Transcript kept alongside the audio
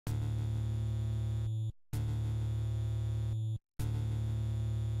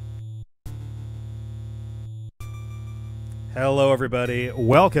Hello everybody,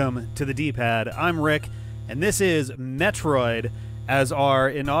 welcome to the D-Pad. I'm Rick, and this is Metroid as our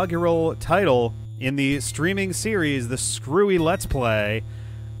inaugural title in the streaming series, the Screwy Let's Play,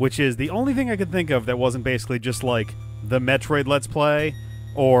 which is the only thing I could think of that wasn't basically just like the Metroid Let's Play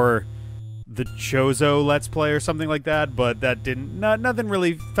or the Chozo Let's Play or something like that, but that didn't, nothing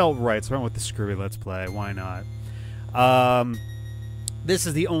really felt right, so I went with the Screwy Let's Play. Why not? This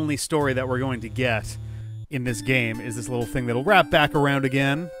is the only story that we're going to get in this game, is this little thing that'll wrap back around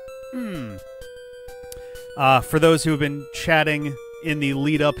again. For those who have been chatting in the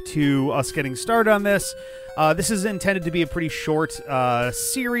lead up to us getting started on this, this is intended to be a pretty short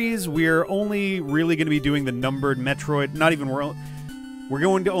series. We're only really going to be doing the numbered Metroid, we're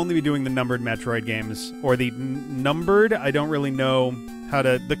going to only be doing the numbered Metroid games, or the numbered, I don't really know how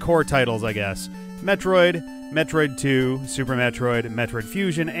to, the core titles, I guess. Metroid, Metroid 2, Super Metroid, Metroid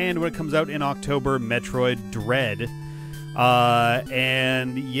Fusion, and when it comes out in October, Metroid Dread.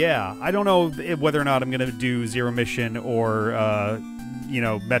 And yeah, I don't know whether or not I'm going to do Zero Mission or, you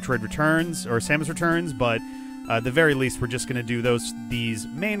know, Metroid Returns or Samus Returns, but at the very least, we're just going to do these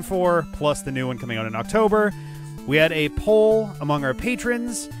main four, plus the new one coming out in October. We had a poll among our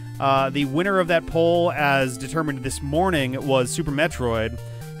patrons. The winner of that poll, as determined this morning, was Super Metroid.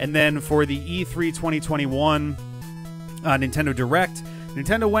 And then for the E3 2021 Nintendo Direct,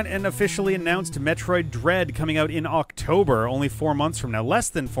 Nintendo went and officially announced Metroid Dread coming out in October, only 4 months from now. Less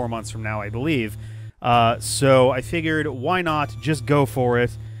than 4 months from now, I believe. So I figured, why not just go for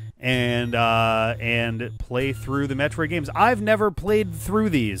it and play through the Metroid games. I've never played through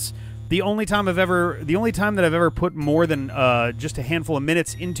these. The only time that I've ever put more than just a handful of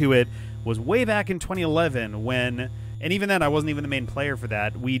minutes into it was way back in 2011 when. And even then, I wasn't even the main player for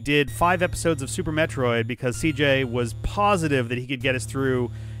that. We did 5 episodes of Super Metroid because CJ was positive that he could get us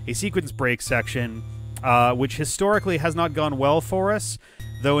through a sequence break section, which historically has not gone well for us.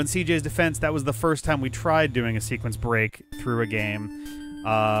 Though in CJ's defense, that was the first time we tried doing a sequence break through a game.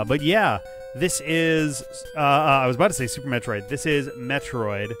 But yeah, this is... I was about to say Super Metroid. This is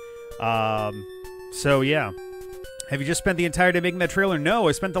Metroid. So yeah. Have you just spent the entire day making that trailer? No,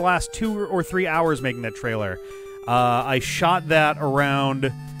 I spent the last 2 or 3 hours making that trailer. I shot that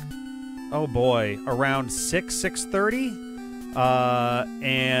around, oh boy, around 6:30,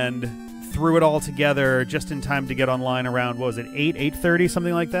 and threw it all together just in time to get online around, what was it, 8:30,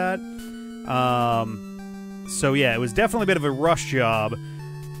 something like that. So yeah, it was definitely a bit of a rush job.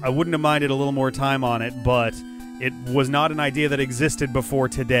 I wouldn't have minded a little more time on it, but it was not an idea that existed before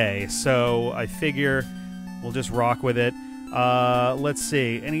today, so I figure we'll just rock with it. Let's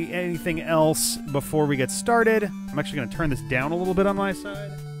see. Anything else before we get started? I'm actually going to turn this down a little bit on my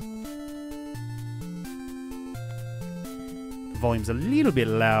side. The volume's a little bit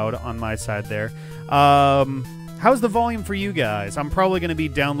loud on my side there. How's the volume for you guys? I'm probably going to be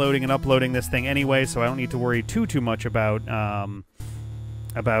downloading and uploading this thing anyway, so I don't need to worry too much about, oh,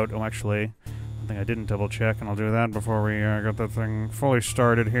 actually, I think I didn't double check, and I'll do that before we get that thing fully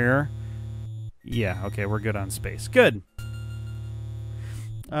started here. Yeah, okay, we're good on space. Good.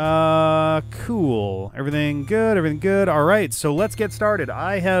 Cool. Everything good. All right, so let's get started.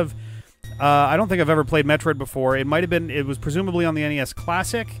 I don't think I've ever played Metroid before. It was presumably on the NES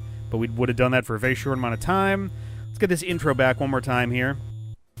Classic, but we would have done that for a very short amount of time. Let's get this intro back one more time here.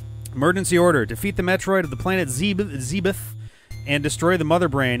 Emergency order. Defeat the Metroid of the planet Zebes and destroy the Mother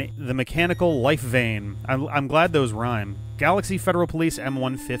Brain, the mechanical life vein. I'm glad those rhyme. Galaxy Federal Police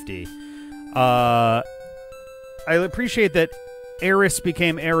M150. I appreciate that Eris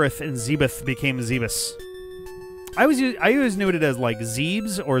became Aerith and Zebeth became Zebes. I always knew it as like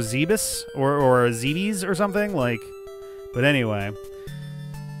Zebes or Zebes or Zebes or something like. But anyway,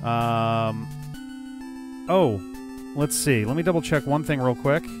 oh, let's see. Let me double check one thing real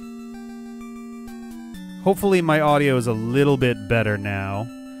quick. Hopefully my audio is a little bit better now.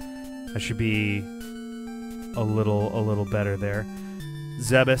 I should be a little better there.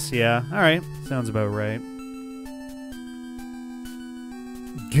 Zebes, yeah. All right, sounds about right.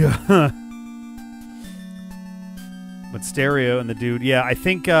 But stereo and the dude, yeah, I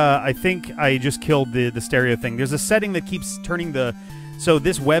think I just killed the stereo thing. There's a setting that keeps turning so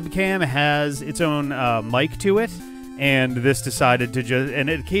this webcam has its own mic to it, and this decided to and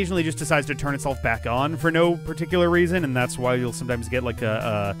it occasionally just decides to turn itself back on for no particular reason, and that's why you'll sometimes get like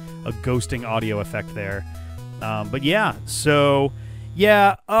a ghosting audio effect there. But yeah, so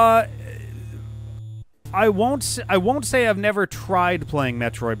yeah, I won't say I've never tried playing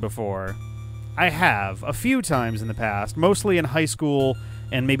Metroid before. I have a few times in the past, mostly in high school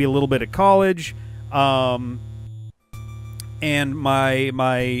and maybe a little bit at college. And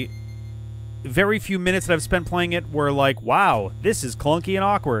my very few minutes that I've spent playing it were like, wow, this is clunky and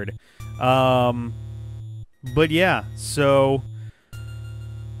awkward. But yeah, so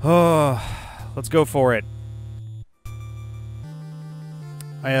let's go for it.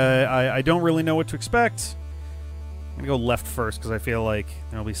 I don't really know what to expect. I'm gonna go left first because I feel like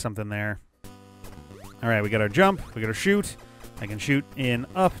there'll be something there. All right, we got our jump, we got our shoot. I can shoot in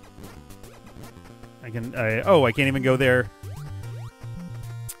up. I can't even go there.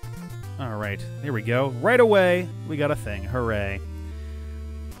 All right, here we go. Right away, we got a thing. Hooray.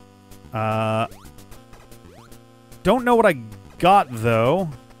 Don't know what I got, though.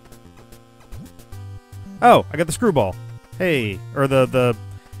 Oh, I got the screwball. Hey, or the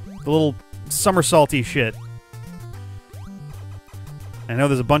little somersaulty shit. I know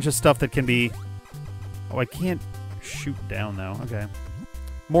there's a bunch of stuff that can be... Oh, I can't shoot down, though. Okay.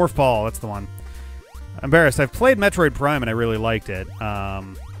 Morph ball, that's the one. I'm embarrassed. I've played Metroid Prime, and I really liked it.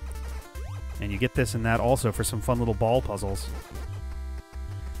 And you get this and that also for some fun little ball puzzles.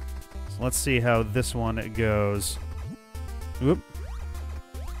 So let's see how this one goes. Whoop.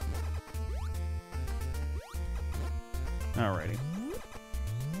 Alrighty.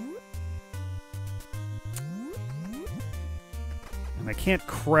 And I can't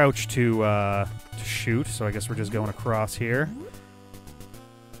crouch to shoot, so I guess we're just going across here.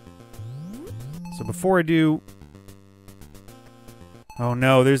 So before I do... Oh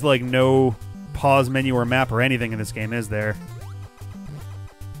no, there's like no pause menu or map or anything in this game, is there?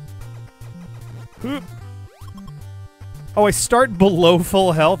 Whoop. Oh, I start below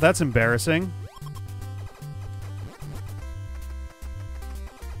full health? That's embarrassing.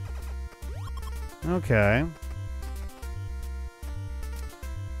 Okay.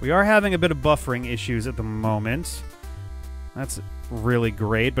 We are having a bit of buffering issues at the moment. That's really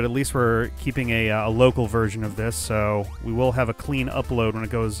great, but at least we're keeping a local version of this, so we will have a clean upload when it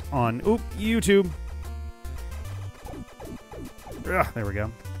goes on YouTube. Ugh, there we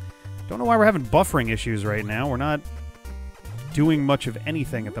go. Don't know why we're having buffering issues right now. We're not doing much of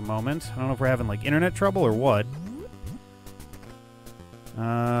anything at the moment. I don't know if we're having, like, internet trouble or what.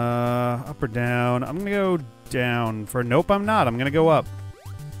 Up or down? I'm gonna go down for... Nope, I'm not. I'm gonna go up.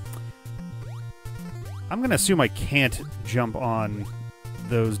 I'm gonna assume I can't jump on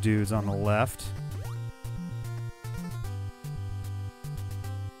those dudes on the left.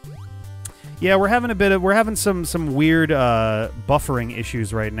 Yeah, we're having some weird buffering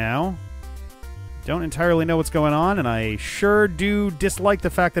issues right now. Don't entirely know what's going on, and I sure do dislike the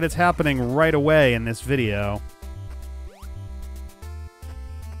fact that it's happening right away in this video.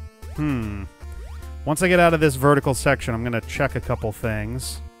 Once I get out of this vertical section, I'm gonna check a couple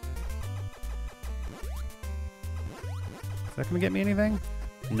things. Is that gonna get me anything?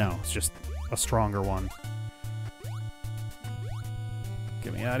 No, it's just a stronger one.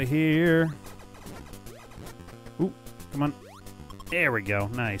 Get me out of here. Ooh, come on. There we go.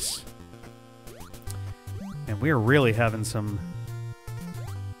 Nice. And we're really having some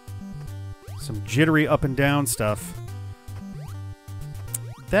jittery up and down stuff.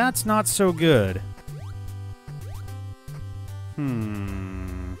 That's not so good.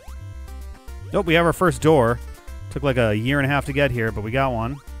 Nope, we have our first door. Took like a year and a half to get here, but we got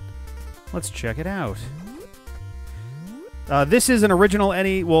one. Let's check it out. This is an original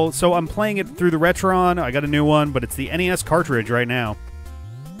NES... Well, so I'm playing it through the Retron. I got a new one, but it's the NES cartridge right now.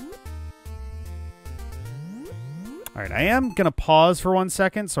 Alright, I am going to pause for 1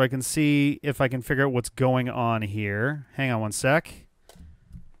 second so I can see if I can figure out what's going on here. Hang on 1 sec.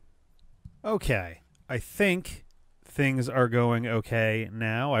 Okay. I think things are going okay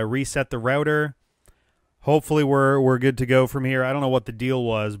now. I reset the router. Hopefully we're good to go from here. I don't know what the deal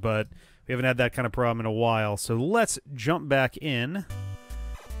was, but we haven't had that kind of problem in a while. So let's jump back in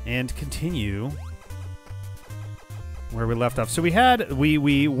and continue where we left off. So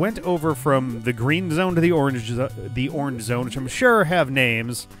we went over from the green zone to the orange zone, which I'm sure have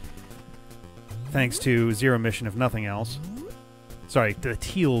names, thanks to Zero Mission, if nothing else. Sorry, the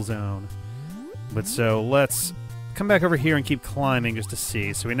teal zone. But so let's come back over here and keep climbing just to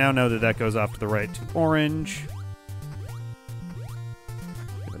see. So we now know that that goes off to the right to orange.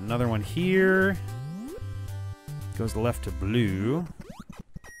 Have another one here. Goes left to blue.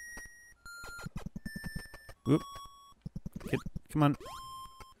 Whoop. Come on.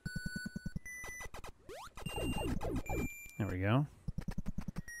 There we go.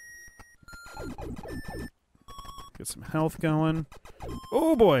 Get some health going.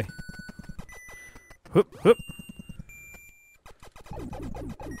 Oh boy! Whoop, whoop.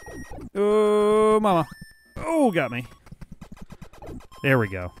 Oh, mama. Oh, got me. There we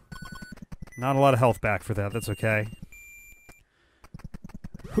go. Not a lot of health back for that. That's okay.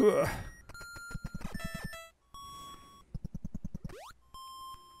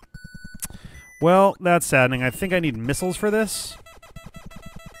 Well, that's saddening. I think I need missiles for this.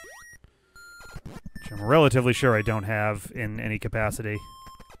 Which I'm relatively sure I don't have in any capacity.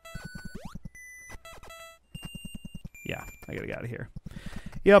 Yeah, I gotta get out of here.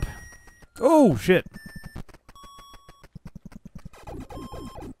 Yep. Oh, shit.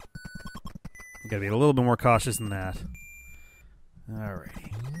 Gotta be a little bit more cautious than that.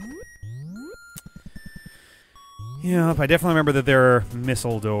 Alrighty. Yep, I definitely remember that there are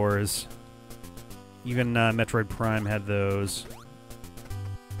missile doors. Even Metroid Prime had those.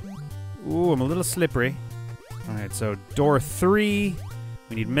 Ooh, I'm a little slippery. Alright, so door 3,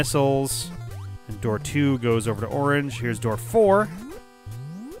 we need missiles. And door 2 goes over to orange. Here's door 4. Where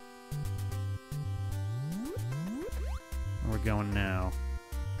we're going now.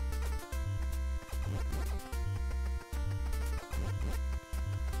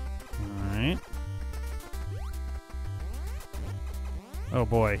 Alright. Oh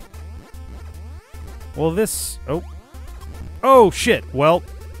boy. Well, this... Oh. Oh, shit. Well.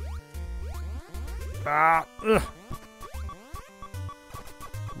 Ah. Ugh.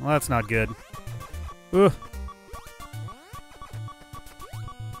 Well, that's not good. Ugh.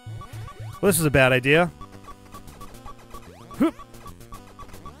 Well, this was a bad idea. Hoop.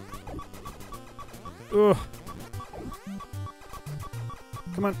 Ugh.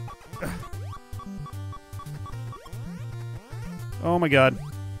 Come on. Ugh. Oh my god.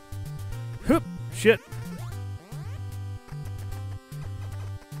 Hoop. Shit.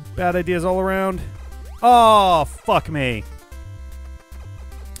 Bad ideas all around. Oh, fuck me.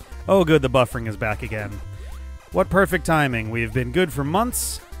 Oh, good, the buffering is back again. What perfect timing. We've been good for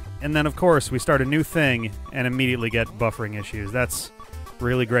months, and then, of course, we start a new thing and immediately get buffering issues. That's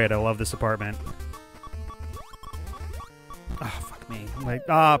really great. I love this apartment. Oh, fuck me. Like,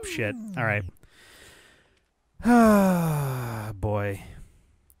 oh, shit. All right. Ah, boy.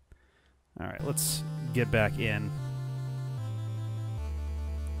 All right, let's get back in.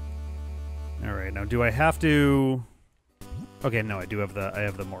 All right, now do I have to... Okay, no, I do have the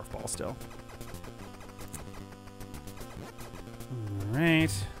morph ball still. All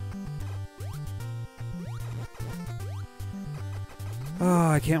right. Oh,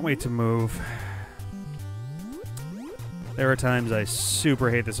 I can't wait to move. There are times I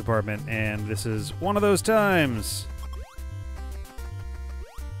super hate this apartment, and this is one of those times.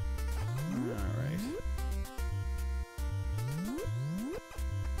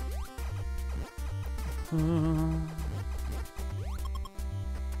 There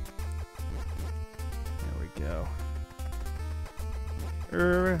we go.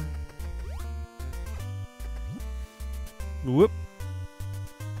 Whoop.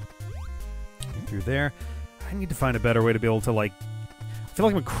 Get through there. I need to find a better way to be able to, like... I feel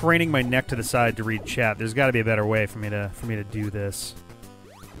like I'm craning my neck to the side to read chat. There's got to be a better way for me to do this.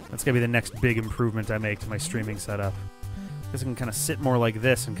 That's got to be the next big improvement I make to my streaming setup. I guess I can kind of sit more like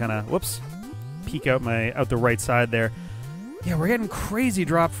this and kind of... Whoops. Peek out the right side there. Yeah, we're getting crazy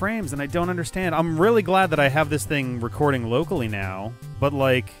drop frames, and I don't understand. I'm really glad that I have this thing recording locally now, but,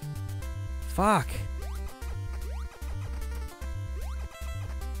 like, fuck.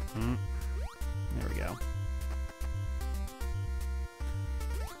 There we go.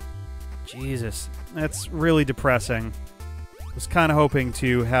 Jesus, that's really depressing. I was kind of hoping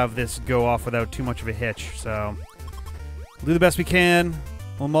to have this go off without too much of a hitch, so we'll do the best we can.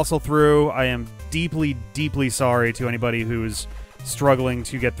 We'll muscle through. I am deeply, deeply sorry to anybody who's struggling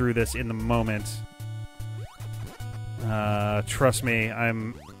to get through this in the moment. Trust me,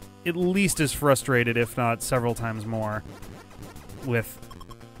 I'm at least as frustrated, if not several times more, with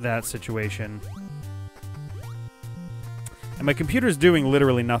that situation. And my computer's doing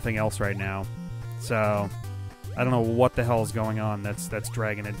literally nothing else right now, so I don't know what the hell is going on that's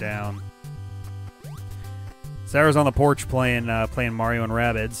dragging it down. Sarah's on the porch playing Mario and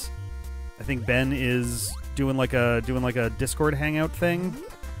Rabbids. I think Ben is doing like a Discord hangout thing.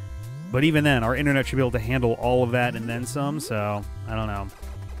 But even then, our internet should be able to handle all of that and then some, so I don't know.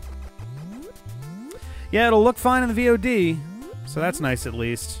 Yeah, it'll look fine in the VOD, so that's nice at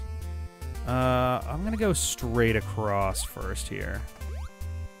least. I'm gonna go straight across first here.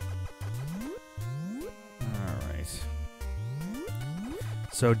 Alright.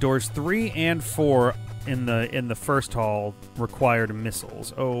 So doors 3 and 4 in the first hall required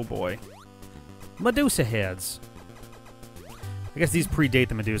missiles. Oh boy. Medusa heads. I guess these predate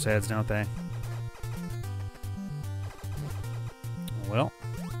the Medusa heads, don't they? Well.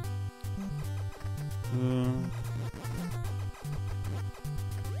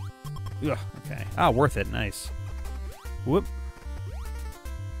 Ugh, okay. Ah, worth it. Nice. Whoop.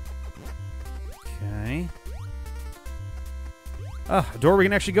 Okay. Ah, a door we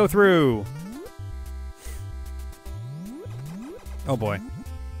can actually go through. Oh boy.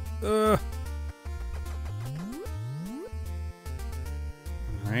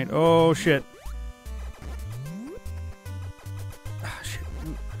 Alright. Oh shit. Ah, shit.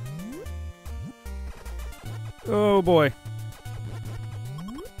 Oh boy.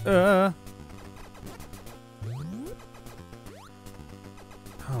 Oh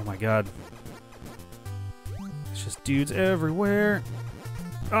my god. It's just dudes everywhere.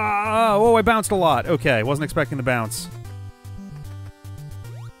 Ah! Oh, I bounced a lot. Okay, wasn't expecting to bounce.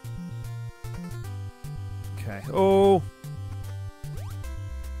 Okay. Oh.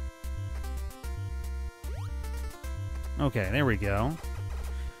 Okay, there we go.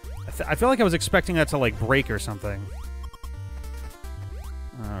 I feel like I was expecting that to, like, break or something.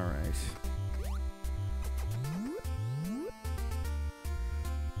 Alright.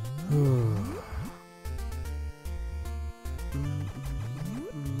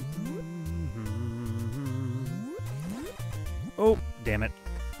 Oh, damn it.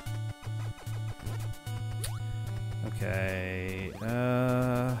 Okay.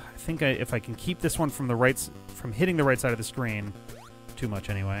 I think if I can keep this one from hitting the right side of the screen, too much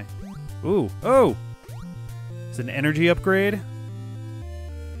anyway. Ooh, oh! It's an energy upgrade.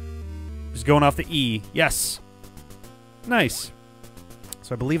 Just going off the E. Yes. Nice.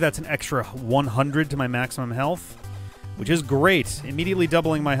 So I believe that's an extra 100 to my maximum health, which is great. Immediately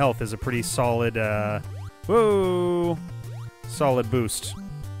doubling my health is a pretty solid, whoa! Solid boost.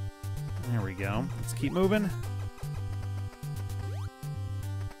 There we go. Let's keep moving.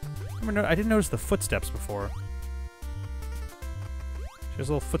 I didn't notice the footsteps before. There's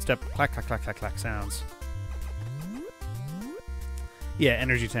little footstep clack, clack, clack, clack, clack sounds. Yeah,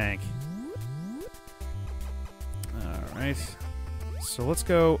 energy tank. Alright. So let's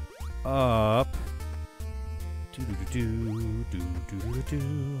go up. So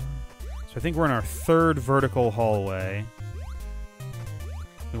I think we're in our third vertical hallway.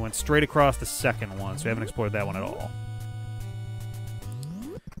 We went straight across the second one, so we haven't explored that one at all.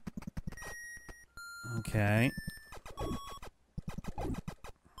 Okay.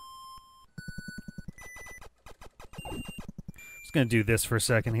 Just gonna do this for a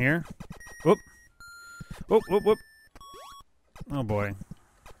second here. Whoop. Whoop, whoop, whoop. Oh boy.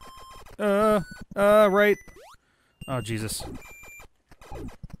 Right. Oh, Jesus.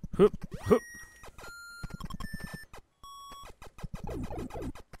 Whoop, whoop.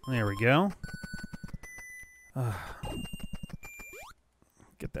 There we go.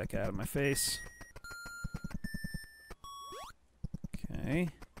 Get that guy out of my face. Okay.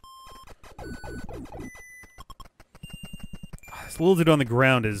 This little dude on the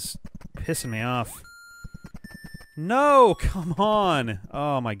ground is pissing me off. No! Come on!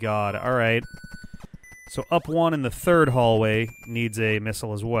 Oh my god. Alright. So up one in the third hallway needs a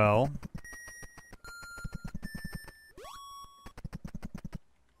missile as well.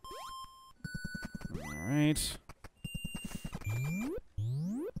 Alright.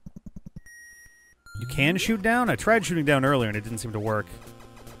 You can shoot down? I tried shooting down earlier and it didn't seem to work.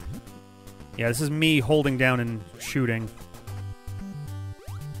 Yeah, this is me holding down and shooting.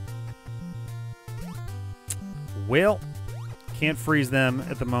 Well, can't freeze them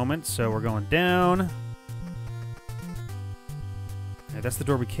at the moment, so we're going down. Yeah, that's the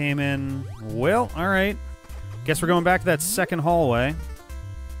door we came in. Well, alright. Guess we're going back to that second hallway.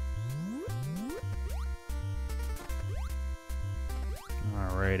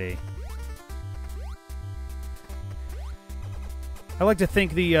 Alrighty. I like to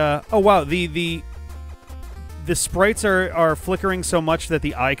think the, oh wow, the sprites are flickering so much that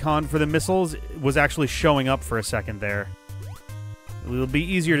the icon for the missiles was actually showing up for a second there. It'll be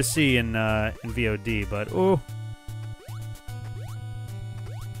easier to see in VOD, but oh.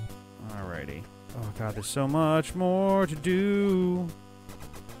 Alrighty. Oh god, there's so much more to do.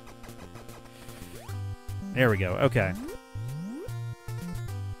 There we go. Okay.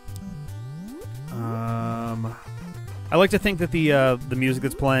 I like to think that the music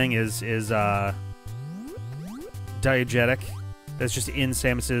that's playing is diegetic. That's just in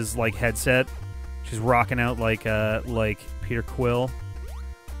Samus's like headset. She's rocking out like Peter Quill.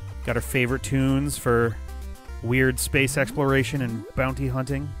 Got her favorite tunes for weird space exploration and bounty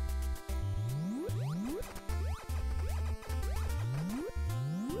hunting.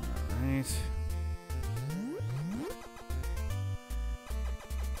 Alright.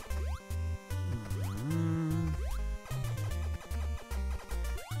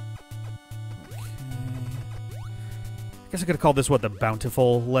 I guess I could have called this, what, the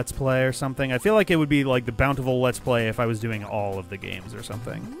Bountiful Let's Play or something. I feel like it would be like the Bountiful Let's Play if I was doing all of the games or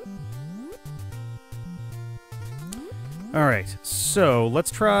something. Alright, so let's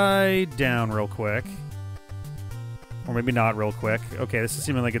try down real quick. Or maybe not real quick. Okay, this is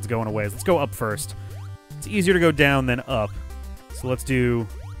seeming like it's going away. Let's go up first. It's easier to go down than up. So let's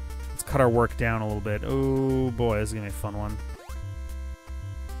cut our work down a little bit. Oh boy, this is going to be a fun one.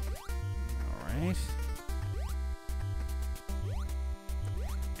 Alright.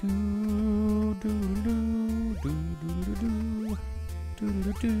 Boom, boom, boom.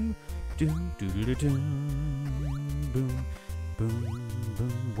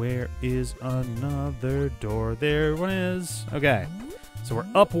 Where is another door? There one is. Okay. So we're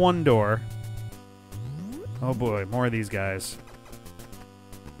up one door. Oh boy, more of these guys.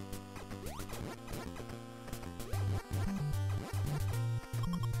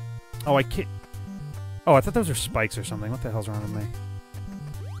 Oh, I can't. Oh, I thought those were spikes or something. What the hell's wrong with me?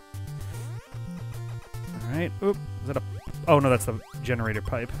 Alright. Oop. Is that a... Oh, no, that's the generator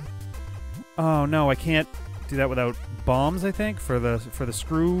pipe. Oh, no, I can't do that without bombs, I think, for the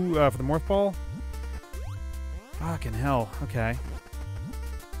screw, for the morph ball. Fucking hell. Okay.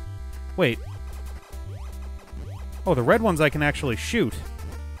 Wait. Oh, the red ones I can actually shoot.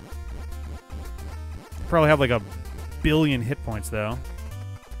 Probably have like a billion hit points, though.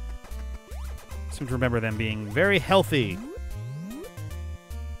 Seem to remember them being very healthy.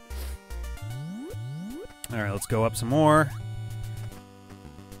 Alright, let's go up some more.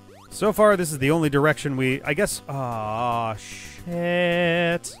 So far, this is the only direction we... I guess... Aw,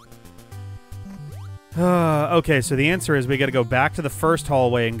 shit. Okay, so the answer is we gotta go back to the first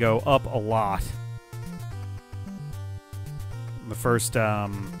hallway and go up a lot. The first, I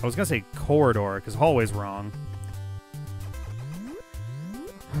was gonna say corridor, because hallway's wrong.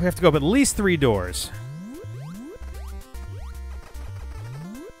 We have to go up at least 3 doors.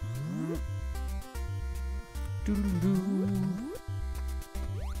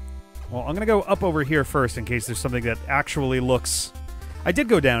 Well, I'm gonna go up over here first in case there's something that actually looks... I did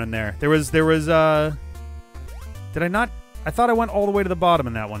go down in there. There was, Did I not? I thought I went all the way to the bottom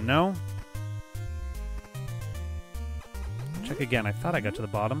in that one, no? Check again. I thought I got to the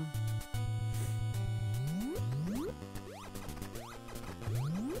bottom.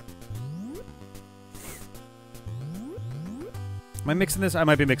 Am I mixing this? I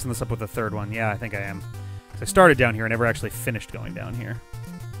might be mixing this up with the third one. Yeah, I think I am. Because I started down here and never actually finished going down here.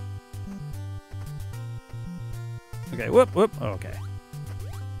 Okay, whoop, whoop. Oh, okay.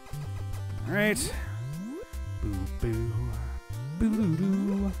 Alright. Boo, boo. Boo, boo,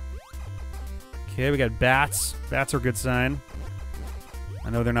 boo. Okay, we got bats. Bats are a good sign.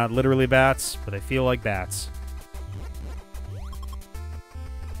 I know they're not literally bats, but they feel like bats.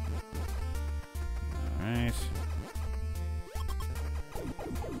 Alright.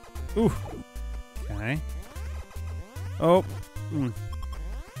 Ooh. Okay. Oh. Mm.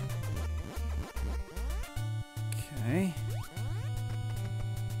 Okay.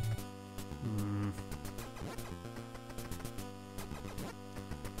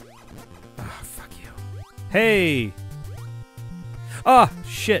 Ah, fuck you. Hey! Ah,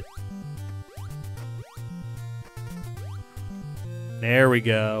 shit. There we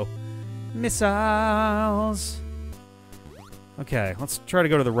go. Missiles. Okay, let's try to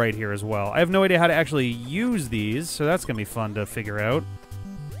go to the right here as well. I have no idea how to actually use these, so that's going to be fun to figure out.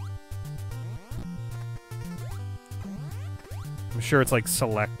 I'm sure it's like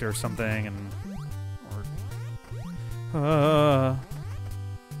select or something, and...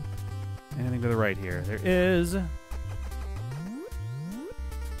 anything to the right here? There is...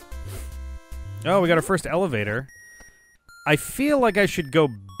 Oh, we got our first elevator. I feel like I should go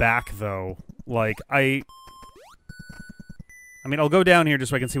back, though. Like, I mean, I'll go down here just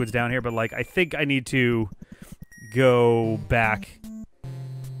so I can see what's down here, but, like, I think I need to go back.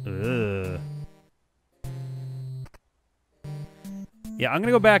 Ugh. Yeah, I'm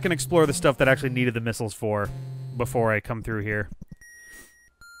gonna go back and explore the stuff that actually needed the missiles for before I come through here.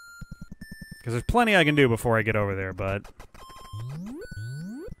 Because there's plenty I can do before I get over there, but...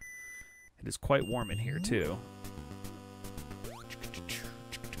 It is quite warm in here, too.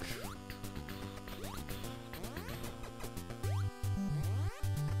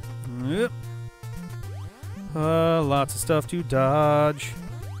 Yep. Lots of stuff to dodge.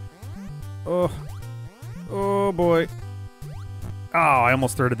 Oh. Oh, boy. Oh, I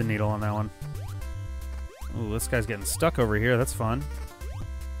almost threaded the needle on that one. Oh, this guy's getting stuck over here. That's fun.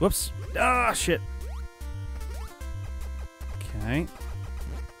 Whoops. Ah, shit. Okay.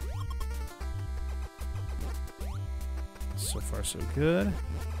 So far, so good.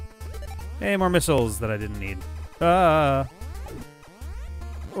 Hey, more missiles that I didn't need. Ah.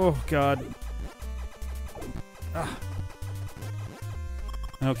 Oh, God. Ah.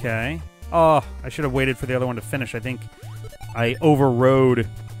 Okay. Oh, I should have waited for the other one to finish. I think I overrode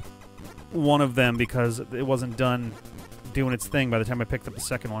one of them because it wasn't done doing its thing by the time I picked up the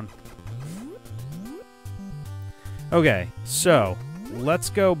second one. Okay, so let's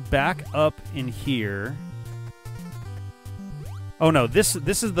go back up in here. Oh no, this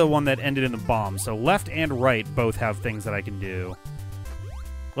is the one that ended in the bomb. So left and right both have things that I can do.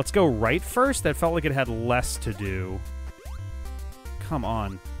 Let's go right first. That felt like it had less to do. Come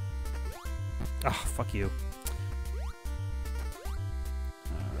on. Ah, oh, fuck you.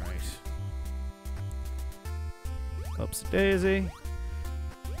 Alright. Oops, daisy.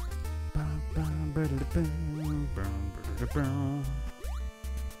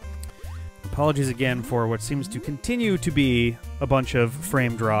 Apologies again for what seems to continue to be a bunch of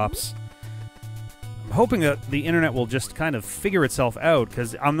frame drops. I'm hoping that the internet will just kind of figure itself out,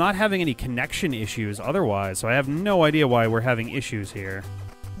 because I'm not having any connection issues otherwise, so I have no idea why we're having issues here.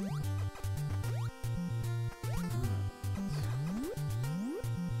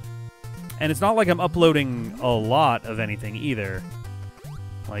 And it's not like I'm uploading a lot of anything either.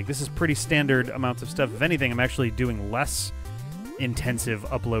 Like, this is pretty standard amounts of stuff. If anything, I'm actually doing less intensive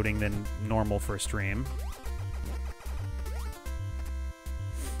uploading than normal for a stream.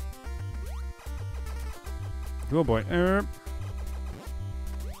 Oh boy. Grab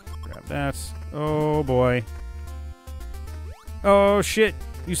that. Oh boy. Oh shit.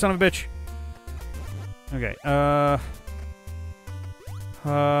 You son of a bitch. Okay. Ha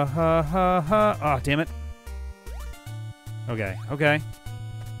ha ha ha. Ah, damn it. Okay. Okay.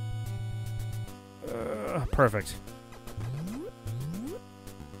 Perfect.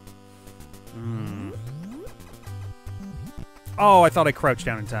 Oh, I thought I crouched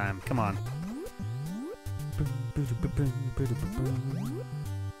down in time. Come on.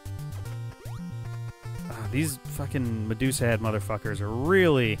 These fucking Medusa head motherfuckers are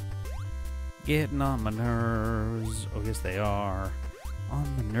really getting on my nerves. Oh, yes, they are. On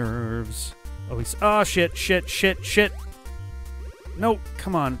the nerves. Oh, he's... Oh, shit, shit, shit, shit. No,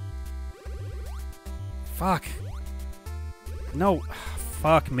 come on. Fuck. No.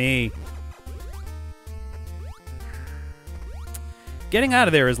 Fuck me. Getting out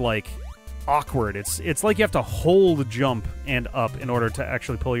of there is, like, awkward. It's like you have to hold jump and up in order to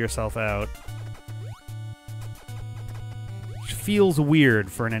actually pull yourself out. Which feels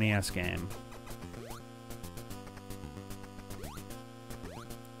weird for an NES game.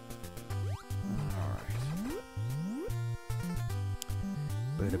 Alright.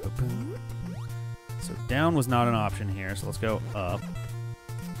 So down was not an option here, so let's go up.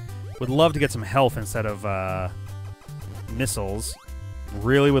 Would love to get some health instead of missiles.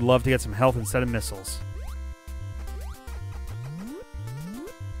 Really would love to get some health instead of missiles.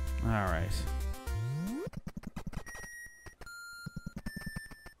 Alright.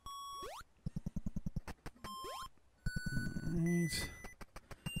 Alright.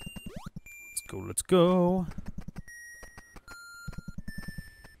 Let's go, let's go.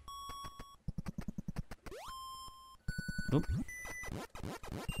 Oop.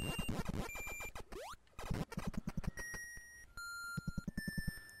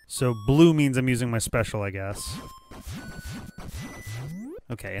 So blue means I'm using my special, I guess.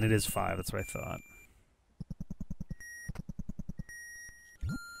 Okay, and it is 5. That's what I thought.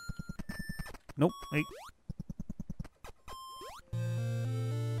 Nope. Wait.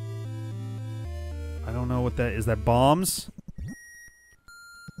 I don't know what that is. That bombs?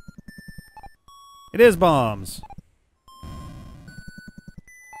 It is bombs.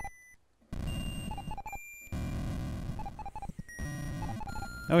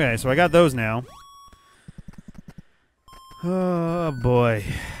 Okay, so I got those now. Oh, boy.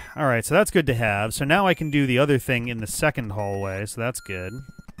 Alright, so that's good to have. So now I can do the other thing in the second hallway, so that's good.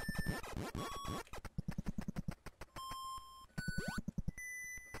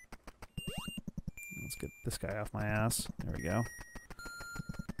 Let's get this guy off my ass. There we go.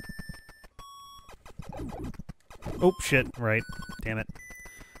 Oh, shit. Right. Damn it.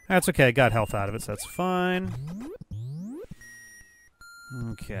 That's okay. I got health out of it, so that's fine.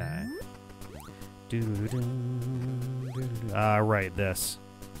 Okay. Right, this.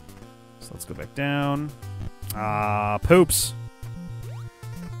 So let's go back down. Poops.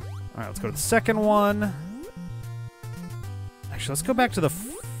 Alright, let's go to the second one. Actually, let's go back to the...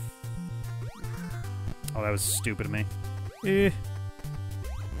 Oh, that was stupid of me. Trying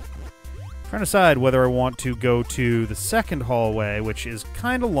to decide whether I want to go to the second hallway, which is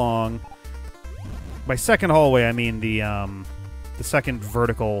kind of long. By second hallway, I mean the second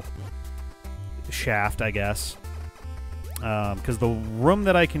vertical shaft, I guess. Because the room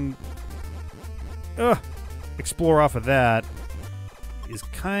that I can explore off of that is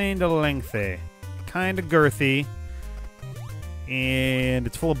kind of lengthy, kind of girthy, and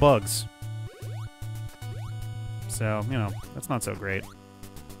it's full of bugs. So, you know, that's not so great.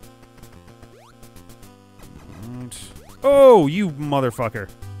 Oh, you motherfucker.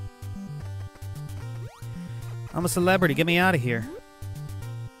 I'm a celebrity. Get me out of here.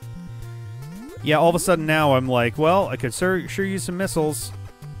 Yeah, all of a sudden now I'm like, well, I could sure use some missiles.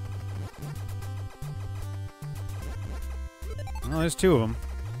 Well, there's two of them.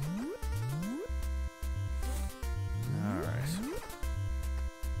 Alright.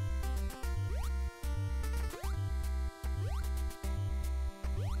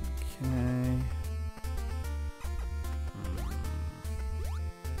 Okay.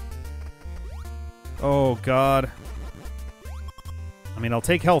 Oh, God. I mean, I'll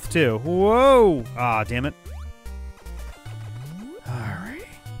take health, too. Whoa! Ah, damn it. Alright.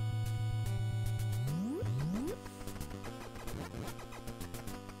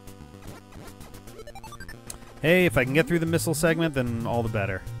 Hey, if I can get through the missile segment, then all the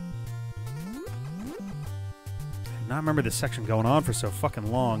better. I do not remember this section going on for so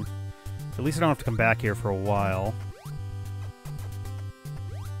fucking long. At least I don't have to come back here for a while.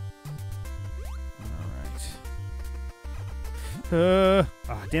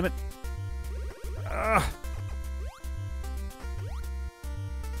 Damn it. Oh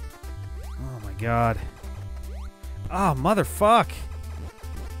my god. Ah, motherfuck.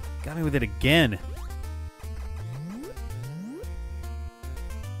 Got me with it again.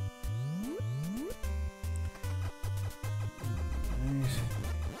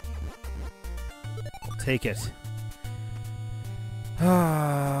 I'll take it.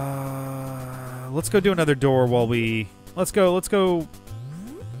 Let's go do another door while we... Let's go...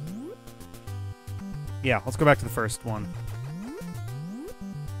 Yeah, let's go back to the first one.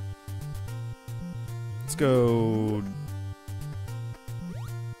 Let's go...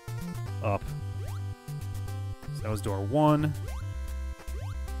 up. So that was door 1.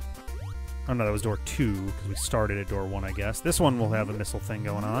 Oh no, that was door 2, because we started at door 1, I guess. This one will have a missile thing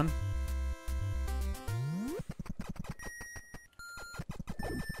going on.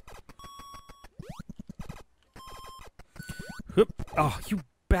 Whoop. Oh, you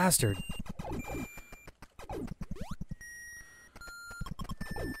bastard.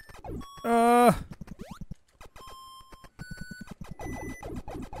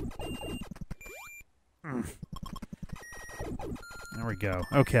 There we go.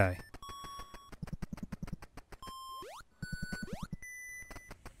 Okay.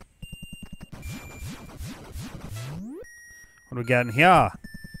 What do we got in here?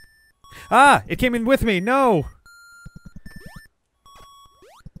 Ah! It came in with me! No!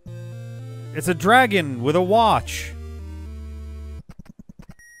 It's a dragon with a watch.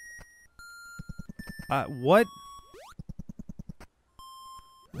 What?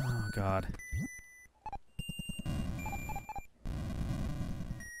 Oh, God.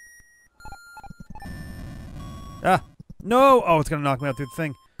 Ah! No! Oh, it's gonna knock me out through the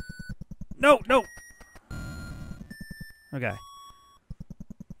thing. No! No! Okay.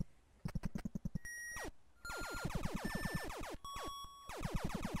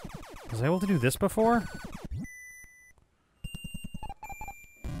 Was I able to do this before?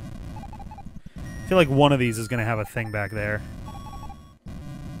 I feel like one of these is gonna have a thing back there.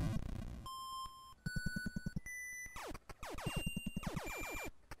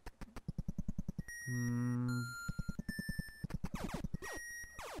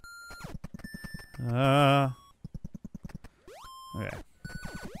 Okay.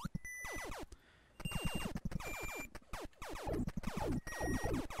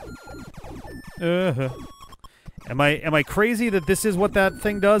 Am I crazy that this is what that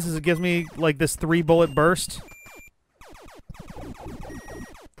thing does? Is it gives me like this 3-bullet burst?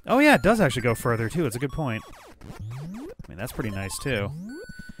 Oh yeah, it does actually go further too. It's a good point. I mean, that's pretty nice too.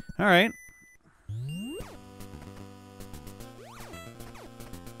 All right.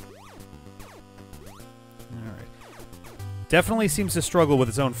 Definitely seems to struggle with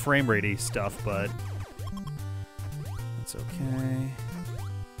its own frame rate-y stuff, but that's okay.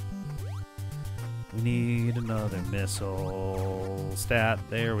 We need another missile stat.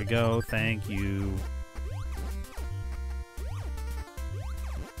 There we go. Thank you.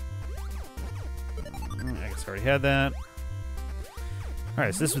 I guess I already had that.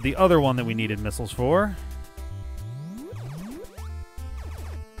 Alright, so this was the other one that we needed missiles for.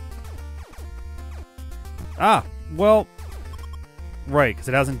 Ah, well... Right, because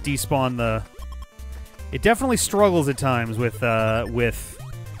it hasn't despawned the... It definitely struggles at times with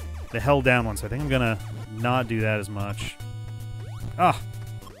the held down one, so I think I'm gonna not do that as much. Ah!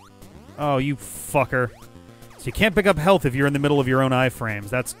 Oh, you fucker. So you can't pick up health if you're in the middle of your own iframes.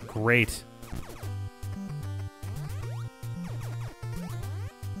 That's great.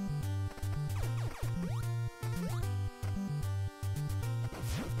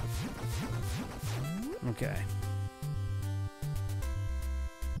 Okay.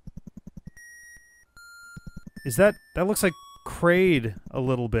 Is that looks like Kraid a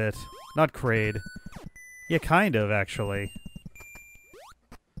little bit. Not Kraid. Yeah, kind of, actually.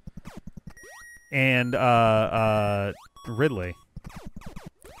 And, Ridley.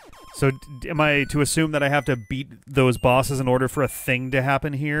 So, am I to assume that I have to beat those bosses in order for a thing to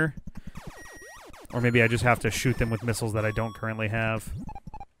happen here? Or maybe I just have to shoot them with missiles that I don't currently have?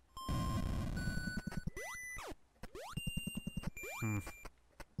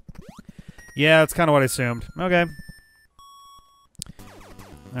 Yeah, that's kind of what I assumed. Okay.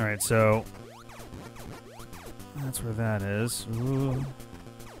 Alright, so... that's where that is. Ooh.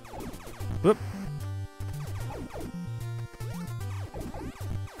 Whoop.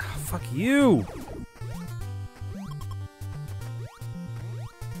 Oh, fuck you!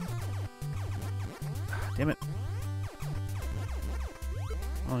 Damn it.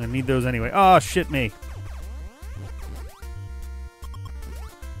 I'm gonna need those anyway. Oh, shit me.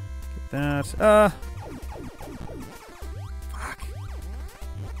 Get that. Fuck.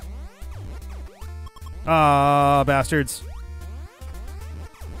 Ah, bastards.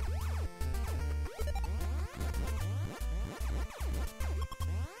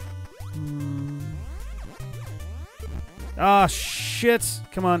 Ah, shit.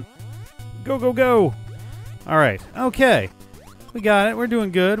 Come on. Go, go, go. All right. Okay. We got it. We're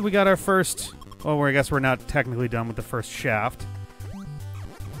doing good. We got our first... well, I guess we're not technically done with the first shaft.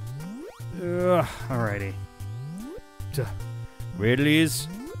 Alrighty. Ridley's,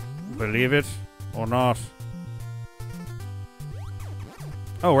 believe it or not.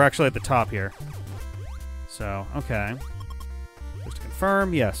 Oh, we're actually at the top here. So, okay. Just to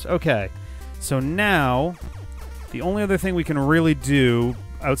confirm, yes. Okay. So now, the only other thing we can really do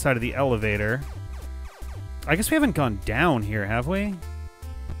outside of the elevator... I guess we haven't gone down here, have we?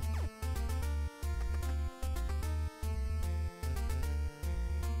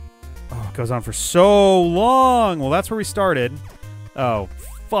 Oh, it goes on for so long! Well, that's where we started. Oh,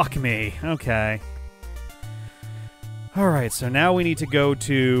 fuck me. Okay. Alright, so now we need to go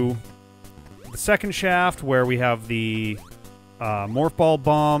to the second shaft where we have the Morph Ball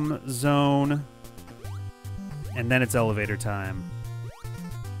Bomb zone. And then it's elevator time.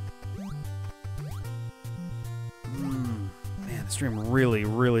 Man, the stream really,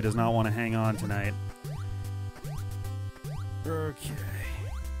 really does not want to hang on tonight. Okay.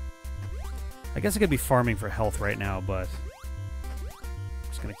 I guess I could be farming for health right now, but I'm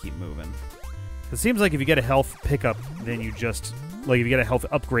just going to keep moving. It seems like if you get a health pickup, then you just... like, if you get a health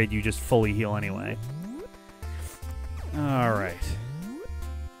upgrade, you just fully heal anyway. Alright.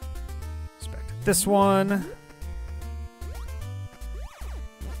 Let's back to this one.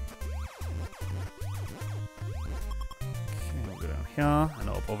 Okay, we'll go down here and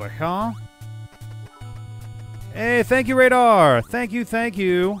up over here. Hey, thank you, Radar! Thank you, thank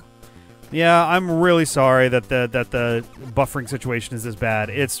you. Yeah, I'm really sorry that the buffering situation is this bad.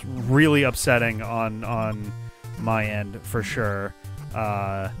 It's really upsetting on my end, for sure.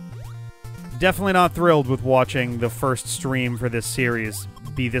 Definitely not thrilled with watching the first stream for this series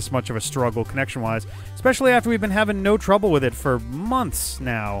be this much of a struggle connection-wise, especially after we've been having no trouble with it for months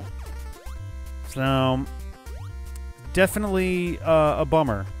now. So, definitely a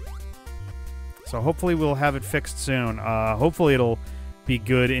bummer. So hopefully we'll have it fixed soon. Hopefully it'll be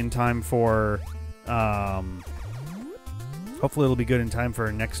good in time for hopefully it'll be good in time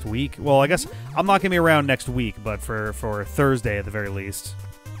for next week. Well, I guess I'm not gonna be around next week, but for Thursday at the very least.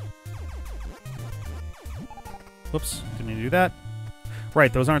 Whoops, didn't need to do that.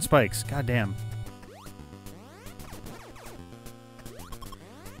 Right, those aren't spikes. God damn.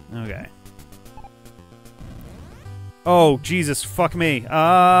 Okay. Oh, Jesus, fuck me.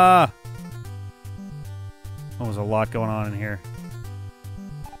 Ah! Oh, there's a lot going on in here.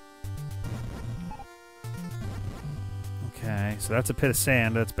 Okay, so that's a pit of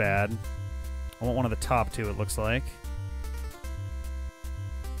sand. That's bad. I want one of the top two, it looks like.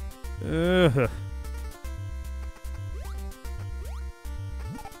 Ugh.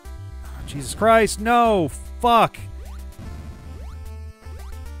 Oh, Jesus Christ, no! Fuck!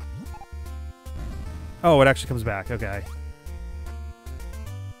 Oh, it actually comes back. Okay.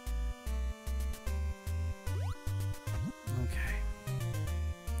 Okay.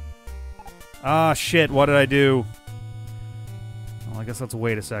 Ah, shit, what did I do? Well, I guess let's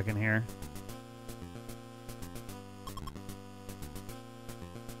wait a second here.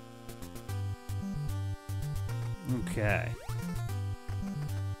 Okay.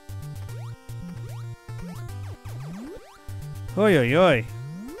 Oi, oi, oi.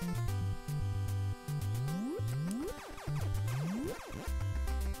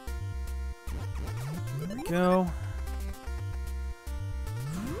 go.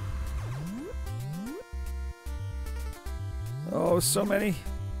 Oh, so many.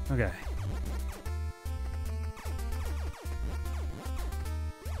 Okay.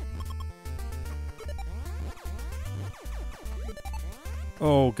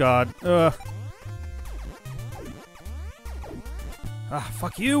 Oh, God. Ah,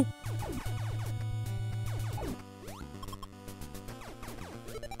 fuck you.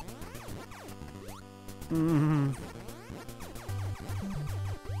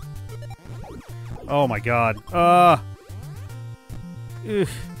 Oh, my God.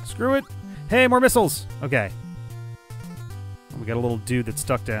 Screw it. Hey, more missiles. Okay. We got a little dude that's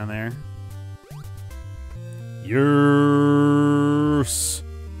stuck down there. Yes.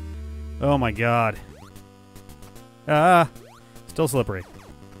 Oh my God. Ah. Still slippery.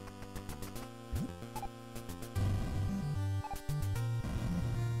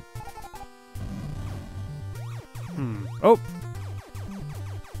 Oh.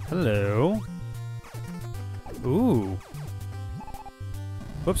 Hello. Ooh.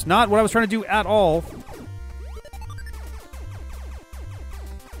 Whoops, not what I was trying to do at all.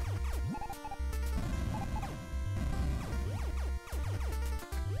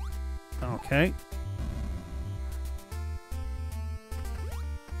 Okay.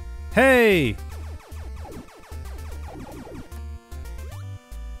 Hey!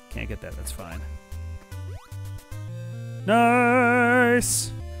 Can't get that, that's fine.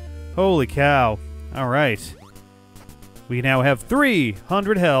 Nice! Holy cow. Alright. We now have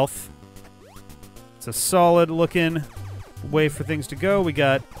 300 health. It's a solid looking way for things to go. We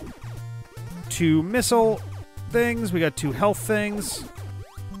got 2 missile things. We got 2 health things.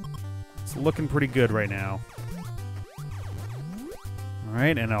 It's looking pretty good right now.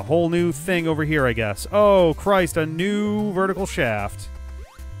 Alright, and a whole new thing over here, I guess. Oh, Christ, a new vertical shaft.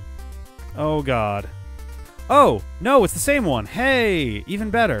 Oh, God. Oh, no, it's the same one. Hey, even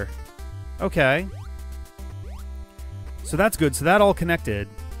better. Okay. So that's good. So that all connected.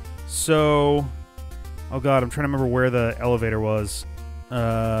 So... Oh, God, I'm trying to remember where the elevator was.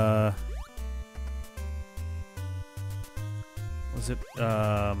 Was it,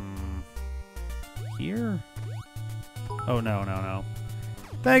 here? Oh, no, no, no.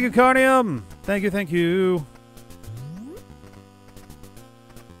 Thank you, Carnium! Thank you, thank you.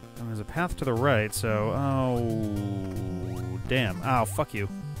 And there's a path to the right, so... Oh... Damn. Oh, fuck you.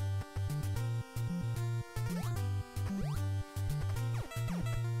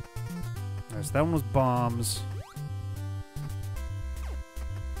 There's, that one was bombs.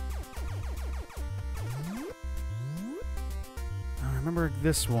 I remember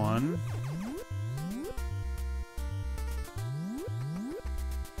this one.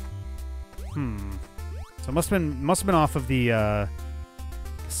 So it must have been off of the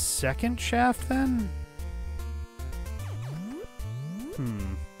second shaft then?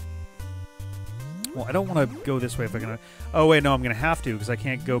 Well, I don't want to go this way if I'm gonna... Oh, wait, no, I'm gonna have to, because I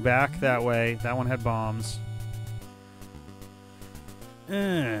can't go back that way. That one had bombs.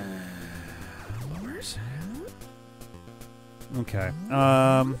 Bummers. Okay.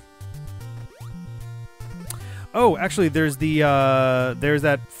 Oh, actually, there's the, there's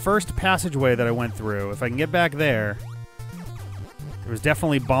that first passageway that I went through. If I can get back there... There was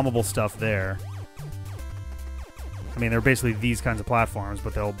definitely bombable stuff there. I mean, they're basically these kinds of platforms,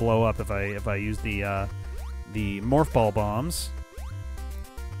 but they'll blow up if I use the morph ball bombs,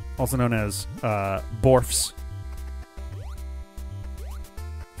 also known as borfs.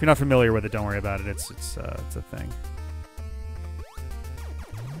 If you're not familiar with it, don't worry about it. It's a thing.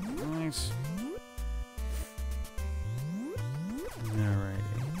 Nice. Alrighty.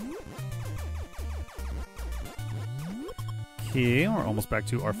 Okay, we're almost back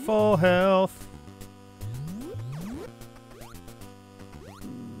to our full health.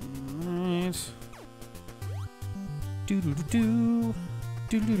 Do-do-do-do.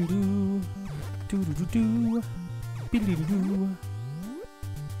 Do-do-do-do. Do-do-do-do. Be-do-do-do.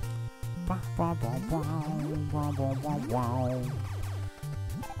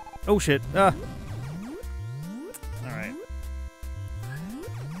 Oh, shit. Alright.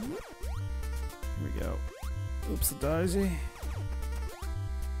 Here we go. Oops-a-daisy.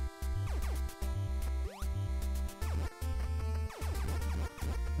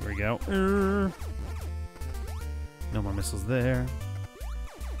 There we go. No more missiles there.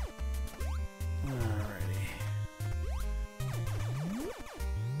 Alrighty.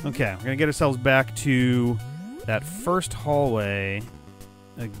 Okay, we're gonna get ourselves back to that first hallway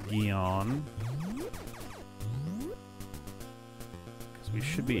again. Because we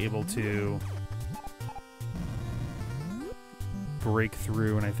should be able to break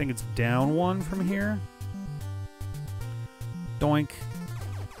through, and I think it's down one from here. Doink.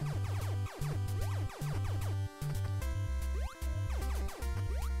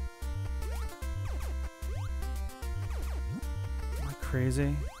 Am I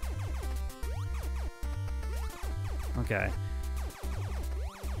crazy? Okay.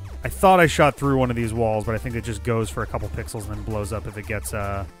 I thought I shot through one of these walls, but I think it just goes for a couple pixels and then blows up if it gets,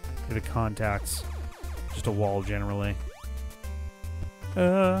 if it contacts just a wall generally.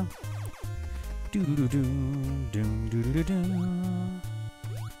 Do do do do do do do do.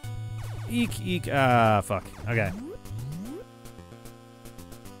 Eek eek. Fuck. Okay.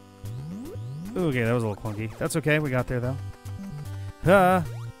 Okay, that was a little clunky. That's okay. We got there though. Ah.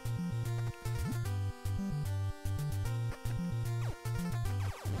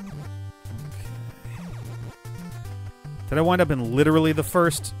 Did I wind up in literally the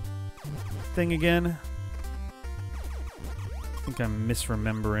first thing again? I think I'm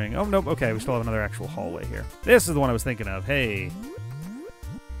misremembering. Oh, nope. Okay, we still have another actual hallway here. This is the one I was thinking of. Hey.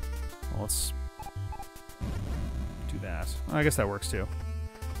 Well, let's do that. Oh, I guess that works too.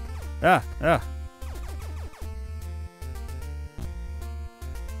 Ah, ah.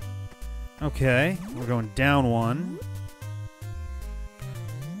 Okay, we're going down one.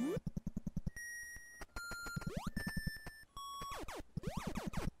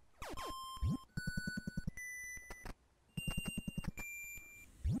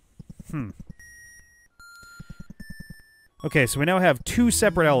 Okay, so we now have two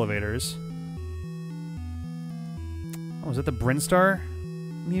separate elevators. Oh, is that the Brinstar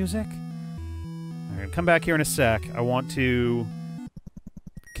music? I'm going to come back here in a sec. I want to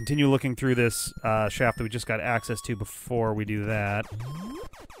continue looking through this shaft that we just got access to before we do that.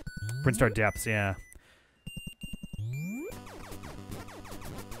 Brinstar depths, yeah.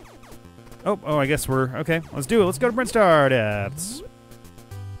 Oh, I guess we're... Okay, let's do it. Let's go to Brinstar depths.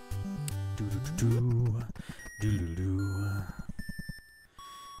 Do-do-do-do. Do-do-do.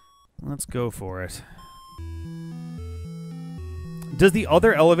 Let's go for it. Does the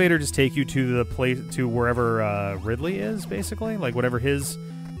other elevator just take you to the place, to wherever Ridley is, basically? Like whatever his...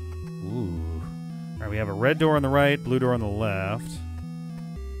 Ooh. Alright, we have a red door on the right, blue door on the left.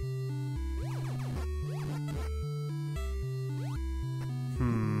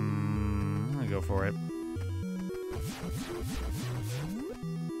 I'm gonna go for it.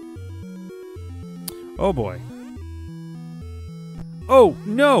 Oh boy. Oh,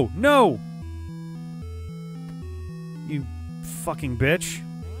 no, no! You fucking bitch.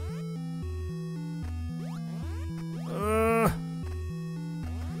 Oh,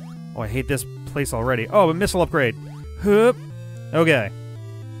 I hate this place already. Oh, a missile upgrade. Hup. Okay.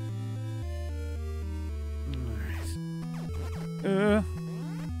 Alright.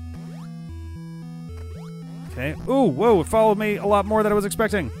 Okay. Ooh, whoa, it followed me a lot more than I was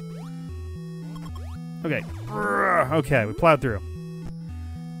expecting. Okay. Okay, we plowed through.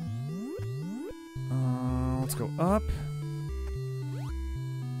 Let's go up.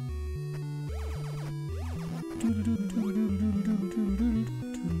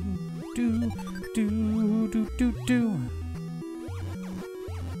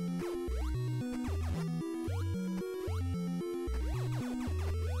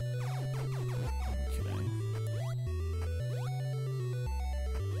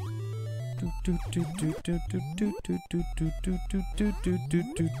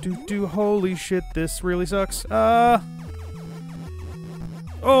 Holy shit, this really sucks. Oh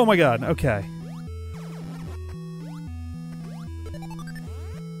my god, okay.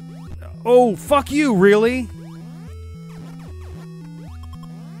 Oh, fuck you, really?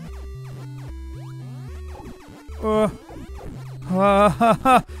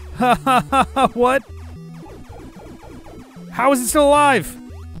 What? How is it still alive?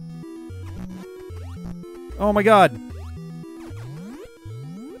 Oh my god.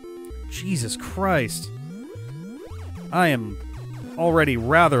 Jesus Christ. I am already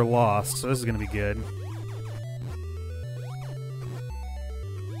rather lost, so this is gonna be good.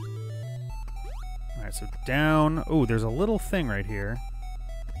 Alright, so down. Oh, there's a little thing right here.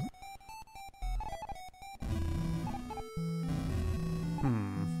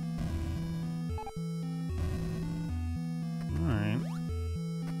 Alright.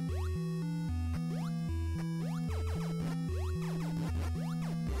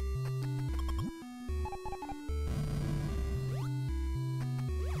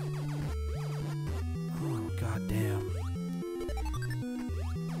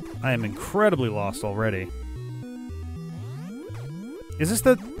 I am incredibly lost already. Is this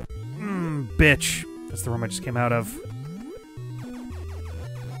the... bitch. That's the room I just came out of.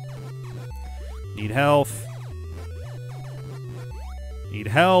 Need health. Need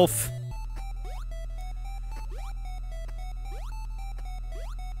health.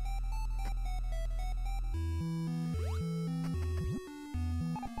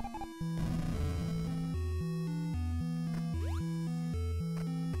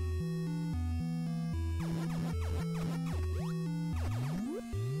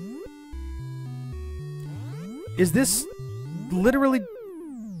 Is this literally...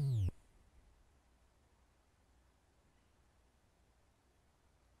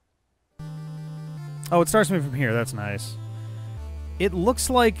 Oh, it starts me from here. That's nice. It looks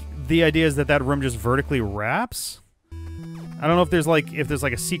like the idea is that that room just vertically wraps. I don't know if there's like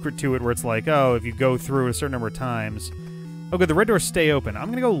a secret to it where it's like, oh, if you go through a certain number of times. Oh, good. The red doors stay open. I'm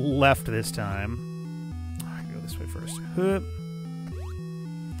gonna go left this time. I go this way first.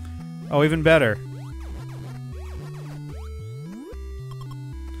 Oh, even better.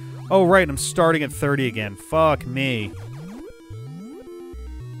 Oh, right. I'm starting at 30 again. Fuck me.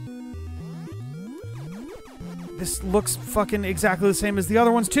 This looks fucking exactly the same as the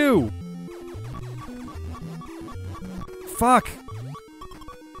other ones, too. Fuck.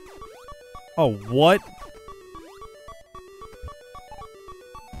 Oh, what?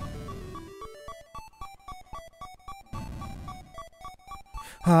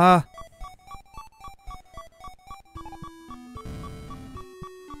 Huh?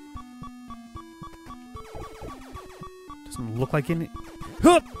 Doesn't look like any...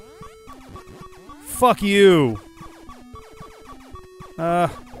 Huh! Fuck you.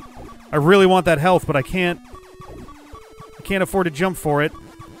 I really want that health, but I can't afford to jump for it.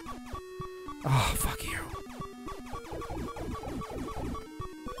 Oh, fuck you.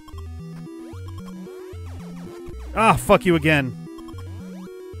 Ah, fuck you again.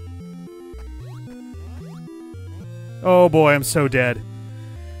 Oh boy, I'm so dead.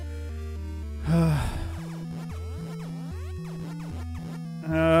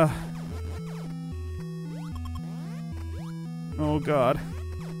 Oh god.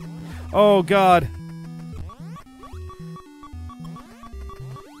 Oh god.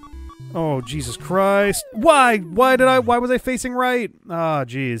 Oh Jesus Christ. Why? Why was I facing right? Ah,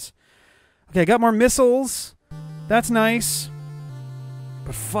 jeez. Okay, I got more missiles. That's nice.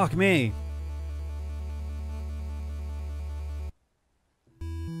 But fuck me.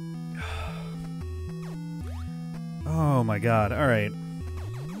 Oh my god. All right.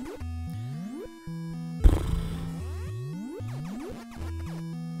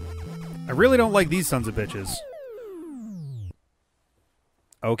 I really don't like these sons of bitches.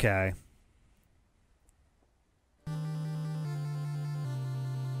 Okay.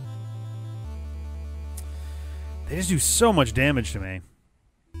 They just do so much damage to me.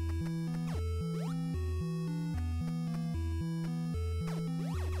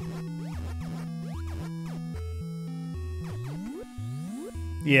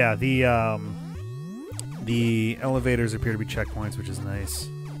 Yeah, the elevators appear to be checkpoints, which is nice.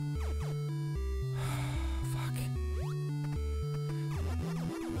 Fuck.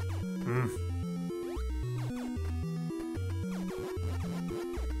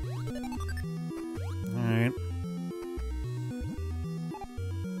 Alright.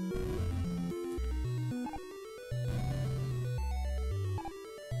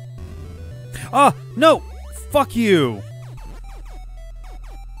 Ah! No! Fuck you!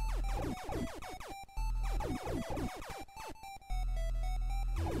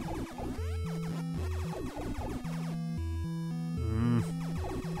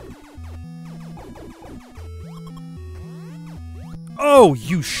 Oh,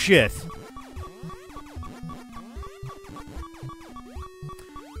 you shit!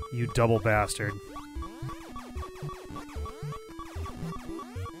 You double bastard.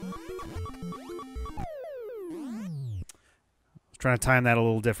 Trying to time that a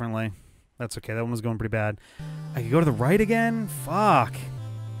little differently. That's okay. That one was going pretty bad. I could go to the right again? Fuck.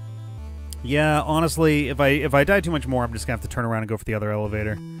 Yeah, honestly, if I die too much more, I'm just gonna have to turn around and go for the other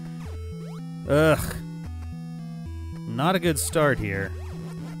elevator. Ugh. Not a good start here.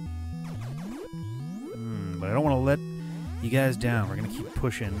 But I don't want to let you guys down. We're gonna keep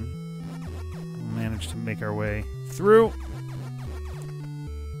pushing. We'll manage to make our way through.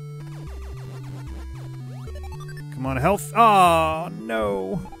 Come on, health. Oh,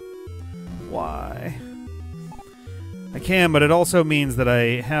 no. Why? I can, but it also means that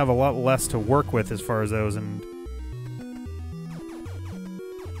I have a lot less to work with as far as those, and...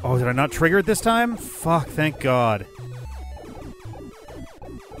 Oh, did I not trigger it this time? Fuck, thank God.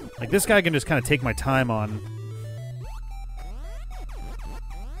 Like, this guy can just kind of take my time on.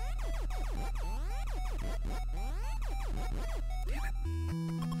 Damn it.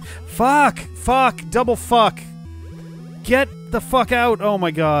 Fuck! Fuck! Double fuck! Get the fuck out! Oh my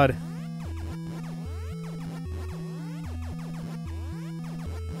god.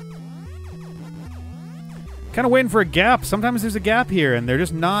 Kind of waiting for a gap. Sometimes there's a gap here, and they're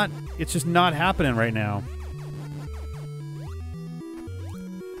just not... It's just not happening right now.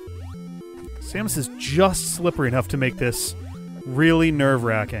 Samus is just slippery enough to make this really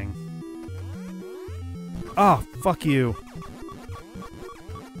nerve-wracking. Oh, fuck you.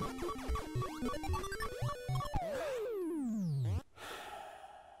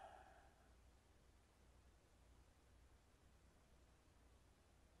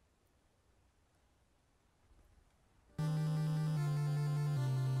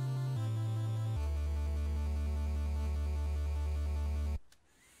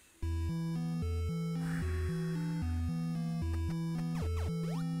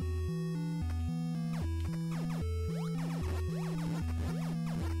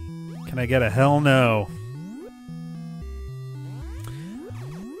 Can I get a hell no?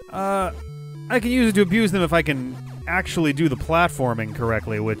 I can use it to abuse them if I can actually do the platforming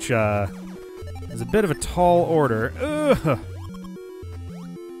correctly, which is a bit of a tall order. Ugh.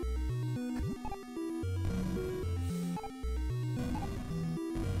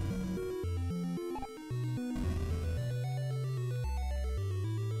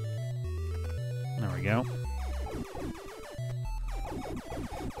 There we go.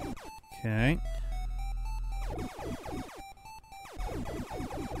 Okay.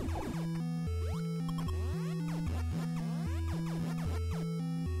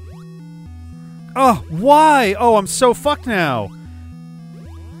 Oh, why? Oh, I'm so fucked now.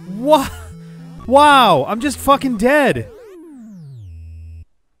 What? Wow, I'm just fucking dead.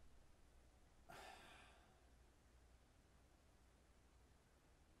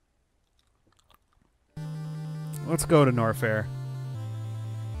 Let's go to Norfair.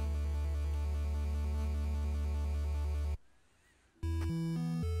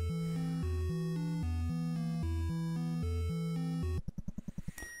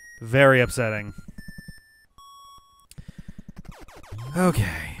 Very upsetting.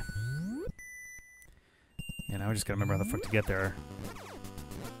 Okay. Yeah, now I just gotta remember how the fuck to get there.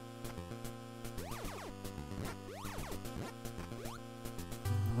 At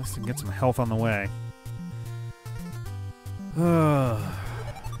least I can get some health on the way. Well,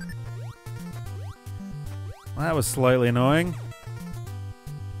 that was slightly annoying.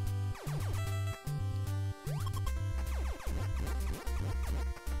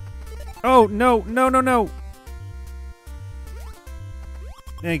 Oh, no, no, no, no.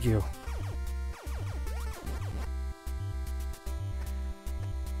 Thank you.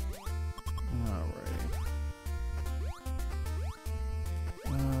 Alright.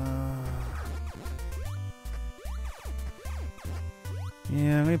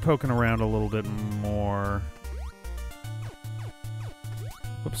 Yeah, maybe poking around a little bit more.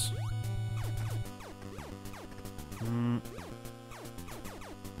 Whoops.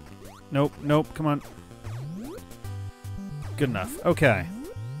 Nope, nope, come on. Good enough. Okay.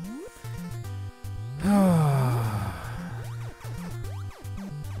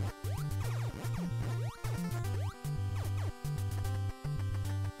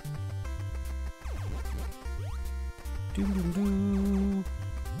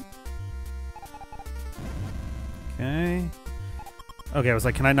 Okay. Okay, I was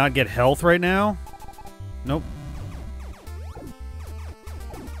like, can I not get health right now? Nope.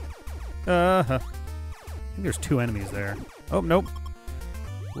 I think there's two enemies there. Oh, nope.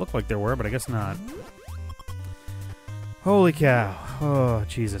 Looked like there were, but I guess not. Holy cow. Oh,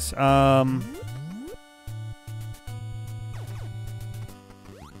 Jesus. Okay,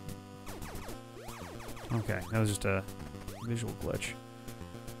 that was just a visual glitch.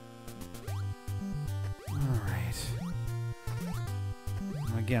 Alright.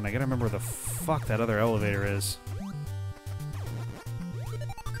 Again, I gotta remember where the fuck that other elevator is.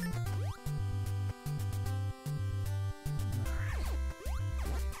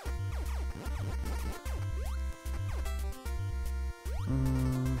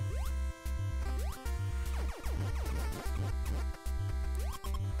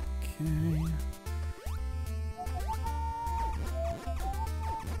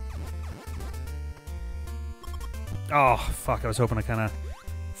 Oh, fuck, I was hoping to kind of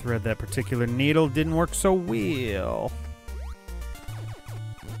thread that particular needle. Didn't work so well.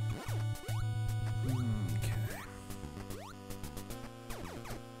 Okay.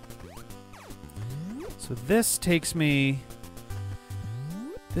 So this takes me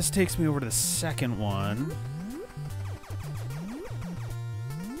over to the second one. I'm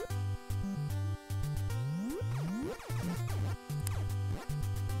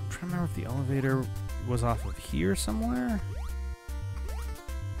trying to remember if the elevator was off of here somewhere.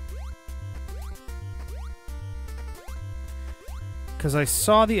 Because I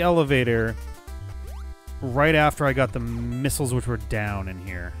saw the elevator right after I got the missiles which were down in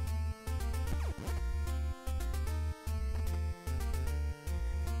here.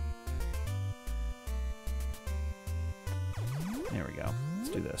 There we go. Let's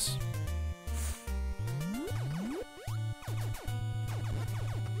do this.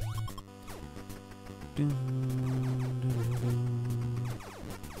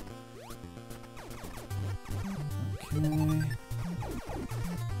 Okay.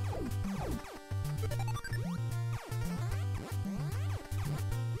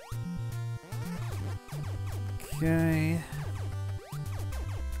 Okay.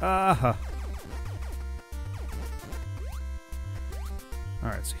 Aha.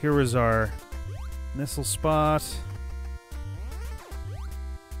 Alright, so here was our missile spot.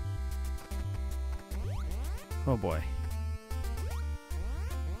 Oh boy.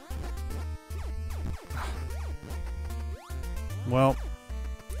 Well,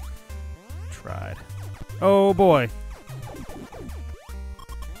 tried. Oh boy.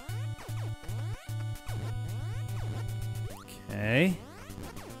 Okay.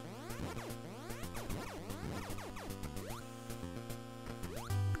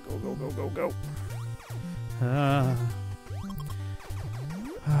 Go, go, go, go, go.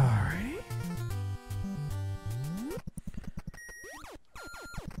 Alrighty.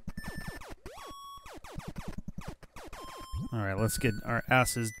 Alright, let's get our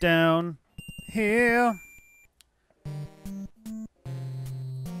asses down here.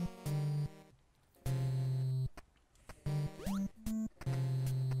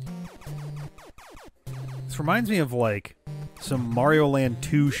 This reminds me of, like, some Mario Land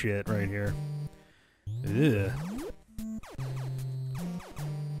 2 shit right here. Ugh.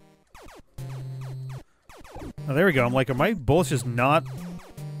 Oh, there we go. I'm like, are my bullets just not...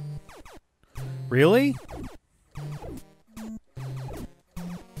 Really?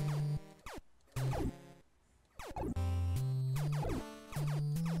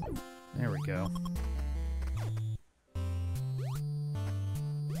 There we go.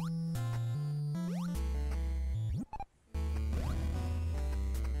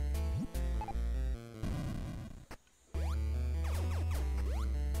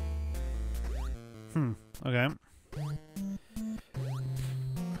 Okay.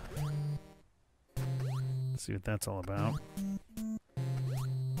 Let's see what that's all about.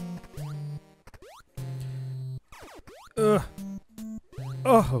 Ugh.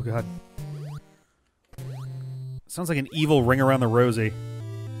 Oh, God. Sounds like an evil ring around the rosy.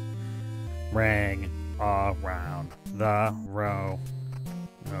 Ring around the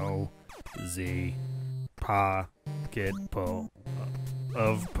rosy. Pocket pull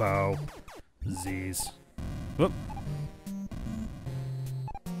of posies. Whoop.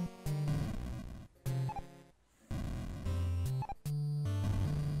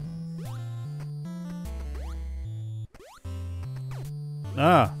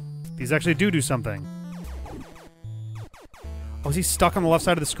 Ah, these actually do something. Oh, is he stuck on the left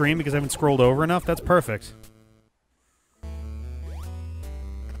side of the screen because I haven't scrolled over enough? That's perfect.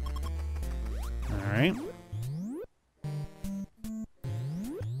 Alright.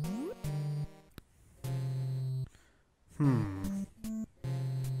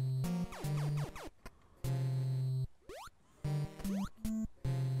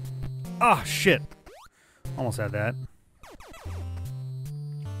 Ah, shit. Almost had that.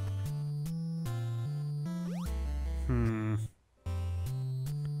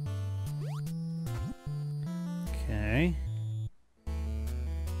 Okay.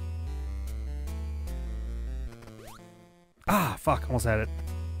 Ah, fuck. Almost had it.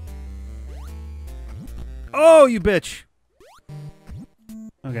 Oh, you bitch.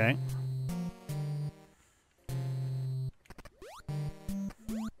 Okay.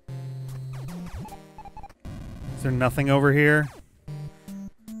 Is there nothing over here?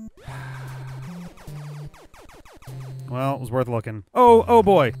 Well, it was worth looking. Oh, oh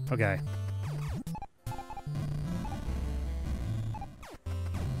boy. Okay.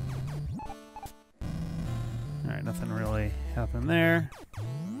 Alright, nothing really happened there.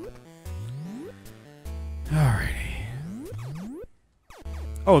 Alrighty.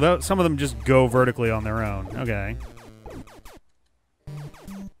 Oh, some of them just go vertically on their own. Okay.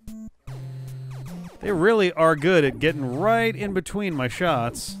 They really are good at getting right in between my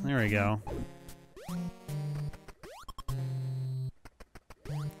shots. There we go.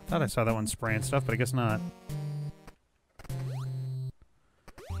 Thought I saw that one spraying stuff, but I guess not.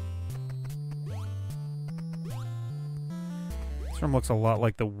 This room looks a lot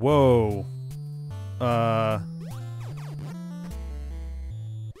like the... Whoa. Ah!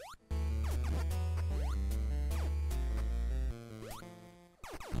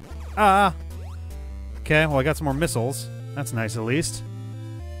 Okay, well I got some more missiles. That's nice at least.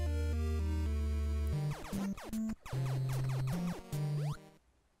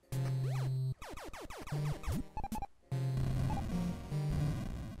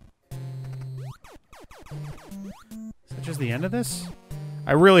 Is that just the end of this?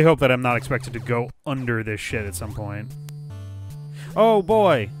 I really hope that I'm not expected to go under this shit at some point. Oh,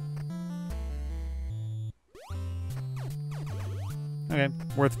 boy! Okay,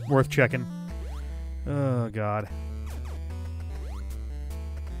 worth checking. Oh, God.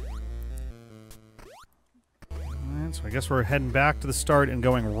 Alright, so I guess we're heading back to the start and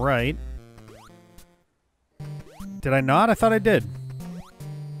going right. Did I not? I thought I did.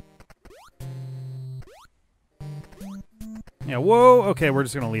 Yeah, whoa! Okay, we're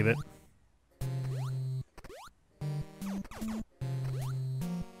just gonna leave it.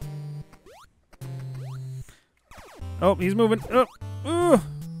 Oh, he's moving. Oh,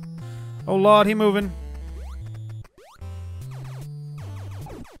 oh Lord, he moving.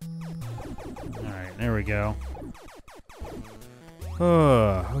 Alright, there we go.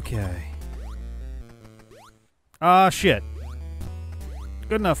 Oh, okay. Ah, shit.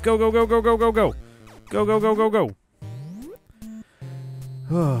 Good enough. Go, go, go, go, go, go, go. Go, go, go, go, go.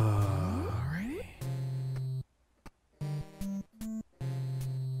 Alrighty.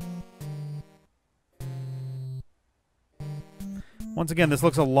 Once again, this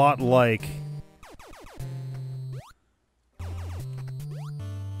looks a lot like...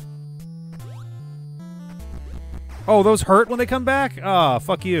 Oh, those hurt when they come back? Ah,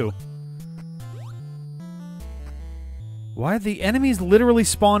 fuck you. Why the enemies literally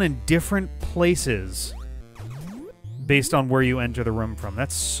spawn in different places based on where you enter the room from?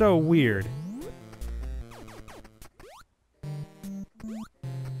 That's so weird.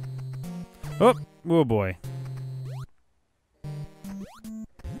 Oh, oh boy.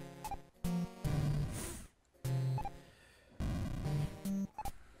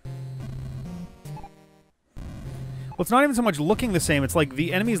 Well, it's not even so much looking the same. It's like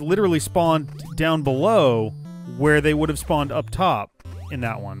the enemies literally spawned down below where they would have spawned up top in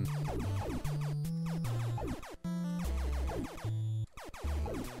that one.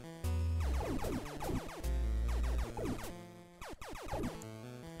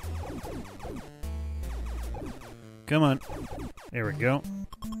 Come on. There we go.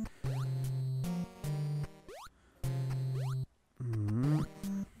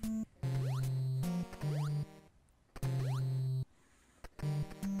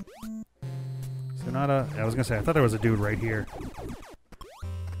 I was gonna say, I thought there was a dude right here.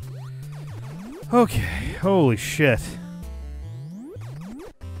 Okay, holy shit.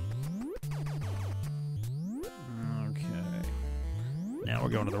 Okay. Now we're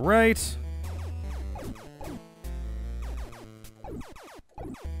going to the right.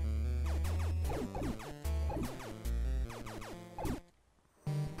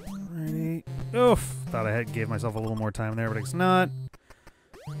 Alrighty. Oof! Thought I gave myself a little more time there, but it's not.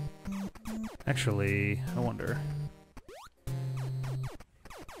 Actually, I wonder.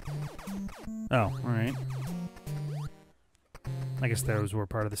 Oh, alright. I guess those were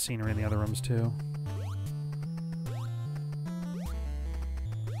part of the scenery in the other rooms, too.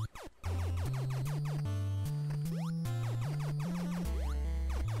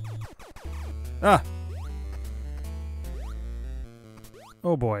 Ah!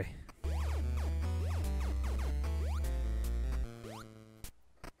 Oh, boy.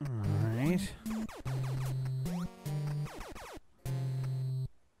 Alright.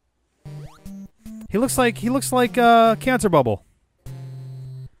 He looks like Cancer Bubble.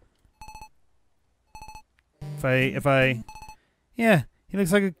 Yeah, he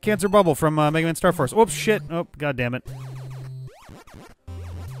looks like a Cancer Bubble from Mega Man Star Force. Oops, shit. Oh, god damn it.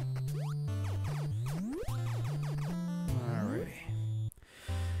 Alrighty.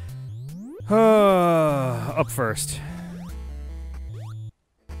 Up first.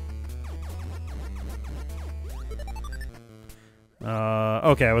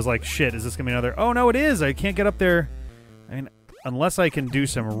 Okay, I was like, shit, is this gonna be another... Oh, no, it is! I can't get up there. I mean, unless I can do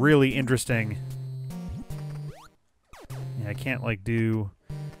some really interesting... Yeah, I can't, like, do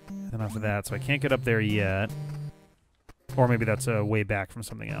enough of that, so I can't get up there yet. Or maybe that's a way back from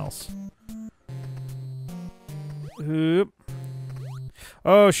something else. Oop.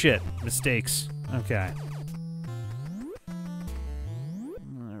 Oh, shit. Mistakes. Okay.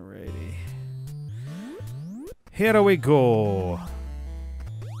 Alrighty. Here we go.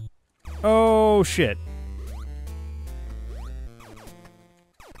 Oh, shit.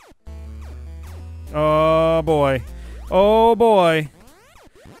 Oh, boy. Oh, boy.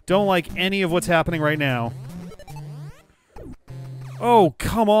 Don't like any of what's happening right now. Oh,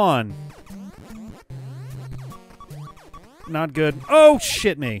 come on. Not good. Oh,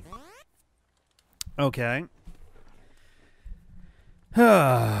 shit me. Okay.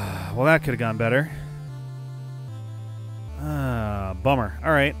 Well, that could have gone better. Bummer.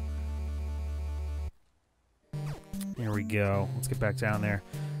 All right. Here we go. Let's get back down there.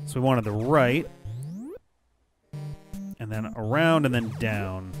 So we wanted the right. And then around and then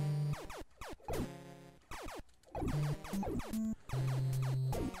down.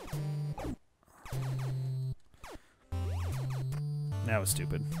 That was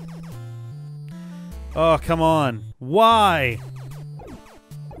stupid. Oh, come on. Why?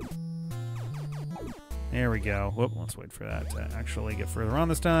 There we go. Whoop, let's wait for that to actually get further on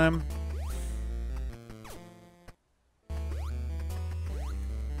this time.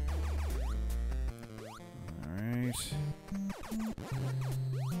 Alright.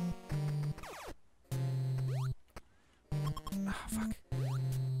 Ah, fuck.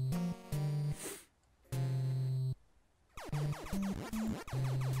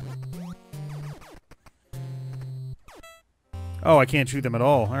 Oh, I can't shoot them at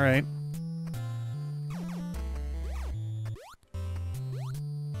all. Alright.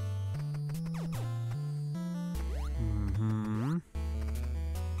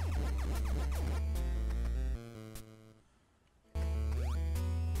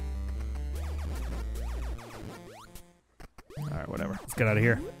 Alright, whatever. Let's get out of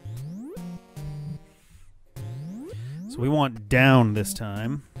here. So we want down this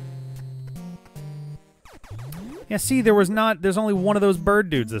time. Yeah, see, there's only one of those bird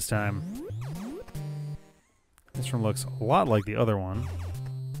dudes this time. This one looks a lot like the other one.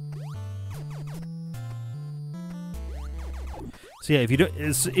 So yeah,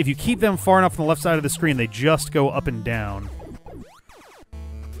 if you keep them far enough on the left side of the screen, they just go up and down.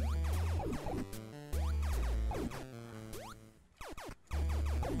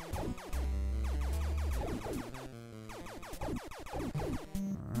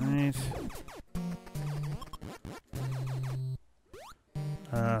 Alright.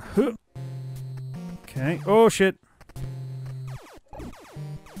 Okay. Oh, shit.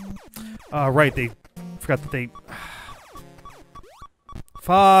 Right, they forgot that they...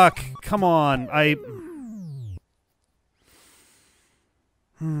 Fuck! Come on,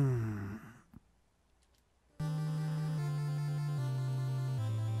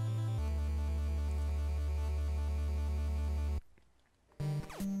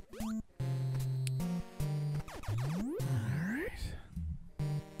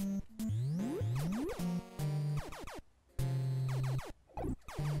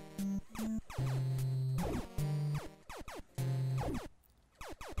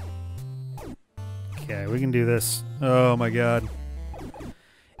 Okay, we can do this. Oh my god.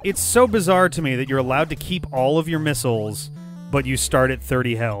 It's so bizarre to me that you're allowed to keep all of your missiles, but you start at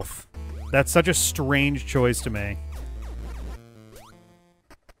 30 health. That's such a strange choice to me.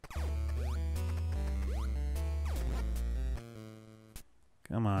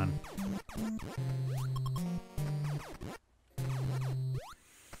 Come on.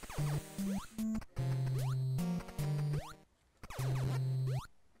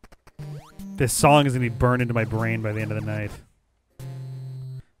 This song is going to be burned into my brain by the end of the night.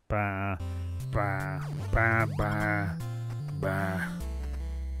 Ba, ba, ba, ba, ba.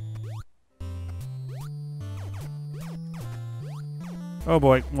 Oh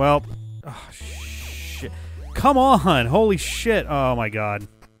boy. Well. Oh, shit. Come on! Holy shit! Oh my god.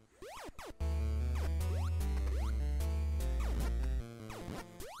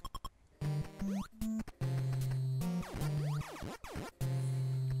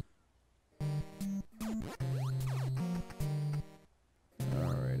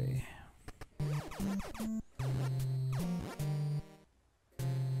 Alrighty.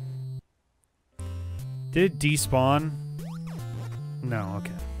 Did it despawn? No,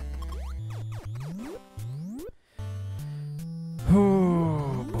 okay.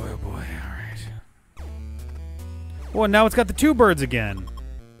 Oh boy, oh boy, alright. Well, now it's got the two birds again.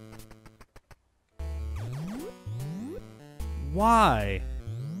 Why?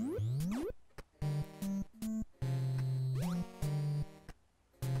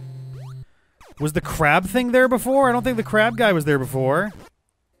 Was the crab thing there before? I don't think the crab guy was there before.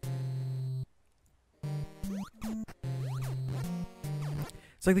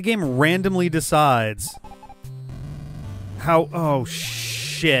 It's like the game randomly decides how... Oh,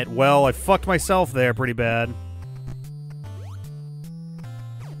 shit. Well, I fucked myself there pretty bad.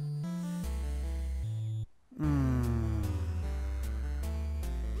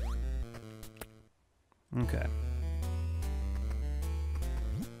 Okay.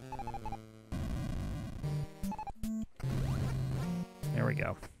 There we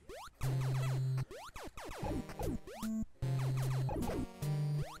go.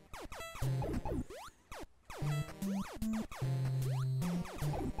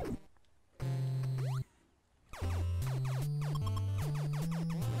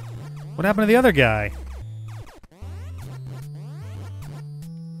 What happened to the other guy?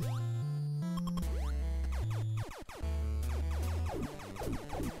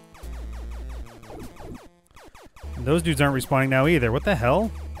 Those dudes aren't respawning now either. What the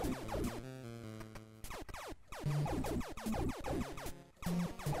hell?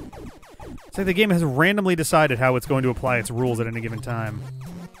 It's like the game has randomly decided how it's going to apply its rules at any given time.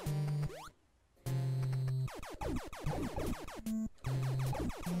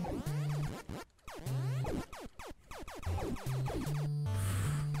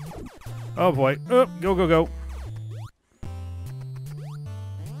 Oh boy. Oh, go, go, go.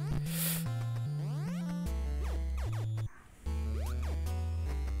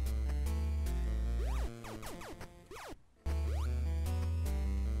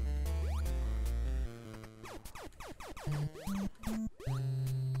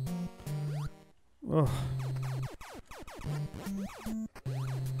 Ugh.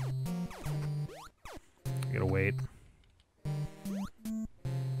 I gotta wait.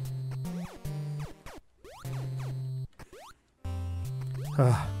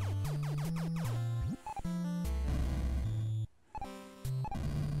 Ugh.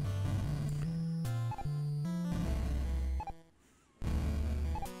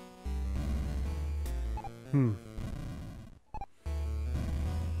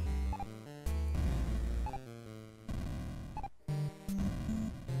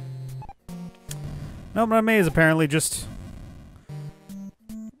 No, my maze apparently just...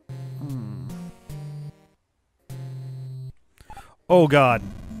 Oh, God.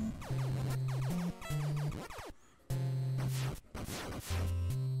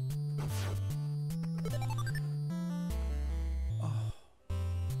 Oh.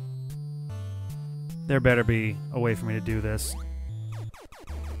 There better be a way for me to do this.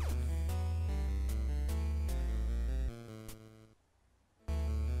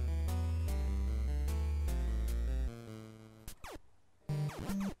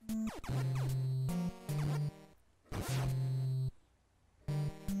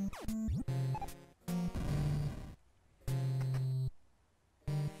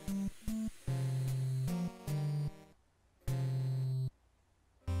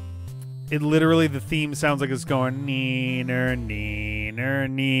 It literally, the theme sounds like it's going neener, neener,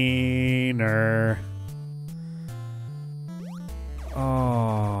 neener.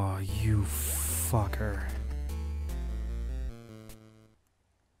 Oh, you fucker.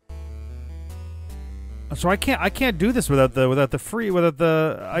 So I can't do this without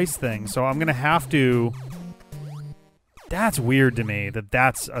the ice thing. So I'm gonna have to. That's weird to me that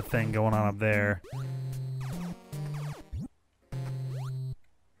that's a thing going on up there.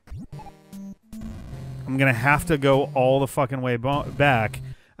 I'm gonna have to go all the fucking way back.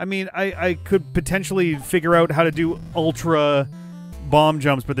 I mean, I could potentially figure out how to do ultra bomb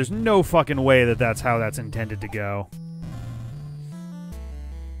jumps, but there's no fucking way that that's how that's intended to go.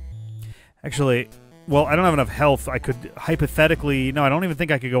 Actually, well, I don't have enough health. I could hypothetically... No, I don't even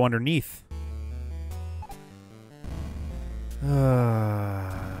think I could go underneath.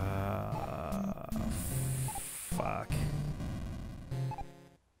 Fuck.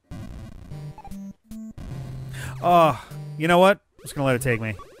 Oh, you know what? I'm just gonna let it take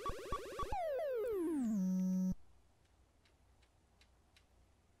me.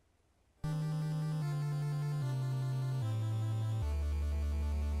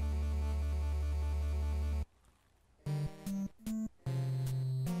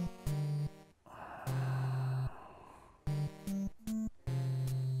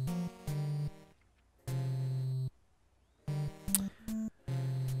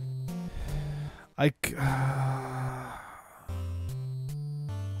 I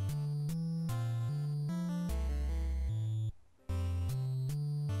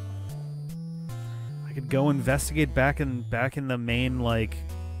could go investigate back in the main, like,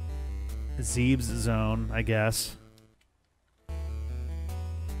 Zebes zone, I guess.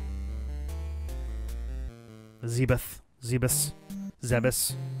 Zebes.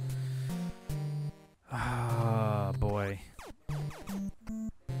 Ah, boy.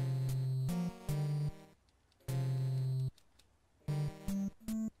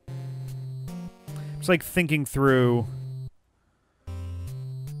 It's like thinking through.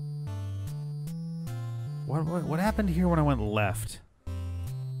 What happened here when I went left?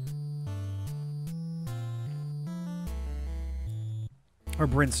 Or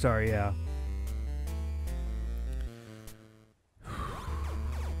Brinstar, yeah.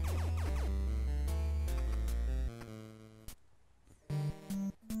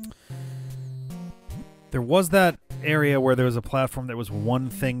 There was that area where there was a platform that was one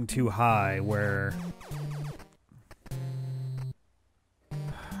thing too high, where...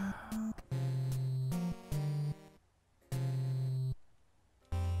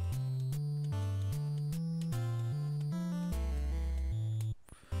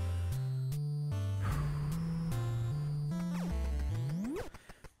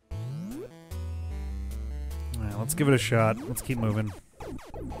 Let's give it a shot. Let's keep moving.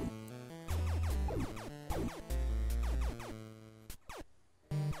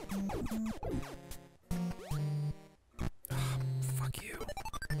 Fuck you.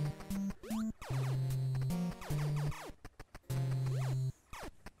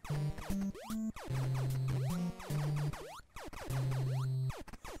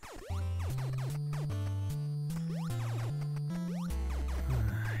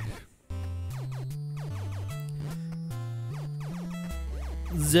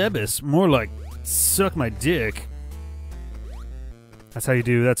 Zebes, more like suck my dick. That's how you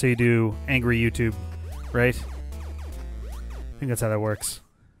do angry YouTube, right? I think that's how that works.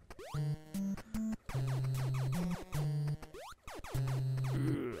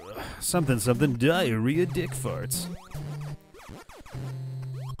 Something diarrhea dick farts.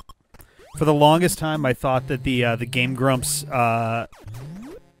 For the longest time I thought that the Game Grumps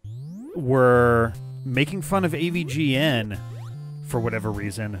were making fun of AVGN for whatever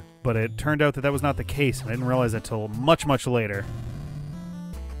reason, but it turned out that that was not the case, and I didn't realize that until much, much later.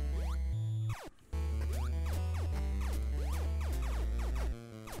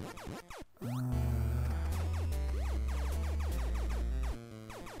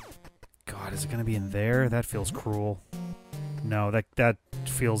 God, is it gonna be in there? That feels cruel. No, that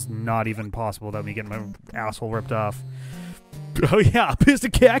feels not even possible without me getting my asshole ripped off. Oh yeah, I pissed a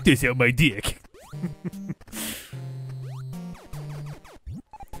cactus out my dick.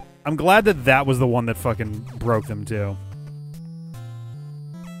 I'm glad that that was the one that fucking broke them, too.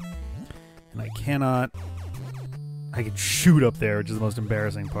 And I cannot... I can shoot up there, which is the most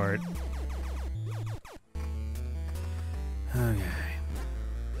embarrassing part. Okay.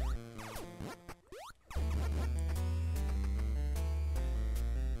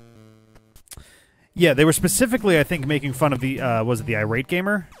 Yeah, they were specifically, I think, making fun of the, was it the irate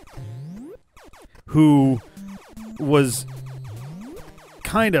gamer? Who was...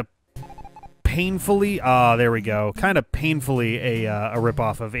 kind of painfully, there we go, kind of painfully a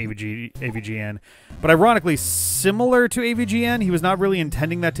ripoff of AVGN, but ironically similar to AVGN. He was not really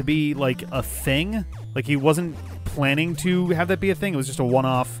intending that to be like a thing. Like he wasn't planning to have that be a thing. It was just a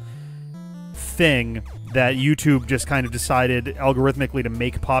one-off thing that YouTube just kind of decided algorithmically to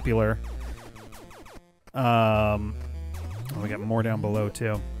make popular. Oh, we got more down below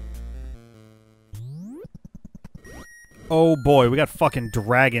too. Oh boy, we got fucking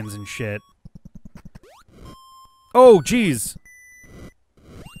dragons and shit. Oh, jeez.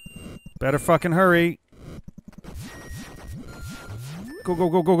 Better fucking hurry. Go, go,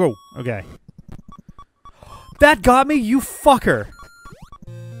 go, go, go. Okay. That got me, you fucker.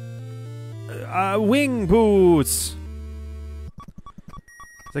 Wing boots.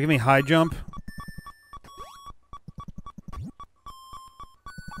 Does that give me high jump?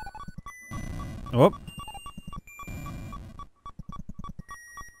 Whoop.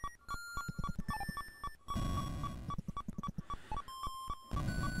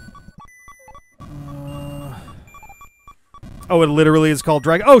 Oh, it literally is called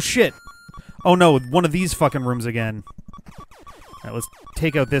Dragon. Oh, shit! Oh, no, one of these fucking rooms again. Alright, let's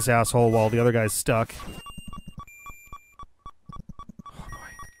take out this asshole while the other guy's stuck. Oh,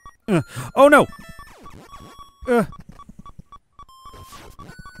 boy. Oh, no!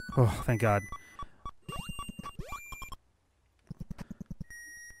 Oh, thank God.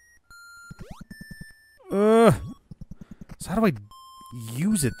 So how do I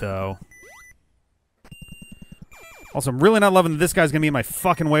use it, though? Also, I'm really not loving that this guy's gonna be in my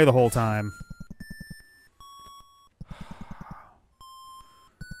fucking way the whole time.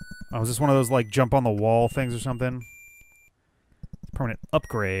 Oh, is this one of those, like, jump on the wall things or something? Permanent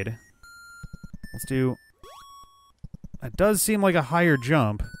upgrade. Let's do... It does seem like a higher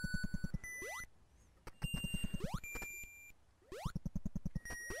jump.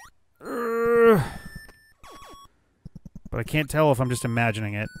 But I can't tell if I'm just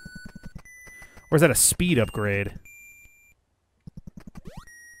imagining it. Or is that a speed upgrade?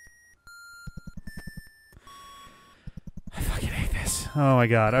 I fucking hate this. Oh my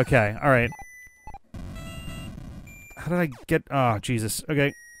God. Okay. Alright. How did I get... Oh, Jesus.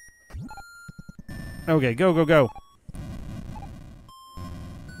 Okay. Okay, go, go, go.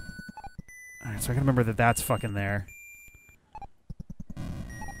 Alright, so I can remember that that's fucking there.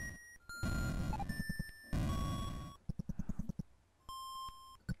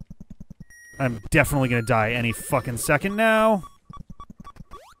 I'm definitely gonna die any fucking second now.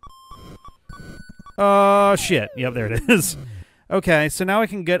 Shit. Yep, there it is. Okay, so now I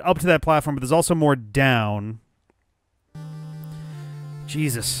can get up to that platform, but there's also more down.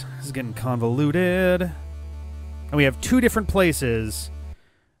 Jesus, this is getting convoluted. And we have two different places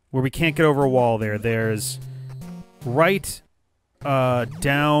where we can't get over a wall there. There's right,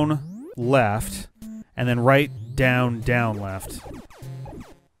 down, left, and then right, down, down, left.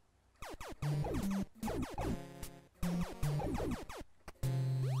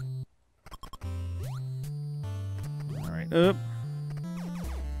 All right, up.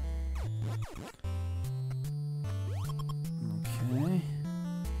 Okay.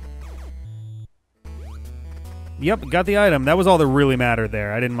 Yep, got the item. That was all that really mattered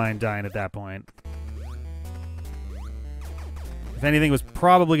there. I didn't mind dying at that point. If anything, it was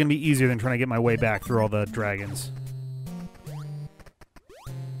probably going to be easier than trying to get my way back through all the dragons.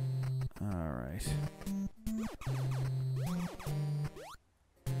 Alright.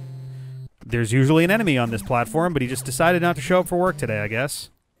 There's usually an enemy on this platform, but he just decided not to show up for work today, I guess.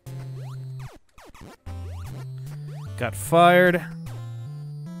 Got fired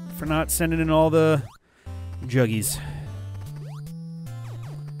for not sending in all the juggies.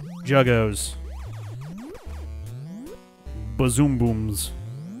 Juggos. Bazoom booms.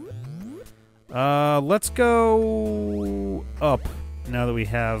 Let's go up now that we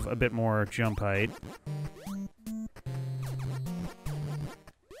have a bit more jump height.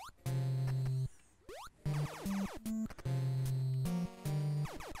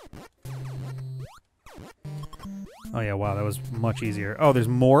 Oh yeah, wow, that was much easier. Oh, there's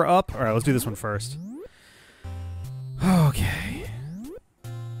more up? Alright, let's do this one first. Okay.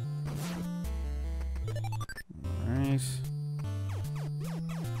 Alright.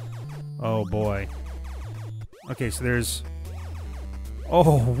 Oh boy. Okay, so there's...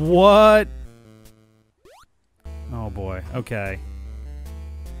 Oh, what? Oh boy, okay.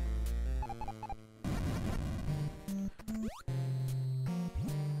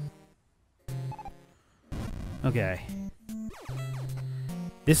 Okay.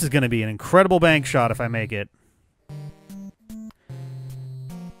 This is going to be an incredible bank shot if I make it. Can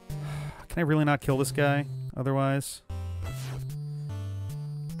I really not kill this guy otherwise?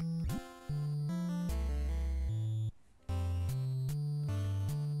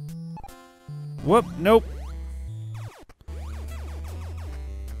 Whoop, nope.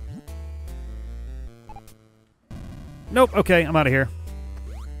 Nope, okay, I'm out of here.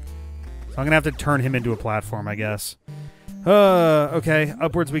 So I'm gonna have to turn him into a platform, I guess. Okay,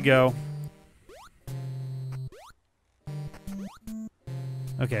 upwards we go.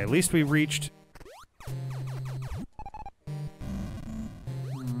 Okay, at least we reached...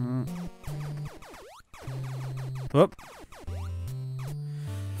 Whoop.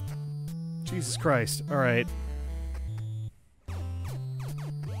 Jesus Christ. Alright.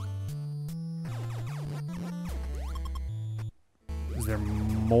 Is there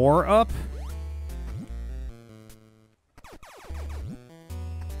more up?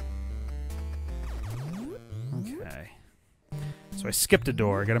 Okay. So I skipped a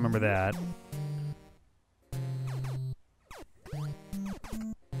door. Gotta remember that. Well,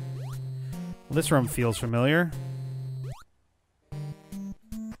 this room feels familiar.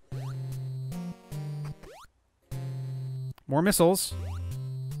 More missiles.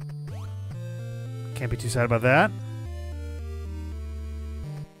 Can't be too sad about that.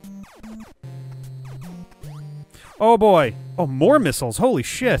 Oh boy. Oh, more missiles. Holy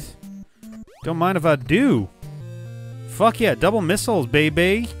shit. Don't mind if I do. Fuck yeah, double missiles,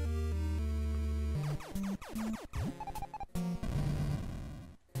 baby.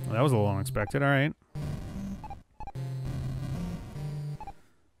 Well, that was a little unexpected. All right.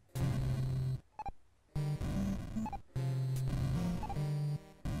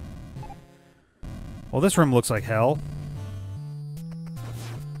 Well, this room looks like hell.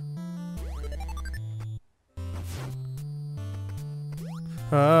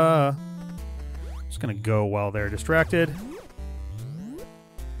 Just gonna go while they're distracted.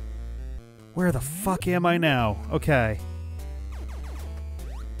 Where the fuck am I now? Okay.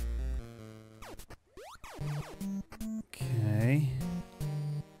 Okay.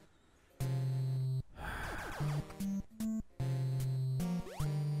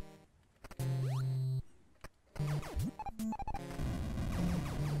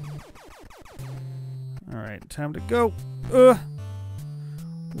 Alright, time to go.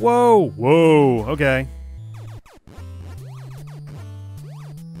 Whoa! Whoa! Okay.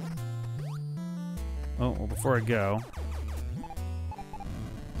 Oh, well, before I go...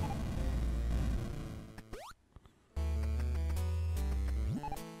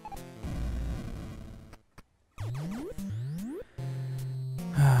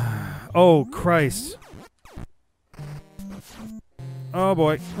 Oh, Christ. Oh,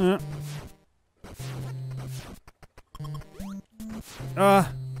 boy.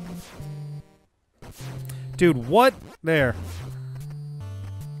 Dude, what? There.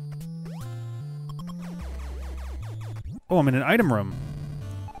 Oh, I'm in an item room.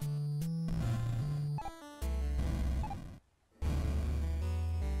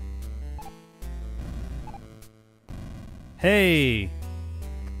 Hey!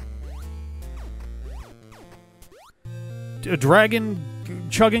 A dragon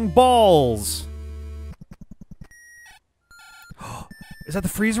chugging balls! Is that the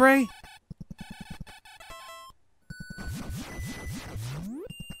freeze ray?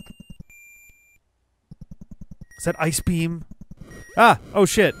 Is that ice beam? Ah! Oh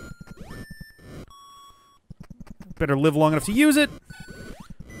shit! Better live long enough to use it!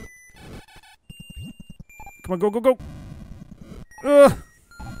 Come on, go, go, go! Ugh!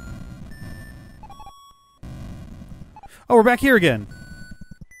 Oh, we're back here again!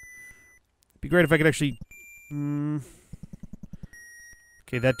 Be great if I could actually...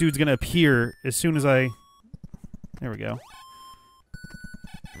 Okay, that dude's gonna appear as soon as I... There we go.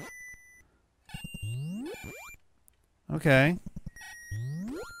 Okay.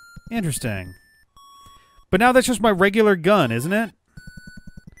 Interesting. But now that's just my regular gun, isn't it?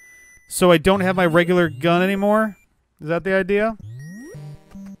 So I don't have my regular gun anymore? Is that the idea?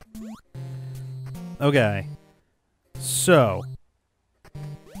 Okay. So.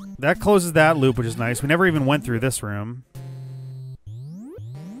 That closes that loop, which is nice. We never even went through this room.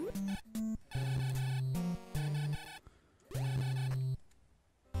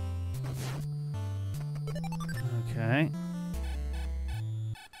 Okay.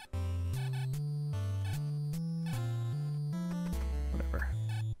 Whatever.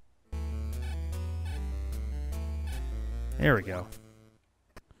 There we go.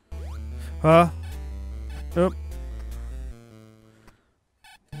 Oh. There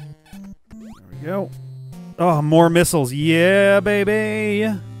we go. Oh, more missiles. Yeah, baby.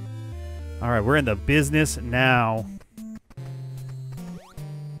 All right, we're in the business now.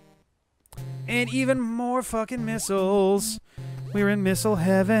 And even more fucking missiles. We're in missile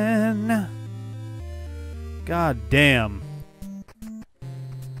heaven. God damn.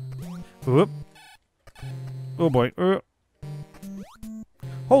 Whoop. Oh boy.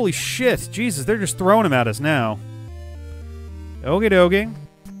 Holy shit. Jesus, they're just throwing them at us now. Okie dokie.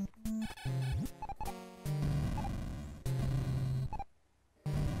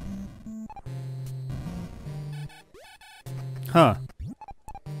 Huh.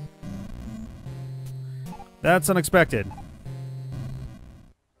 That's unexpected.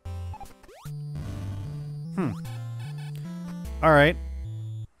 Alright.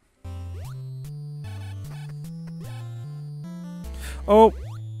 Oh!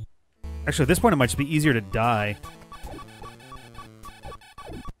 Actually, at this point it might just be easier to die.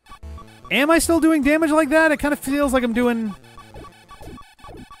 Am I still doing damage like that? It kind of feels like I'm doing...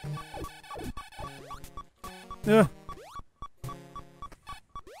 Ugh.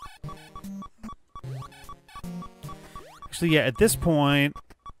 Actually, yeah, at this point...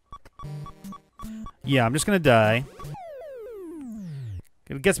 Yeah, I'm just gonna die.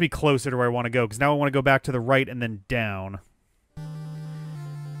 It gets me closer to where I want to go, because now I want to go back to the right and then down.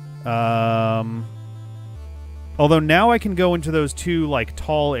 Although now I can go into those two, like,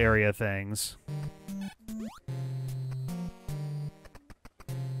 tall area things.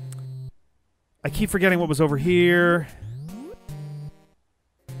 I keep forgetting what was over here.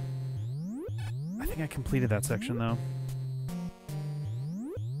 I think I completed that section, though.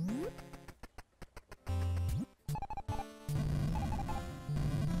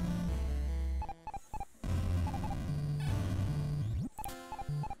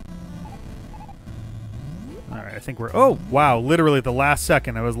 Alright, I think we're... Oh, wow, literally at the last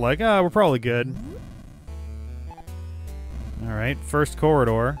second I was like, we're probably good. Alright, first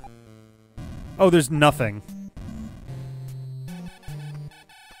corridor. Oh, there's nothing.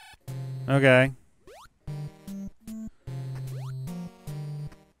 Okay.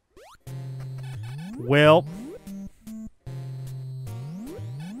 Well.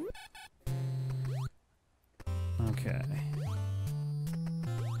 Okay.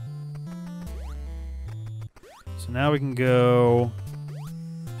 So now we can go...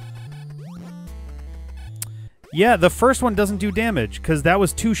 Yeah, the first one doesn't do damage, because that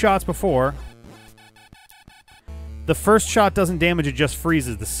was 2 shots before. The first shot doesn't damage, it just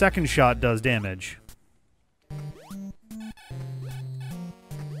freezes. The second shot does damage.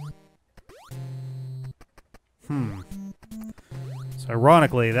 So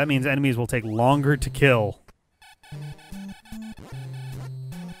ironically, that means enemies will take longer to kill.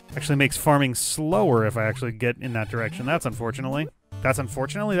 Actually makes farming slower if I actually get in that direction. That's unfortunately. That's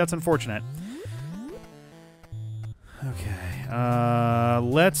unfortunate. Okay.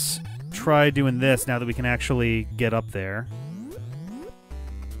 Let's try doing this now that we can actually get up there.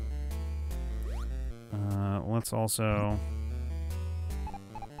 let's also...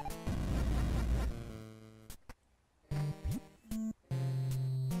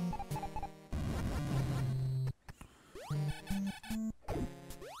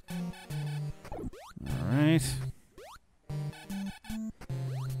 Alright.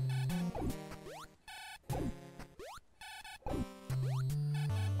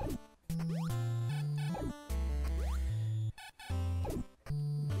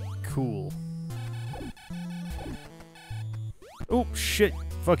 Cool. Oh, shit.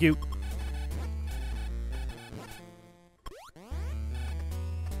 Fuck you.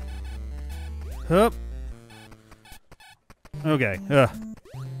 Hup. Okay.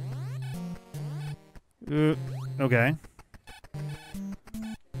 Okay.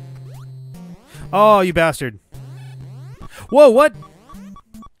 Oh, you bastard. Whoa, what?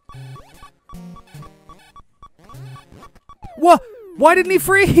 What? Why didn't he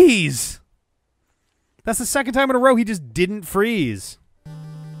freeze? That's the second time in a row he just didn't freeze.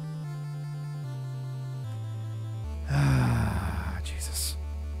 Jesus.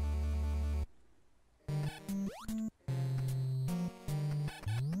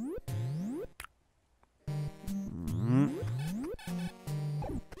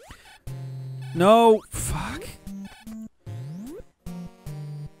 No. Fuck.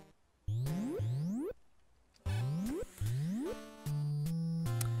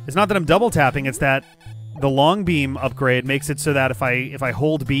 It's not that I'm double tapping, it's that the long beam upgrade makes it so that if I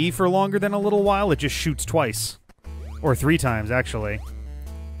hold B for longer than a little while, it just shoots twice. Or 3 times, actually.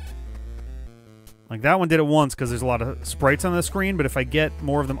 Like, that one did it once because there's a lot of sprites on the screen, but if I get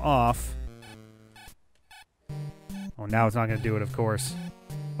more of them off... Oh, now it's not going to do it, of course.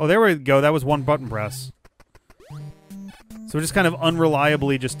 Oh, there we go. That was one button press. So it just kind of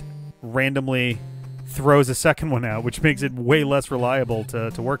unreliably just randomly throws a second one out, which makes it way less reliable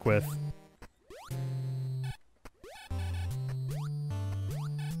to work with.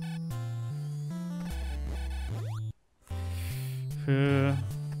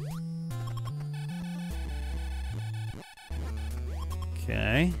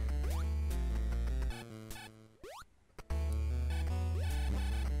 Okay.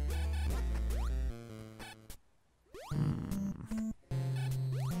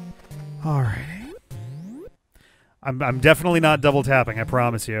 Alrighty. I'm definitely not double tapping, I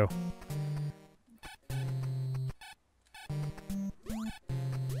promise you.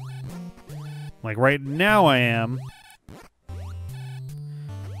 Like right now I am.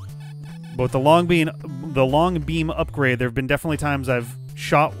 But with the long beam upgrade, there have been definitely times I've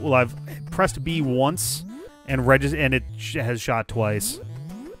pressed B once and it has shot twice.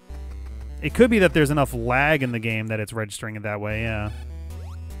 It could be that there's enough lag in the game that it's registering it that way, yeah.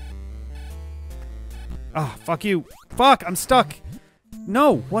 Ah, oh, fuck you. Fuck, I'm stuck.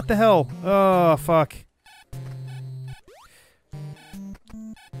 No, what the hell? Oh, fuck.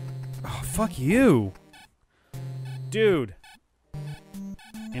 Oh, fuck you. Dude.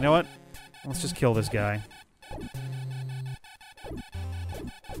 You know what? Let's just kill this guy.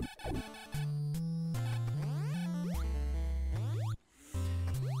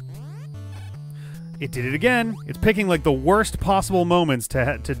 It did it again. It's picking like the worst possible moments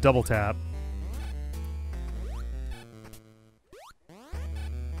to double tap.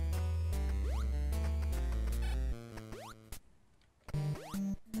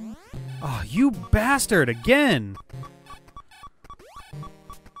 Oh, you bastard again.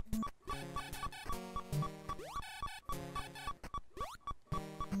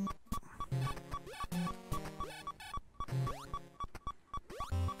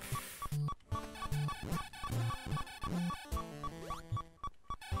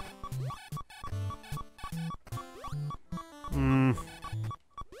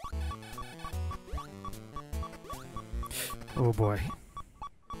 Oh boy.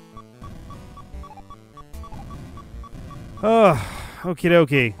 Oh, okie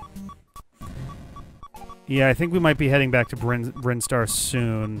dokie. Yeah, I think we might be heading back to Brinstar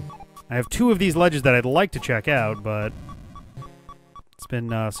soon. I have 2 of these ledges that I'd like to check out, but it's been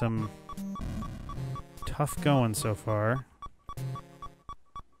some tough going so far.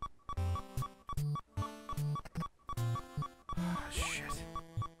 Oh, shit.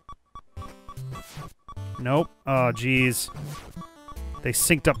 Nope. Oh, jeez. They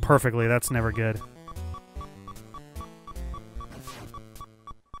synced up perfectly. That's never good.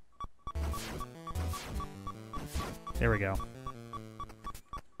 There we go.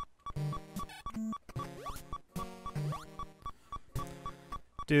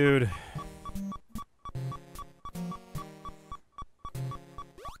 Dude.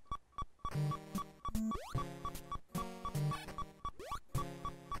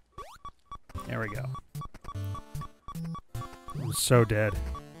 There we go. So dead.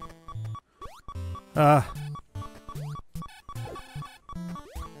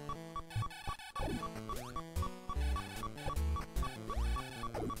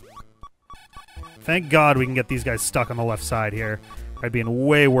 Thank God we can get these guys stuck on the left side here. I'd be in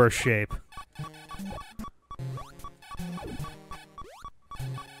way worse shape.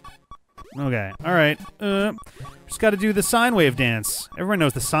 Okay, alright. Just gotta do the sine wave dance. Everyone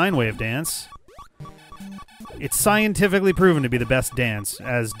knows the sine wave dance. It's scientifically proven to be the best dance,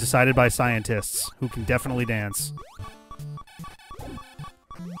 as decided by scientists, who can definitely dance.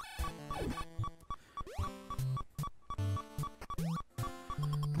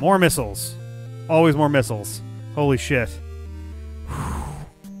 More missiles. Always more missiles. Holy shit.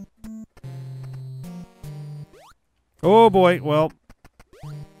 Oh boy, well.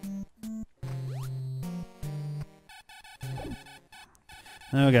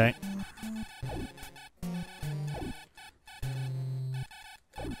 Okay.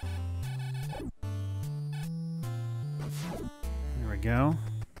 There we go.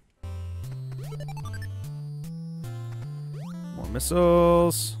 More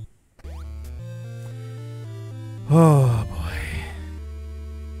missiles. Oh boy.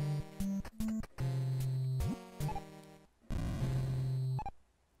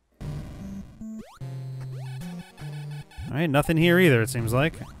 Alright, nothing here either, it seems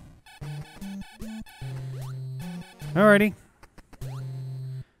like. Alrighty.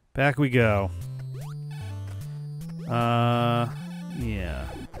 Back we go. Yeah.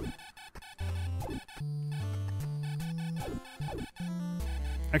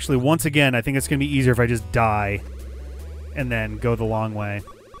 Actually, once again, I think it's going to be easier if I just die and then go the long way.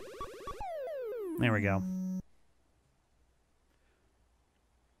 There we go.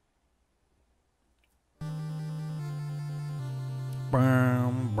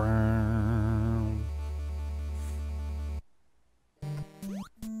 Brown, brown.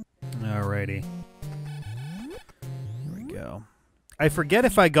 Alrighty. Here we go. I forget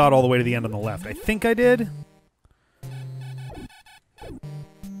if I got all the way to the end on the left. I think I did. There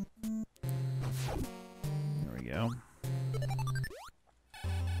we go.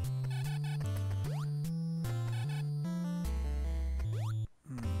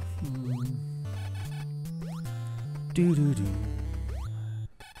 Do-do-do.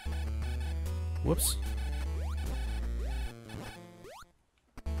 Whoops.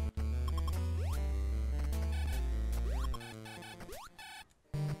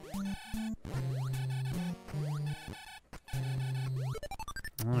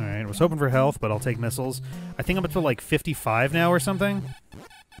 Alright, I was hoping for health, but I'll take missiles. I think I'm up to like 55 now or something.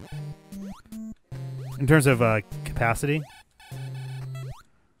 In terms of capacity.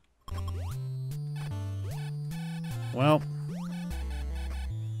 Well,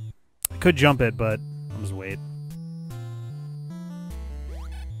 I could jump it, but I'll just wait.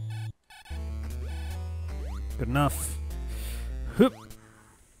 Good enough. Hoop.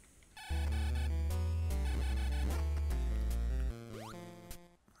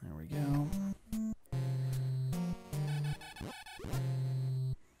 There we go.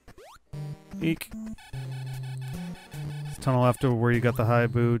 Eek. Tunnel after where you got the high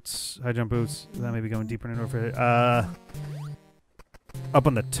boots, high jump boots. That may be going deeper into it. Up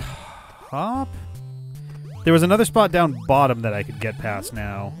on the top? There was another spot down bottom that I could get past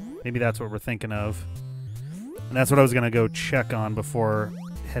now. Maybe that's what we're thinking of. And that's what I was going to go check on before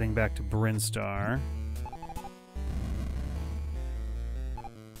heading back to Brinstar.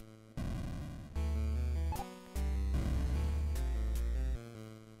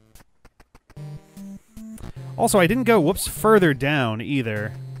 Also, I didn't go, whoops, further down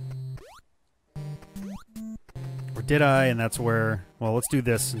either. Or did I? And that's where... Well, let's do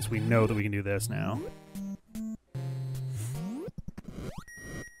this since we know that we can do this now.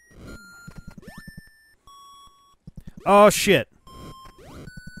 Oh, shit.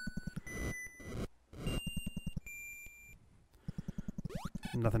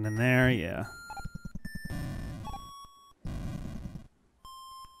 Nothing in there, yeah.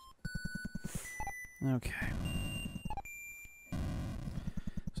 Okay.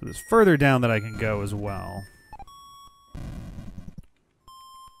 So there's further down that I can go as well.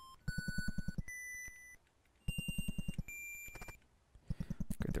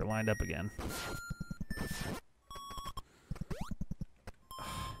 Great, they're lined up again.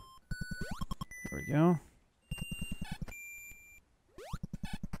 There we go.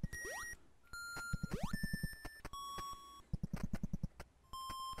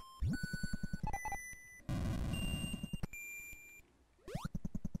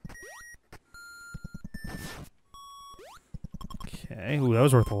 Okay, ooh, that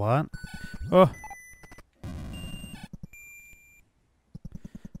was worth a lot. Oh.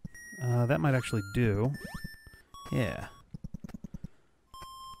 That might actually do. Yeah.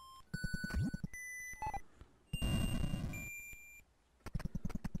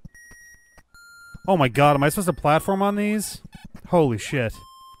 Oh my god, am I supposed to platform on these? Holy shit.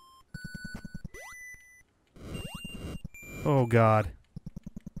 Oh god.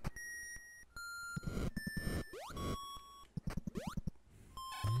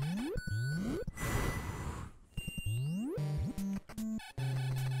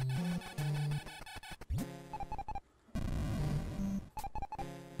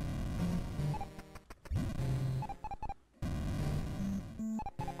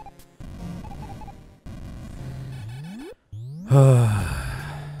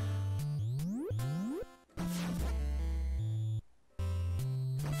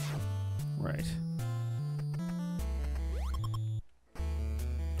 Right.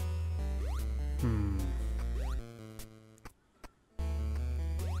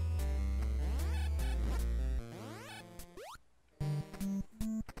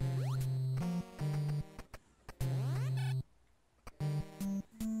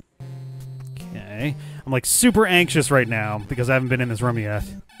 Okay. I'm like super anxious right now because I haven't been in this room yet.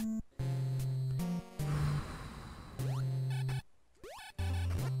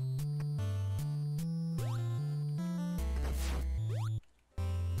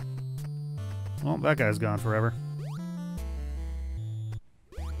 Well, that guy's gone forever.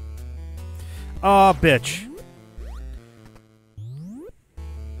 Aw, bitch.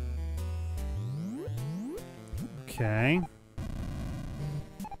 Okay.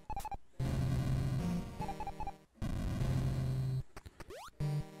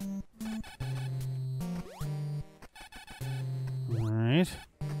 Alright.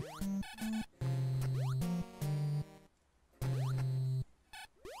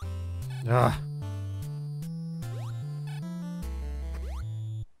 Ah.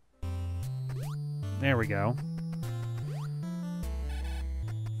 There we go.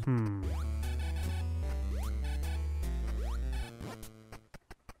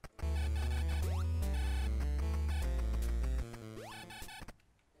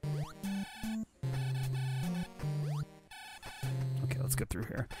 Okay, let's get through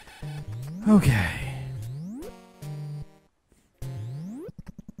here. Okay.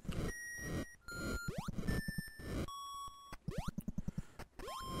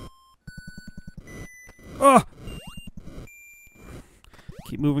 Oh!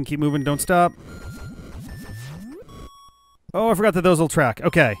 Keep moving, don't stop. Oh, I forgot that those will track.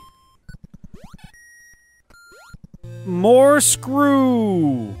 Okay. More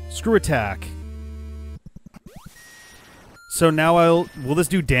screw! Screw attack. So now will this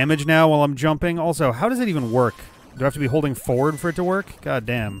do damage now while I'm jumping? Also, how does it even work? Do I have to be holding forward for it to work? God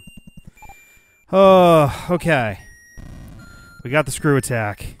damn. Oh, okay. We got the screw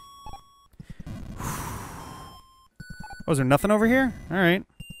attack. Oh, is there nothing over here? Alright.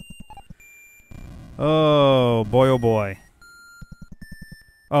 Oh, boy, oh boy.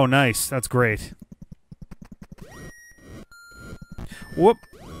 Oh, nice. That's great. Whoop.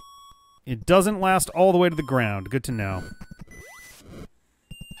 It doesn't last all the way to the ground. Good to know.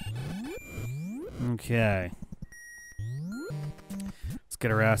 Okay. Let's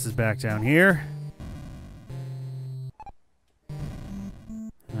get our asses back down here.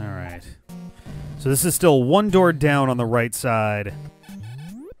 Alright. So this is still one door down on the right side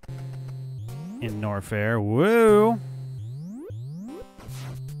in Norfair. Woo!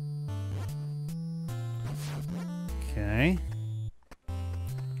 Okay.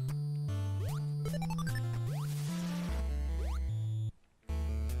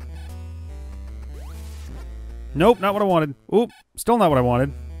 Nope, not what I wanted. Oop, still not what I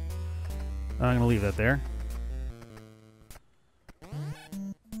wanted. I'm going to leave that there.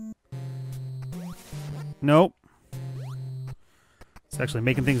 Nope. It's actually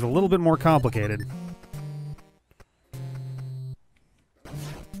making things a little bit more complicated.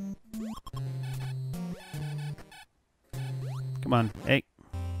 Come on. Hey.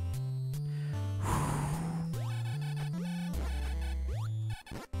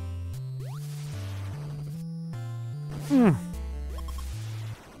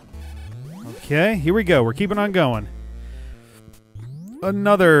 Okay, here we go. We're keeping on going.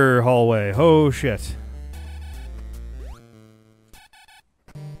 Another hallway. Oh, shit.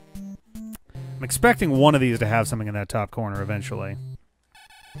 I'm expecting one of these to have something in that top corner eventually.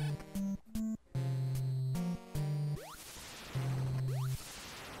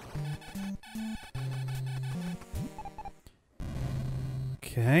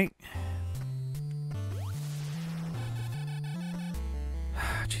 Okay.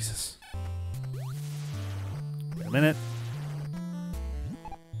 Jesus. Wait a minute.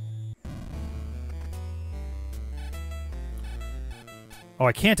 Oh,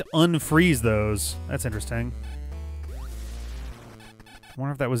 I can't unfreeze those. That's interesting. I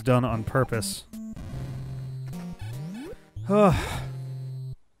wonder if that was done on purpose. Oh,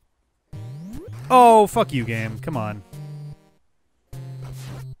 fuck you, game. Come on.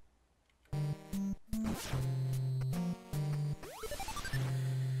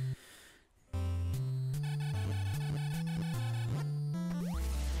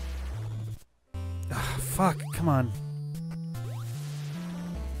 Fuck, come on.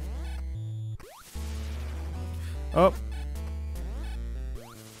 Oh.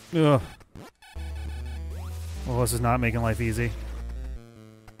 Ugh. Well, this is not making life easy.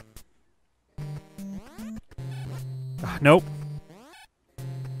 Nope.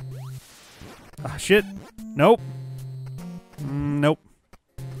 Shit. Nope. Nope.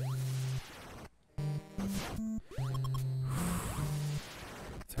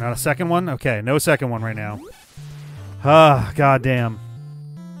 Is there not a second one? Okay, no second one right now. Goddamn.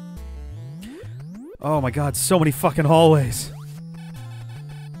 Oh my god, so many fucking hallways.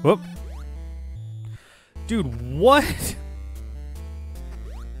 Whoop. Dude, what?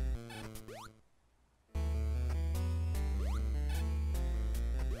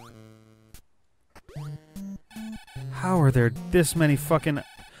 How are there this many fucking...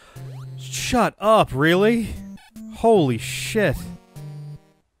 Shut up, really? Holy shit.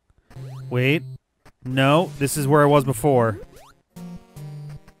 Wait. No, this is where I was before.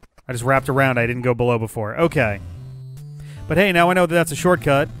 I just wrapped around. I didn't go below before. Okay. But hey, now I know that that's a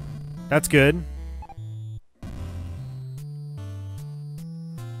shortcut. That's good.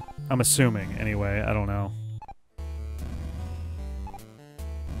 I'm assuming, anyway. I don't know.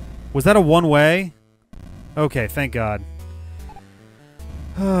 Was that a one-way? Okay, thank God.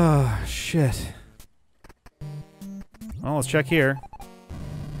 Oh, shit. Well, let's check here.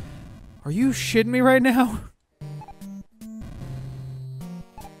 Are you shitting me right now?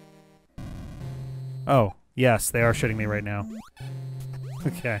 Oh, yes, they are shitting me right now.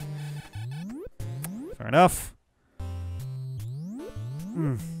 Okay. Fair enough.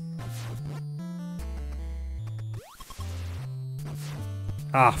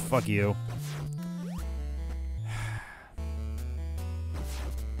 Ah, fuck you.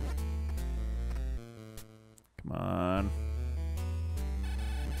 Come on.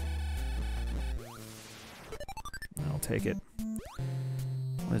 I'll take it.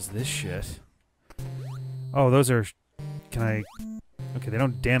 What is this shit? Oh, those are... Can I... Okay, they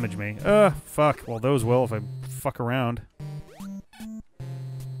don't damage me. Fuck. Well, those will if I fuck around.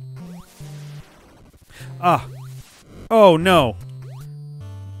 Ah! Oh, no!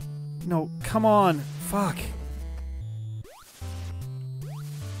 No, come on! Fuck!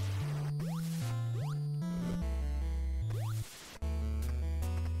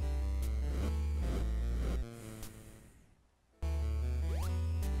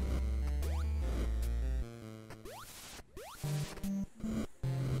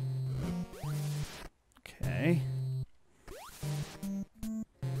 Okay.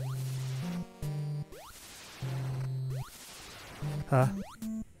 Huh?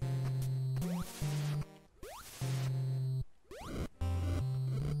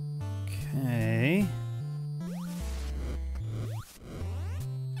 Okay.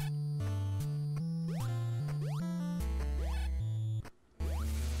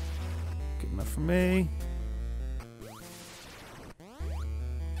 Good enough for me.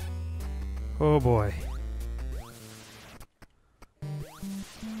 Oh boy.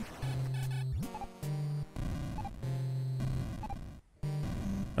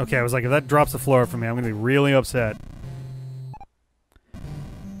 Okay, I was like, if that drops the floor for me, I'm gonna be really upset.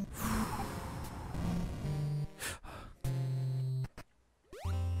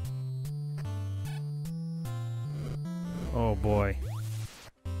 Oh boy.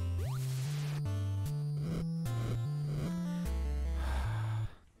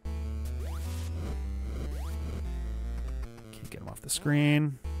 Can't get him off the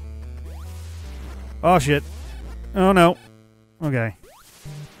screen. Oh shit. Oh no. Okay.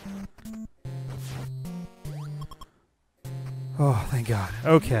 Oh, thank God.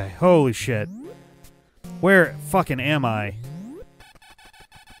 Okay. Holy shit. Where fucking am I?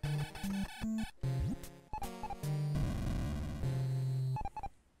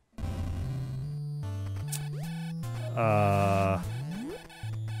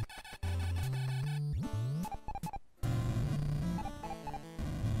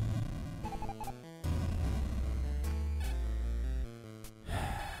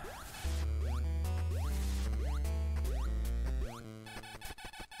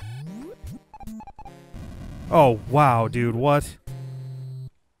 Oh, wow, dude, what?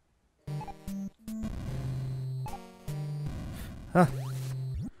 Huh.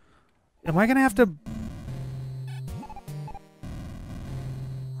 Am I gonna have to...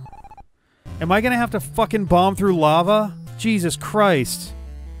 Am I gonna have to fucking bomb through lava? Jesus Christ.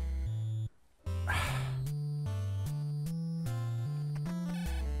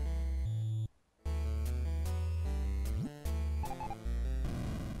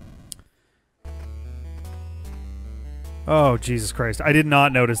 Oh, Jesus Christ. I did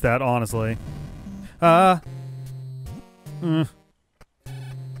not notice that, honestly.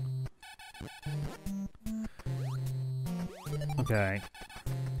 Okay.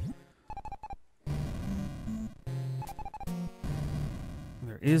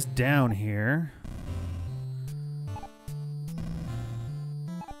 There is down here.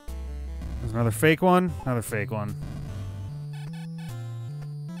 There's another fake one. Another fake one.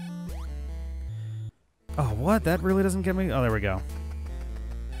 Oh, what? That really doesn't get me? Oh, there we go.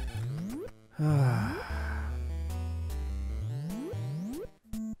 There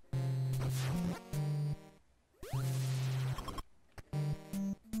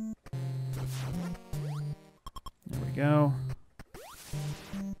we go.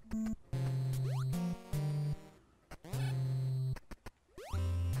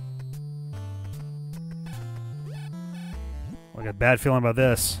 Oh, I got a bad feeling about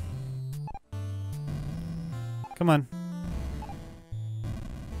this. Come on.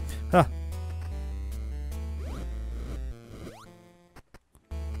 Huh.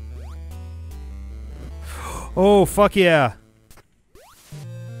 Oh, fuck yeah.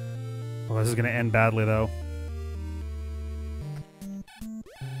 Well, this is gonna end badly, though.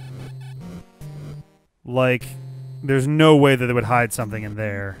 Like, there's no way that they would hide something in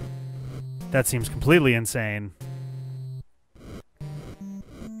there. That seems completely insane.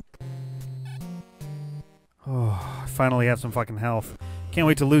 Oh, I finally have some fucking health. Can't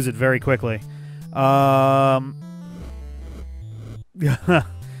wait to lose it very quickly.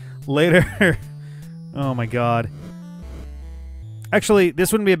 Later. Oh my god. Actually,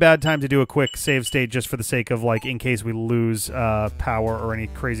 this wouldn't be a bad time to do a quick save state just for the sake of, like, in case we lose power or any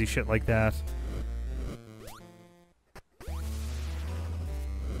crazy shit like that.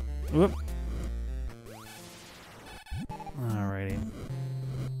 Whoop. Alrighty.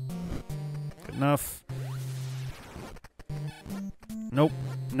 Good enough. Nope.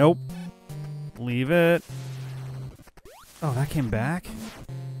 Nope. Leave it. Oh, that came back?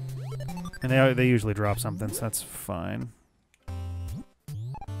 And they usually drop something, so that's fine.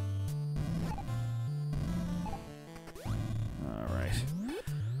 Alright.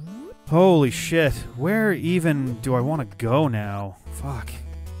 Holy shit. Where even do I want to go now? Fuck.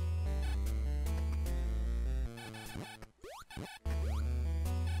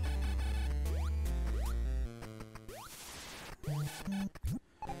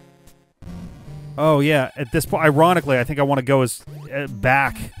 Oh yeah, at this point, ironically, I think I want to go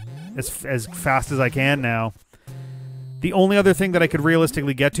back as fast as I can now. The only other thing that I could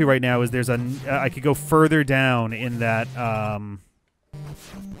realistically get to right now is there's I could go further down in that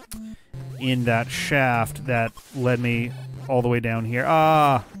shaft that led me all the way down here.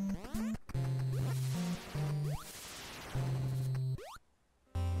 Ah.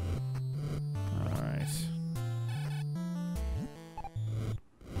 All right.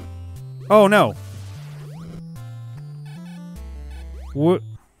 Oh no. What?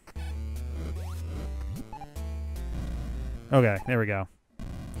 Okay, there we go.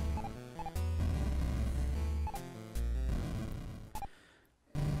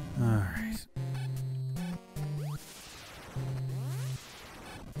 All right.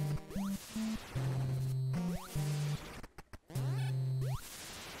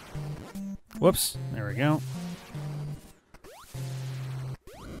 Whoops, there we go.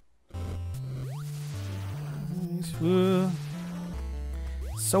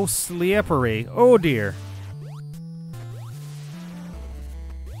 So slippery. Oh dear.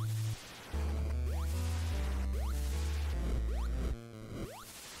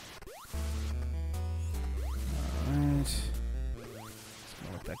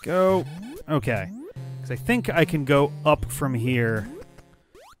 Let that go. Okay. Because I think I can go up from here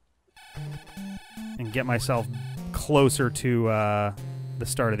and get myself closer to the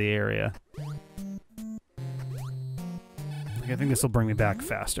start of the area. I think this will bring me back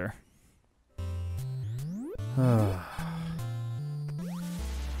faster. Well,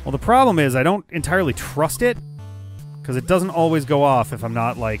 the problem is I don't entirely trust it, because it doesn't always go off if I'm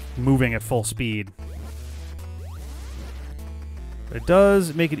not, like, moving at full speed. But it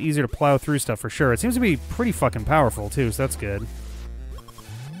does make it easier to plow through stuff for sure. It seems to be pretty fucking powerful, too, so that's good.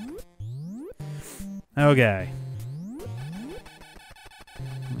 Okay.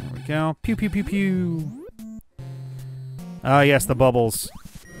 There we go. Pew, pew, pew, pew. Ah, yes, the bubbles.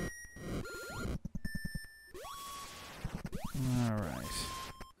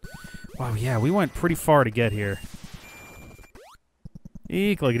 Wow, yeah, we went pretty far to get here.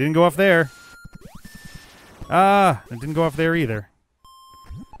 Eek, like it didn't go off there. Ah, it didn't go off there either.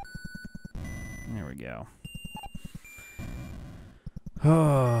 There we go.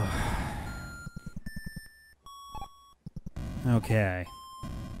 Oh. Okay.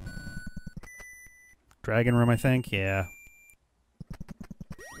 Dragon room, I think? Yeah.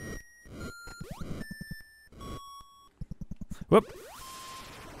 Whoop.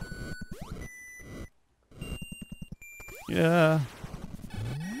 Yeah.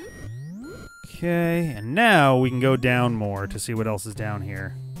 Okay, and now we can go down more to see what else is down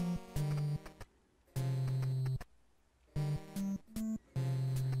here.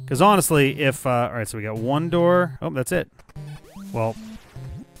 Because honestly, if... Alright, so we got one door. Oh, that's it. Well...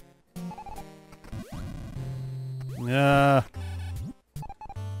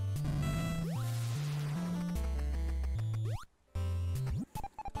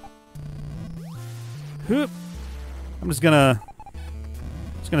 Hoop. I'm just gonna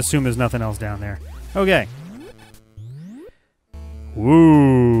assume there's nothing else down there. Okay.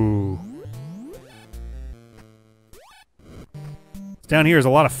 Woo. Down here is a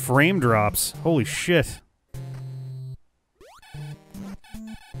lot of frame drops. Holy shit.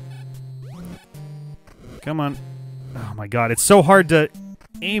 Come on. Oh my god, it's so hard to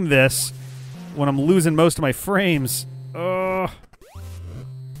aim this when I'm losing most of my frames. Ugh.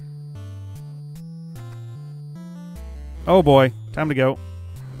 Oh boy, time to go.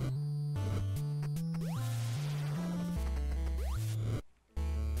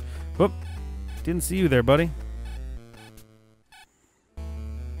 Whoop. Didn't see you there, buddy.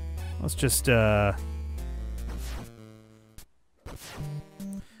 Let's just,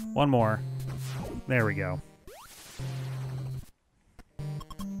 one more. There we go.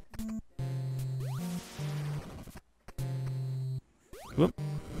 Whoop.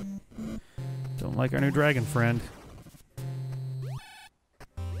 Don't like our new dragon friend.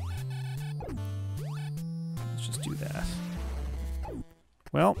 Let's just do that.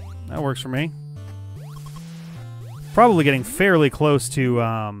 Well, that works for me. Probably getting fairly close to,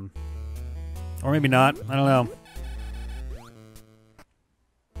 or maybe not. I don't know.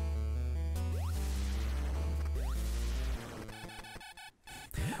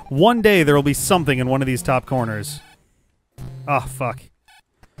 One day there will be something in one of these top corners. Ah, oh, fuck.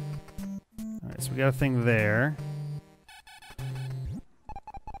 Alright, so we got a thing there.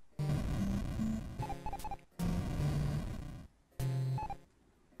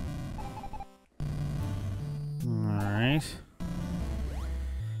 Alright.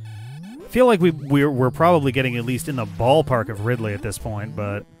 I feel like we're probably getting at least in the ballpark of Ridley at this point,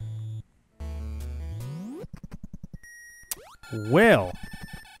 but... Well...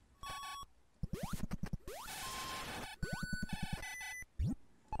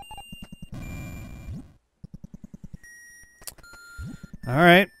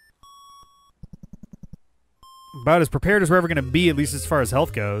 Alright. About as prepared as we're ever going to be, at least as far as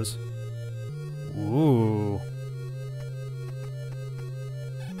health goes. Ooh.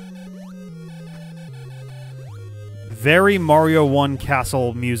 Very Mario 1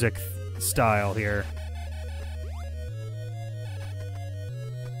 castle music style here.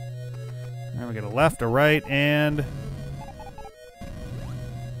 And we got a left, a right, and...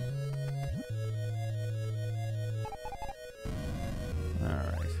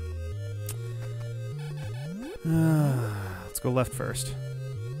 Let's go left first.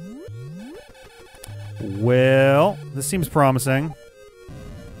 Well, this seems promising.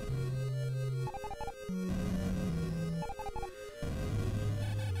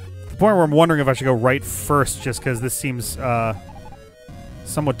 The point where I'm wondering if I should go right first just because this seems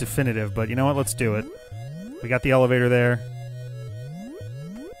somewhat definitive, but you know what? Let's do it. We got the elevator there.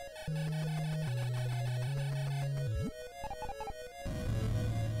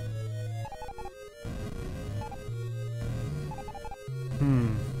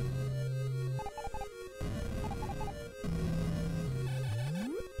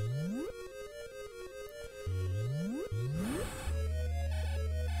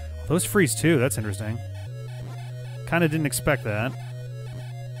 Those freeze too, that's interesting. Kinda didn't expect that.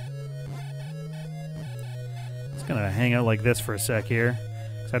 Just gonna hang out like this for a sec here.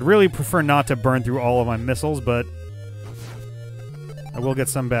 'Cause I'd really prefer not to burn through all of my missiles, but I will get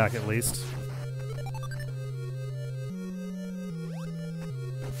some back at least.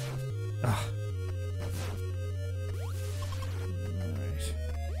 Ugh. Alright.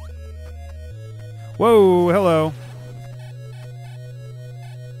 Whoa, hello.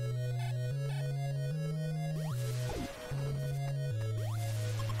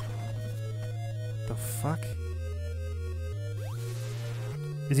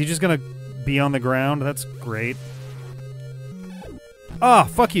 Is he just gonna be on the ground? That's great. Ah,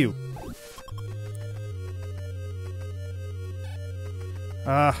 fuck you.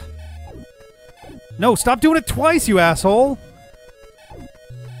 No, stop doing it twice, you asshole.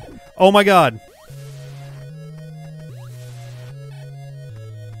 Oh my god.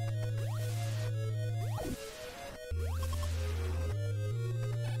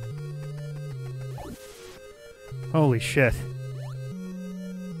 Holy shit.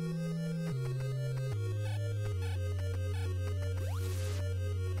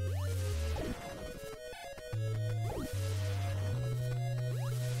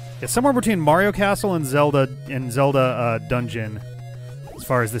 Yeah, somewhere between Mario Castle and Zelda Dungeon, as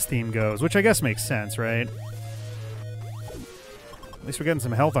far as this theme goes, which I guess makes sense, right? At least we're getting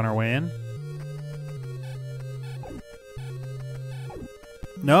some health on our way in.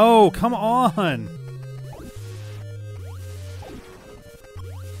 No, come on!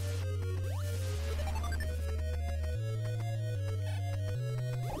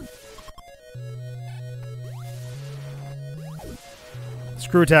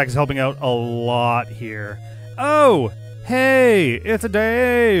 Screw attack is helping out a lot here. Oh! Hey! It's a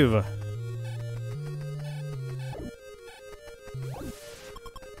Dave!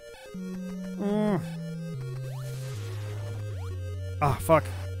 Ah, fuck.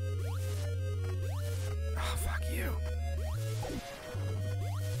 Ah, fuck you.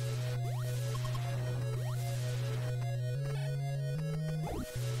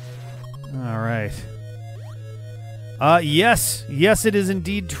 Alright. Yes! Yes, it is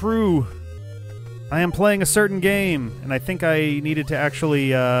indeed true. I am playing a certain game, and I think I needed to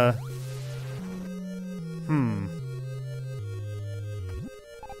actually, Is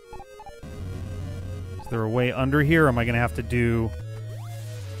there a way under here, or am I gonna have to do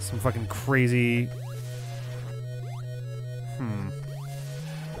some fucking crazy...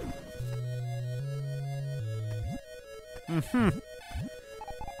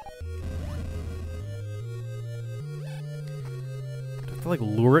 To like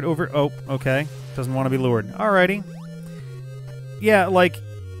lure it over. Oh, okay. Doesn't want to be lured. Alrighty. Yeah, like,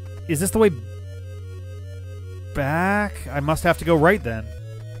 is this the way back? I must have to go right then.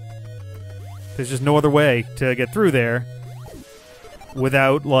 There's just no other way to get through there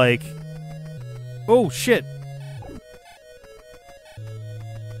without, like... Oh, shit.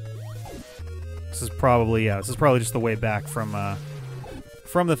 This is probably just the way back from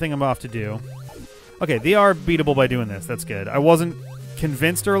the thing I'm off to do. Okay, they are beatable by doing this. That's good. I wasn't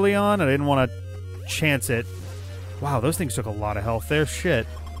convinced early on. I didn't want to chance it. Wow, those things took a lot of health there. Shit.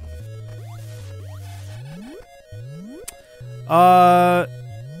 I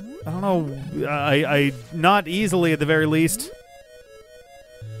don't know. I not easily at the very least.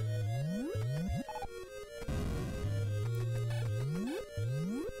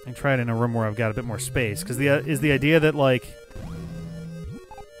 I can try it in a room where I've got a bit more space, because is the idea that, like...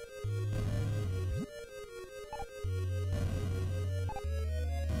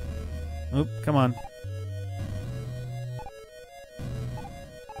 Oop, come on.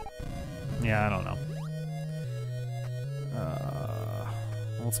 Yeah, I don't know.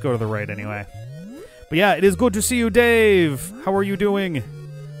 Let's go to the right anyway. But yeah, it is good to see you, Dave! How are you doing?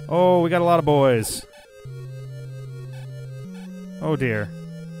 Oh, we got a lot of boys. Oh dear.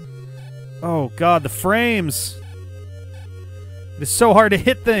 Oh god, the frames! It is so hard to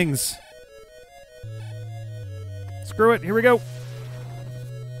hit things! Screw it, here we go!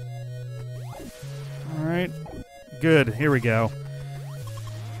 Alright. Good, here we go.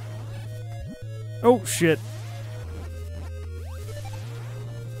 Oh, shit.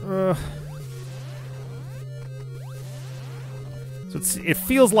 So it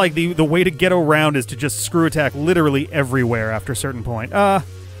feels like the way to get around is to just screw attack literally everywhere after a certain point. Oh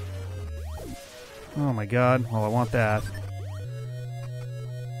my god. Well, I want that.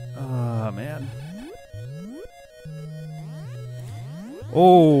 Oh, man.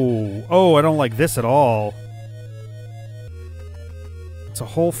 Oh, I don't like this at all. It's a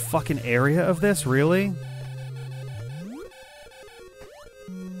whole fucking area of this, really?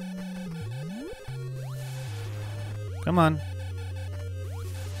 Come on.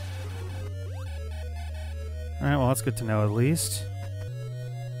 Alright, well, that's good to know at least.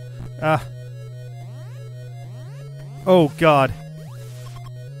 Oh, God.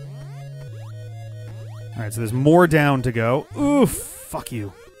 Alright, so there's more down to go. Oof! Fuck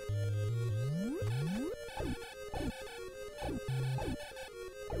you.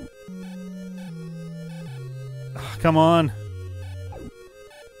 Come on.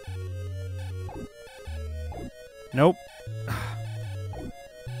 Nope.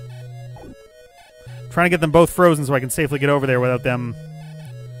 Trying to get them both frozen so I can safely get over there without them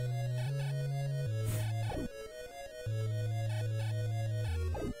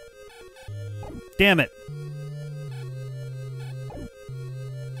Damn it.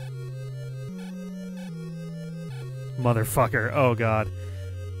 Motherfucker. Oh, God.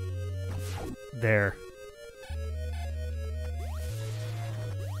 There.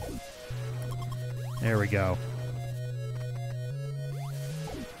 There we go.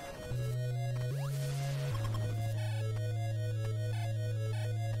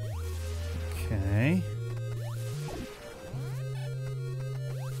 Okay.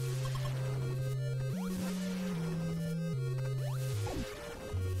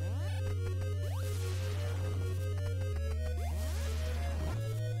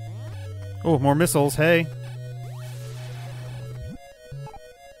 Oh, more missiles. Hey.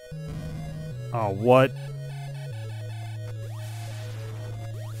 Oh, what?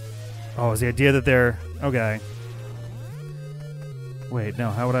 Oh, is the idea that they're... Okay. Wait,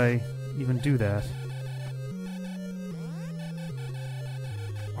 no, how would I even do that?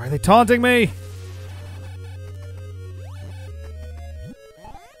 Why are they taunting me?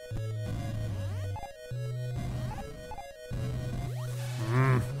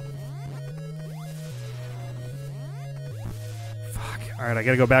 Alright, I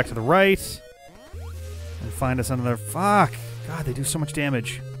gotta go back to the right and find us another... Fuck! God, they do so much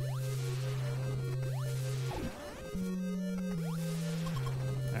damage.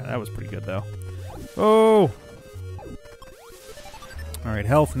 Right, that was pretty good, though. Oh! Alright,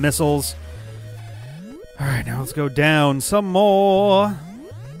 health, missiles. Alright, now let's go down some more.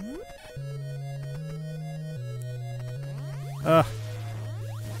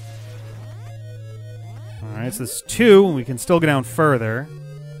 Alright, so this is 2, and we can still go down further.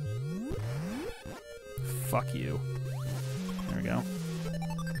 Fuck you. There we go.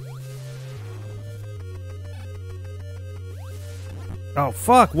 Oh,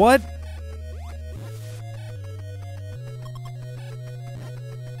 fuck, what?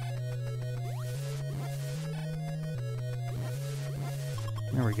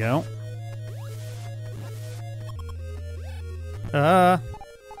 There we go.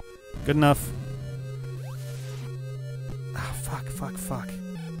 Good enough. Fuck.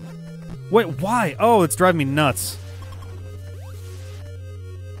 Wait, why? Oh, it's driving me nuts.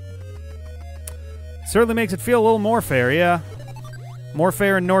 Certainly makes it feel a little more fair, yeah. More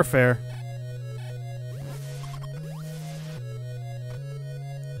fair and nor fair.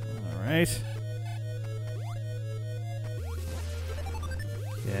 Alright.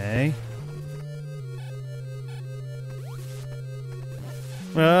 Okay.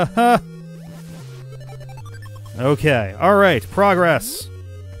 Okay, alright, progress.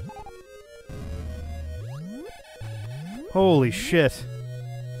 Holy shit.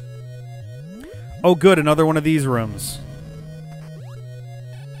 Oh good, another one of these rooms.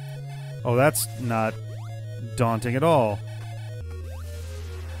 Oh, that's not daunting at all.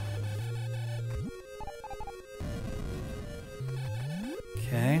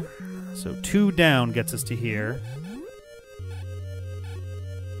 Okay, so 2 down gets us to here.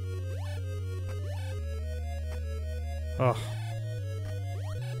 Oh.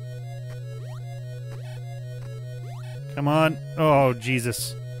 Come on. Oh,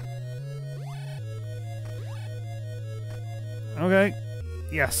 Jesus. Okay.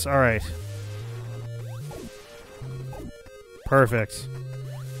 Yes, alright. Perfect.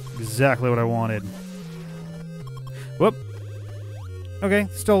 Exactly what I wanted. Whoop. Okay,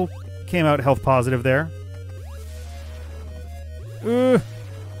 still came out health positive there.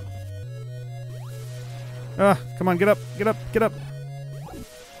 Come on, get up, get up, get up.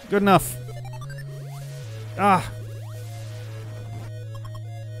 Good enough.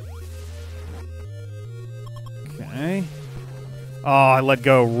 Okay. Oh, I let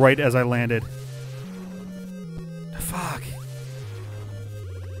go right as I landed. Fuck.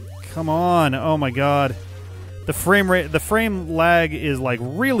 Come on. Oh my god. The frame lag is like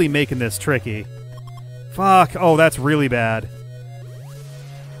really making this tricky. Fuck. Oh, that's really bad.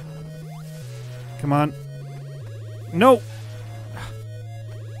 Come on. No.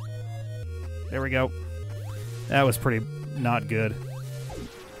 There we go. That was pretty not good.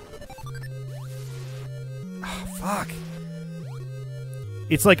 Oh, fuck.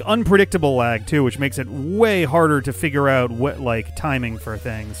 It's like unpredictable lag too, which makes it way harder to figure out what like timing for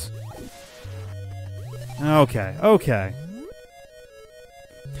things. Okay, okay.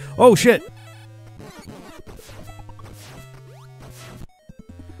 Oh shit.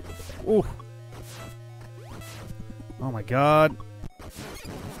 Ooh. Oh my god.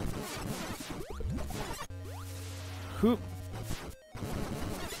 Whoop.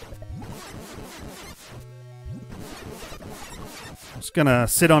 Just gonna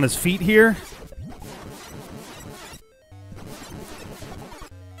sit on his feet here.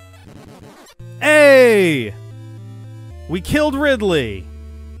 Yay! We killed Ridley.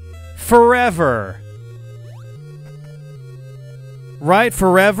 Forever. Right?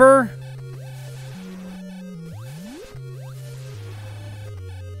 Forever?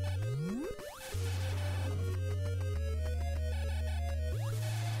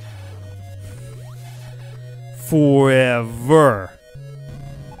 Forever.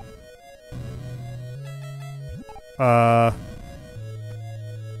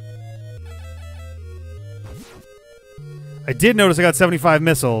 I did notice I got 75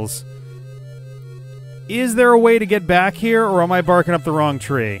 missiles. Is there a way to get back here, or am I barking up the wrong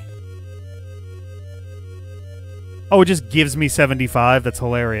tree? Oh, it just gives me 75? That's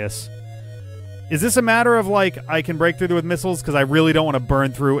hilarious. Is this a matter of, like, I can break through with missiles? Because I really don't want to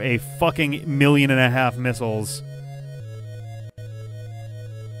burn through a fucking 1.5 million missiles.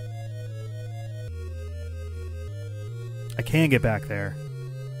 I can get back there.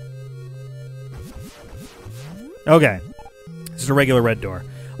 Okay. This is a regular red door.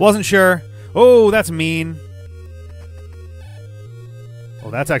 Wasn't sure. Oh, that's mean.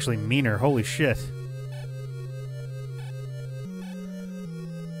 Oh, that's actually meaner. Holy shit.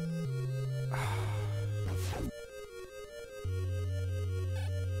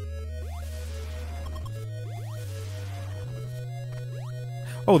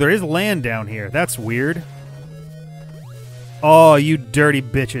 Oh, there is land down here. That's weird. Oh, you dirty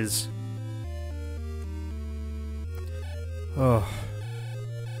bitches. Oh.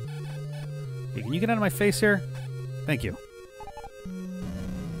 Hey, can you get out of my face here? Thank you.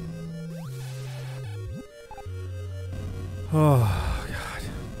 Oh, God.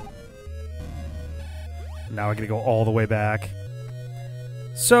 Now I gotta go all the way back.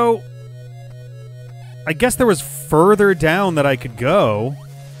 So, I guess there was further down that I could go.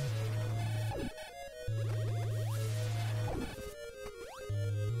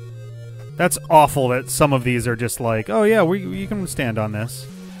 That's awful that some of these are just like, oh yeah, you can stand on this.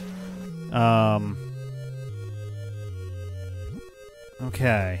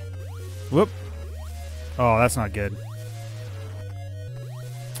 Okay. Whoop. Oh, that's not good.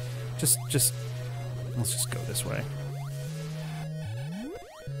 Let's just go this way.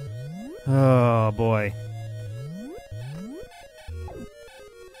 Oh, boy.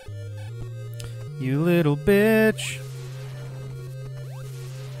 You little bitch.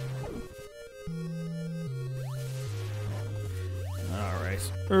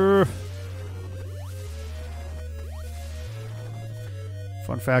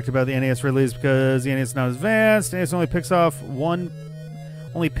 Fun fact about the NES release: because the NES is not as advanced, NES only picks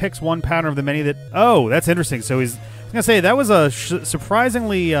one pattern of the many that. Oh, that's interesting. So I was gonna say that was a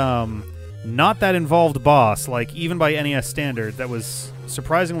surprisingly not that involved boss. Like even by NES standard, that was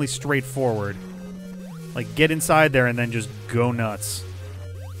surprisingly straightforward. Like get inside there and then just go nuts.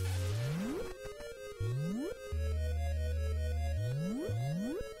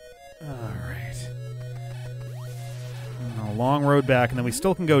 Long road back, and then we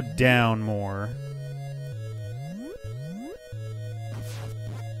still can go down more.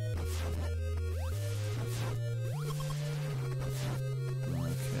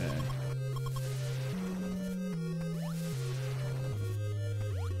 Okay.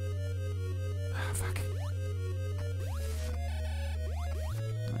 Ah, fuck.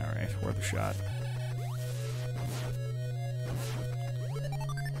 Alright, worth a shot.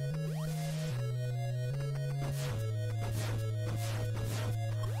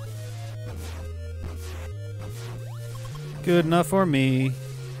 Good enough for me.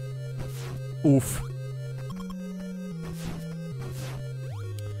 Oof.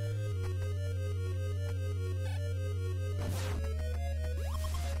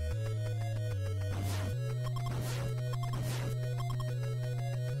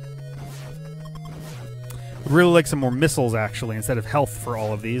 Would really like some more missiles, actually, instead of health for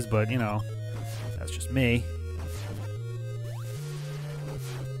all of these, but, you know, that's just me.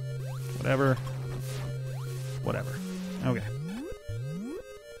 Whatever. Whatever. Okay.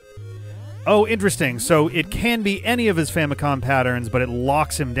 Oh, interesting. So it can be any of his Famicom patterns, but it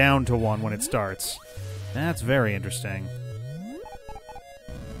locks him down to one when it starts. That's very interesting.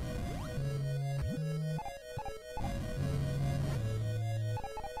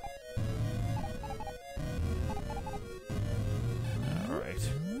 Alright.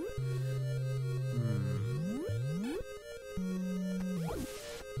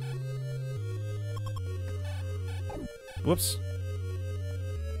 Whoops.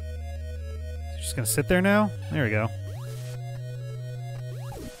 Just gonna sit there now? There we go.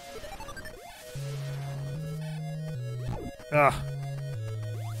 Ugh.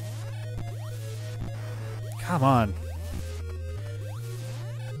 Come on.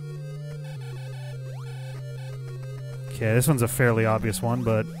 Okay, this one's a fairly obvious one,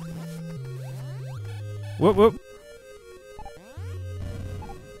 but... Whoop, whoop.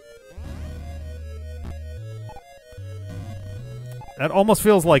 That almost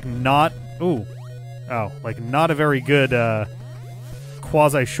feels like not... Ooh. Oh, like not a very good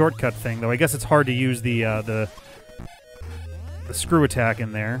quasi-shortcut thing, though I guess it's hard to use the screw attack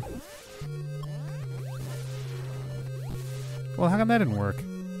in there. Well, how come that didn't work?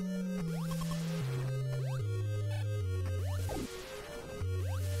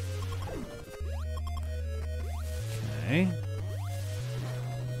 Okay.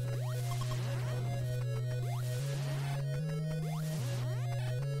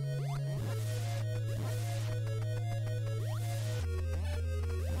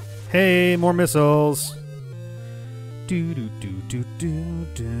 Hey, more missiles. Do do do do do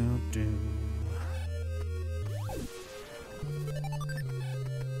do do.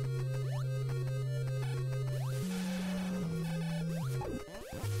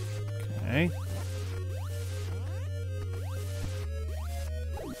 Okay.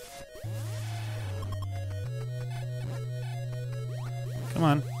 Come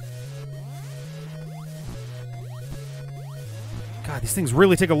on. God, these things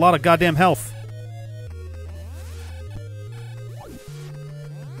really take a lot of goddamn health.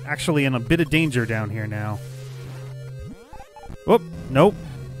 Actually in a bit of danger down here now. Whoop, nope.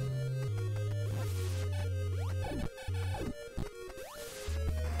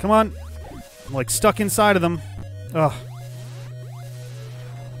 Come on. I'm like stuck inside of them. Ugh.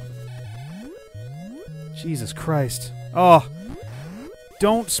 Jesus Christ. Oh.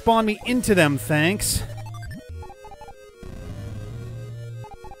 Don't spawn me into them, thanks.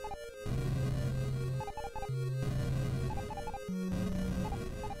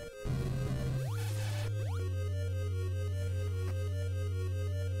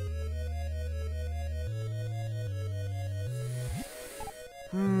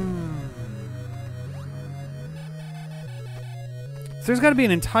 So there's got to be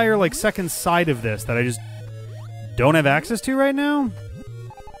an entire, like, second side of this that I just don't have access to right now?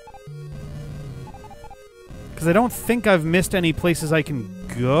 Because I don't think I've missed any places I can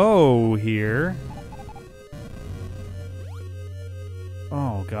go here.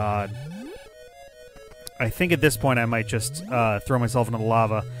 Oh, God. I think at this point I might just throw myself into the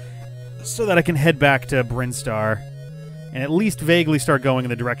lava so that I can head back to Brinstar and at least vaguely start going in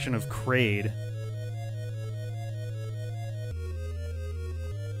the direction of Kraid.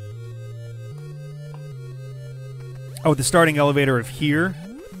 Oh, the starting elevator of here?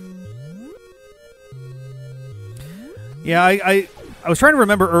 Yeah, I was trying to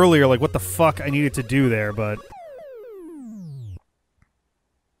remember earlier, like, what the fuck I needed to do there, but...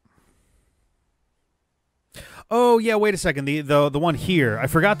 Oh, yeah, wait a second. The one here. I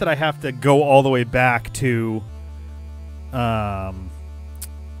forgot that I have to go all the way back to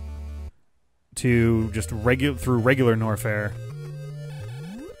just through regular Norfair.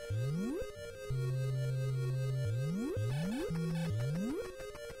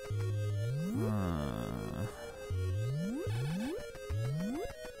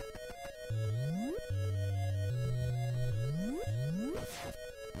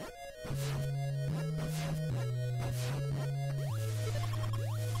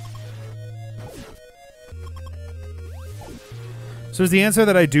 So is the answer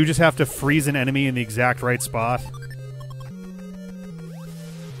that I do just have to freeze an enemy in the exact right spot?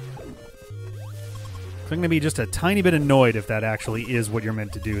 I'm going to be just a tiny bit annoyed if that actually is what you're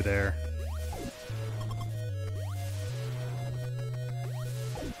meant to do there.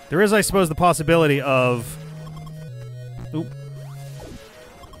 There is, I suppose, the possibility of... Oop.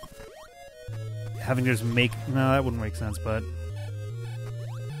 Having to just make... No, that wouldn't make sense, but...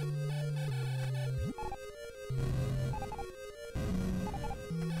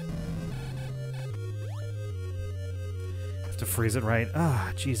 to freeze it right.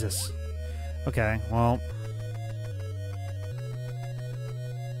 Ah, Jesus. Okay, well.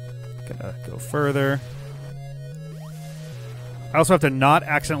 Gotta go further. I also have to not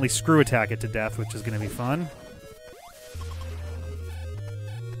accidentally screw attack it to death, which is gonna be fun.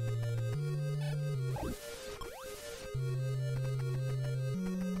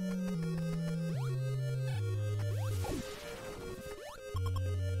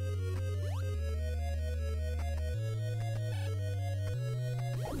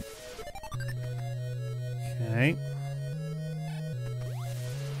 Okay.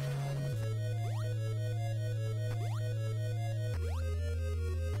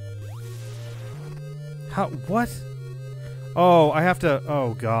 How? What? Oh, I have to...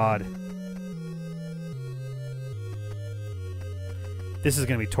 Oh, God. This is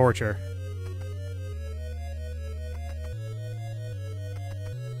going to be torture.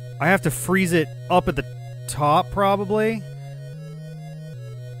 I have to freeze it up at the top, probably.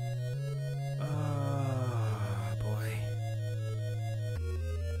 Boy.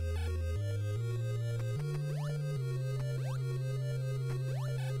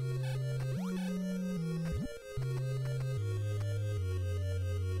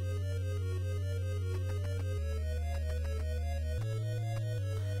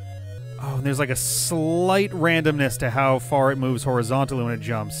 Oh, and there's like a slight randomness to how far it moves horizontally when it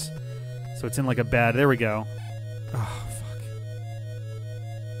jumps. So it's in like a bad... There we go. Oh, fuck.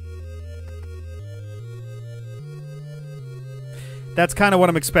 That's kind of what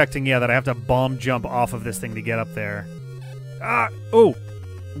I'm expecting, yeah, that I have to bomb jump off of this thing to get up there. Ah! Oh!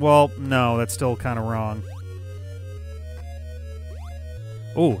 Well, no, that's still kind of wrong.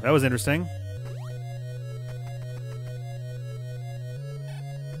 Oh, that was interesting.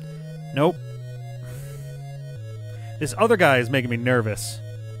 Nope. This other guy is making me nervous.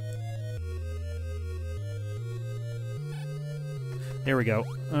 There we go.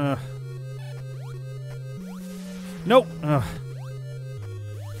 Nope.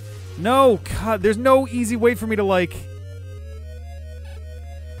 No, God, there's no easy way for me to, like...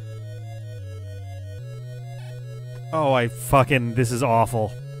 Oh, this is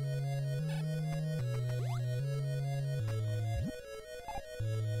awful.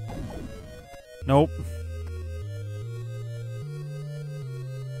 Nope.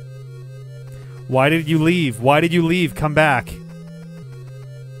 Why did you leave? Why did you leave? Come back.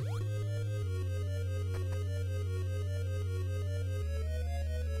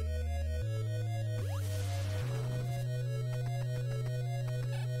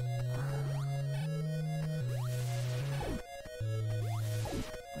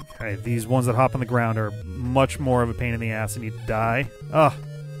 Okay, these ones that hop on the ground are much more of a pain in the ass and you die. Ugh.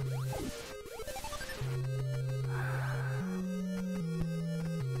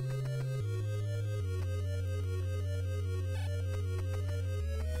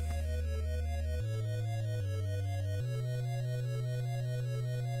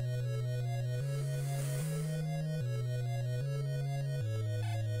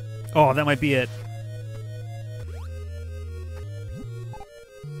 Oh, that might be it.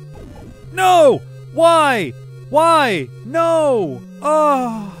 No! Why? Why? No!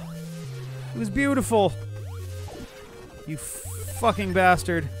 Oh! It was beautiful. You fucking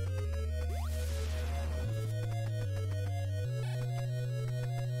bastard.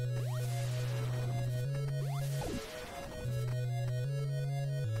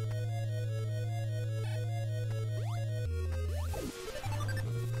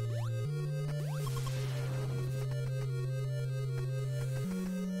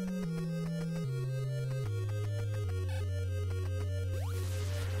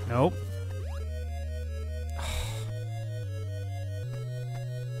 Nope.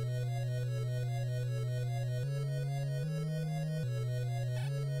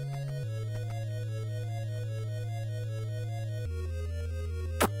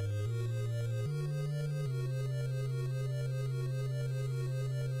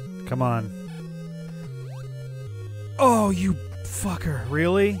 Come on. Oh, you fucker.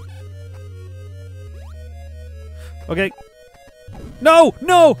 Really? Okay. No!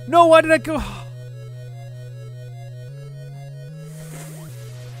 No! No! Why did I go?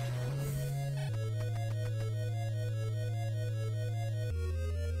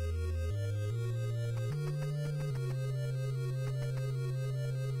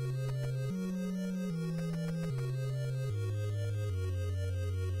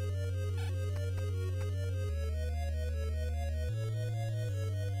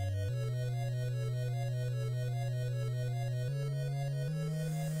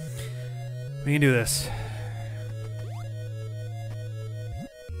 We can do this.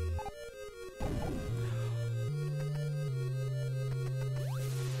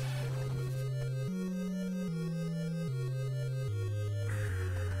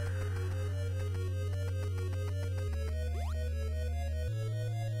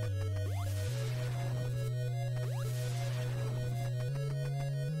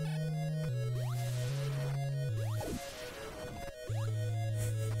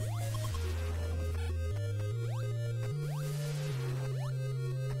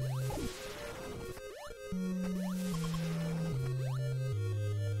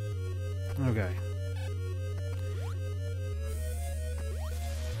 Okay.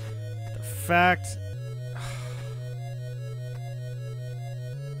 The fact...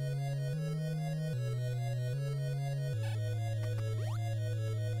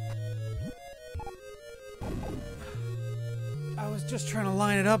 I was just trying to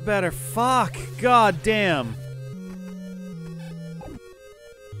line it up better. Fuck! God damn!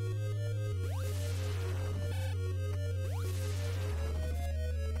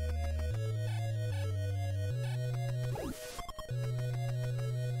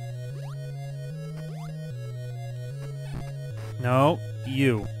 No,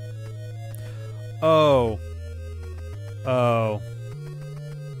 you. Oh. Oh.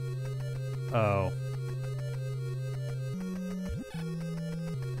 Oh.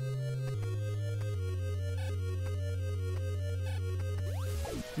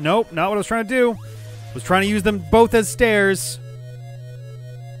 Nope, not what I was trying to do. I was trying to use them both as stairs.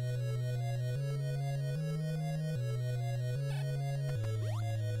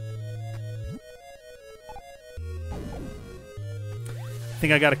 I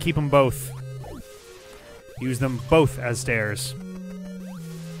think I gotta keep them both. Use them both as stairs.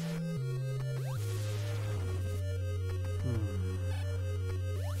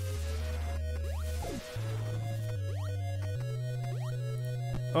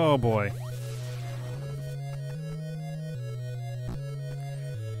 Oh boy.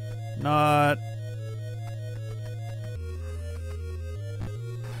 Not...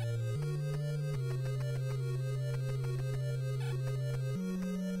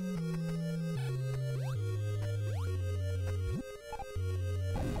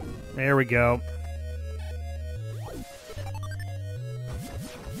 There we go.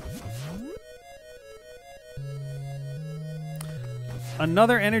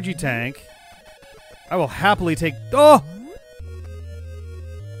 Another energy tank. I will happily take... Oh!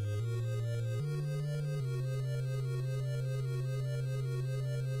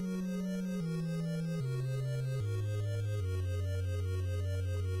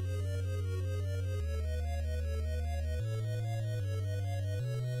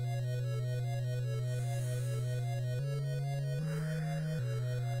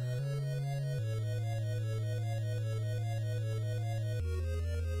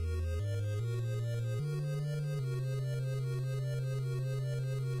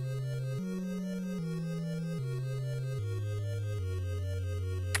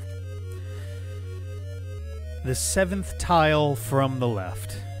 The 7th tile from the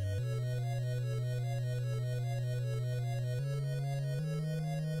left.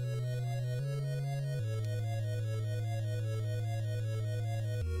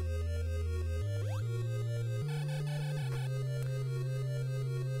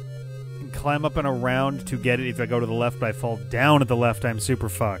 And climb up and around to get it. If I go to the left, but I fall down at the left, I'm super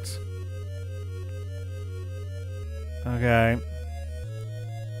fucked. Okay.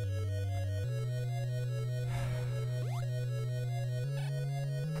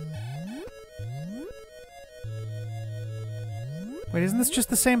 Wait, isn't this just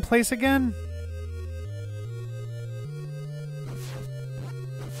the same place again?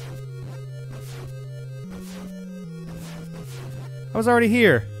 I was already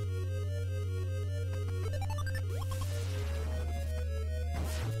here.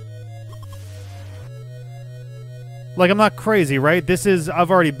 Like, I'm not crazy, right? This is... I've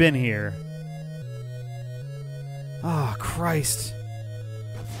already been here. Oh, Christ.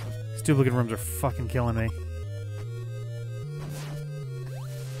 These duplicate rooms are fucking killing me.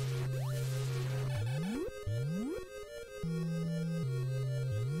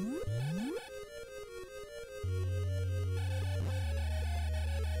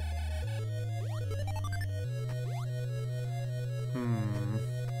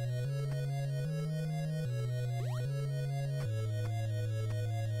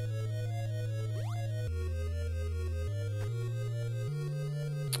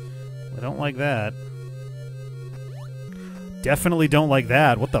 I don't like that. Definitely don't like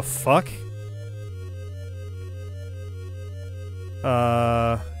that. What the fuck?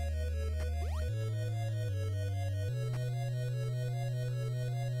 I'm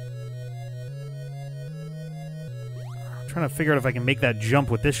trying to figure out if I can make that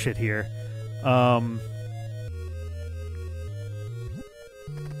jump with this shit here.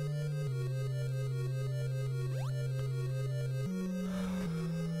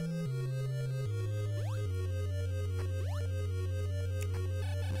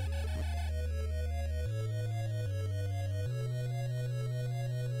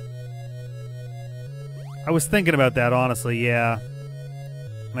 I was thinking about that, honestly, yeah.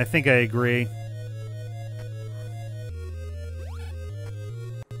 And I think I agree.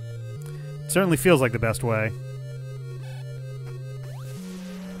 It certainly feels like the best way.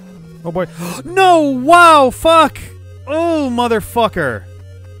 Oh boy. No! Wow! Fuck! Oh, motherfucker!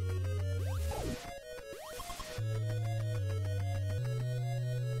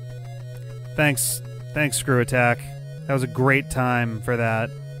 Thanks. Thanks, Screw Attack. That was a great time for that.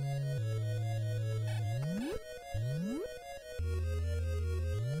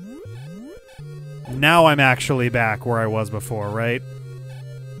 Now I'm actually back where I was before, right?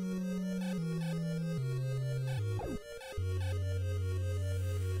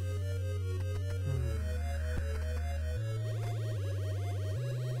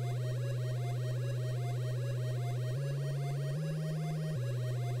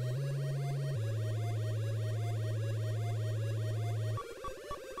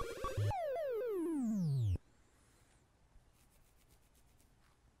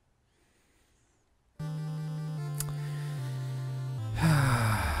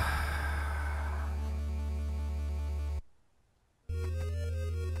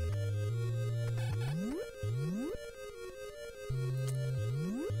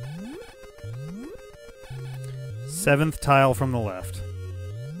 7th tile from the left.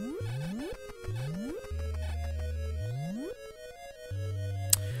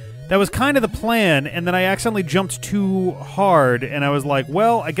 That was kind of the plan, and then I accidentally jumped too hard, and I was like,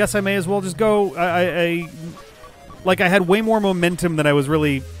 well, I guess I may as well just go. Like, I had way more momentum than I was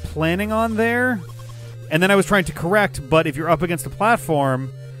really planning on there, and then I was trying to correct, but if you're up against a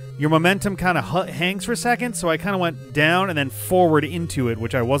platform, your momentum kind of hangs for a second, so I kind of went down and then forward into it,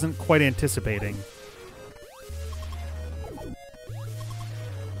 which I wasn't quite anticipating.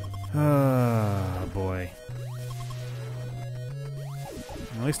 Oh, boy.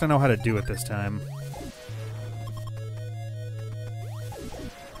 At least I know how to do it this time.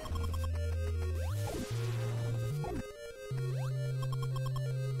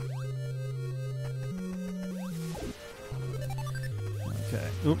 Okay.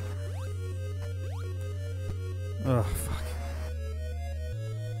 Oop. Oh, fuck.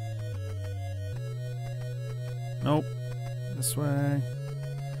 Nope. This way.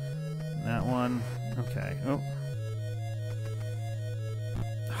 That one. Okay. Oh.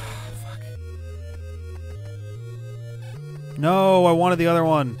 No, I wanted the other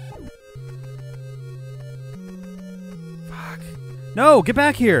one. Fuck. No, get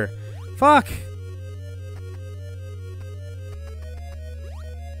back here. Fuck.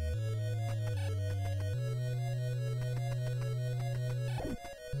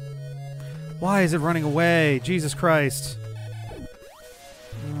 Why is it running away? Jesus Christ.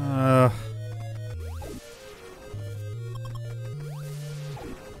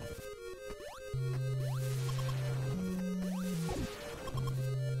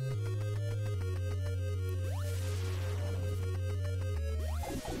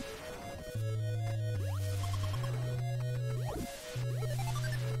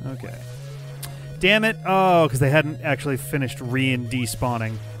 Okay. Damn it. Oh, because they hadn't actually finished re and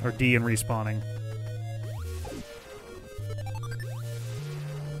despawning. Or D and respawning.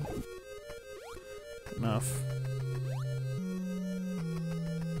 Enough.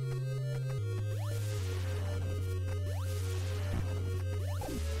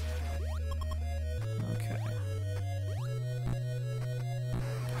 Okay.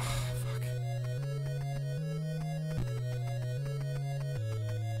 Fuck.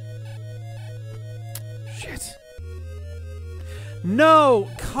 Shit. No!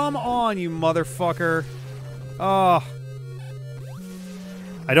 Come on, you motherfucker. Oh.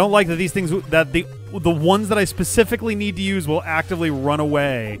 I don't like that these things, that the ones that I specifically need to use will actively run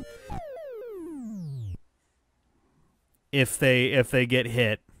away if they get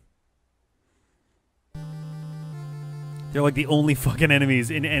hit. They're like the only fucking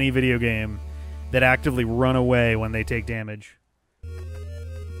enemies in any video game that actively run away when they take damage.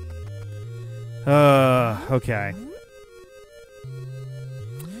 Okay.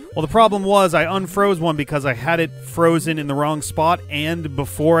 Well, the problem was I unfroze one because I had it frozen in the wrong spot and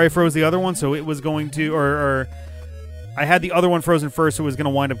before I froze the other one, so it was going to, or I had the other one frozen first, so it was going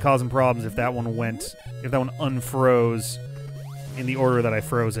to wind up causing problems if that one unfroze in the order that I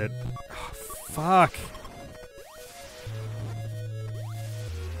froze it. Oh, fuck.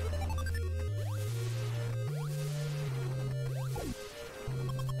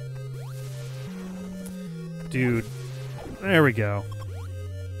 Dude. There we go.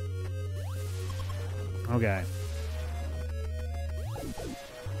 Okay.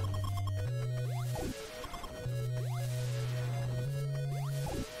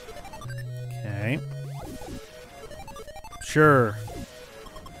 Okay. Sure.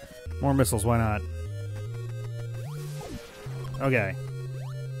 More missiles, why not? Okay.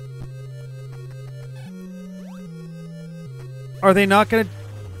 Are they not gonna...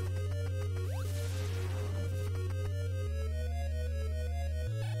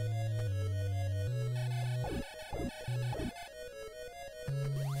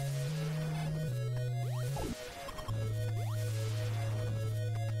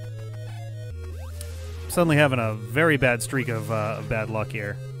 Suddenly having a very bad streak of bad luck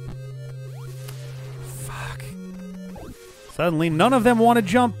here. Fuck. Suddenly none of them want to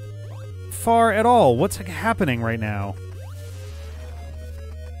jump far at all. What's happening right now?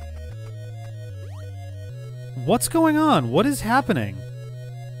 What's going on? What is happening?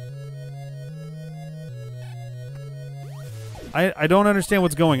 I don't understand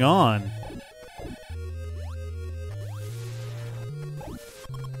what's going on.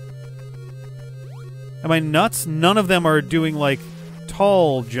 Am I nuts? None of them are doing, like,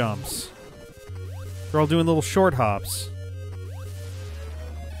 tall jumps. They're all doing little short hops.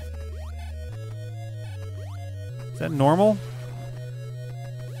 Is that normal?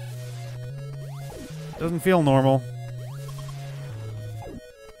 Doesn't feel normal.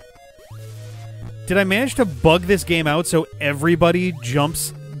 Did I manage to bug this game out so everybody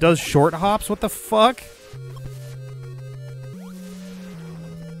does short hops? What the fuck?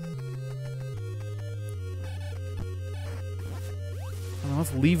 Well,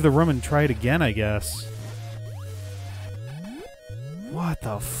 let's leave the room and try it again, I guess. What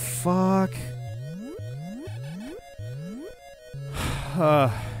the fuck?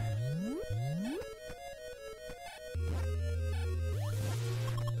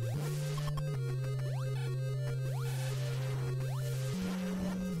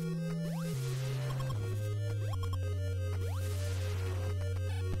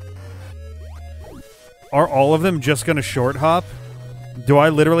 Are all of them just gonna short hop? Do I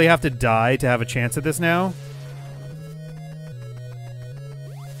literally have to die to have a chance at this now?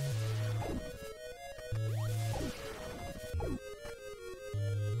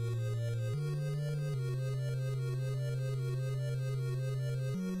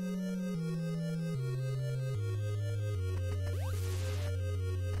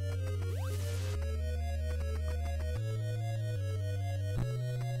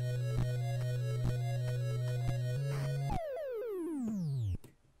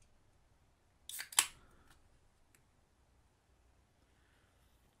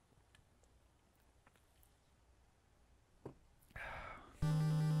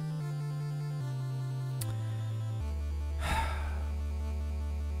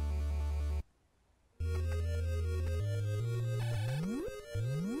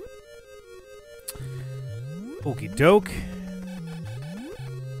 Okie doke.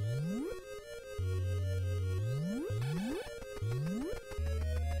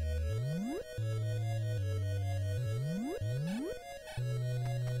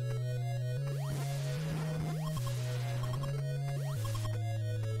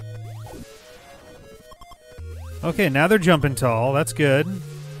 Okay, now they're jumping tall. That's good.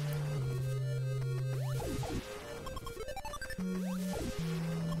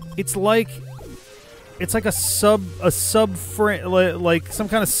 It's like a subframe, like some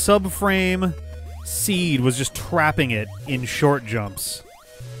kind of subframe seed was just trapping it in short jumps.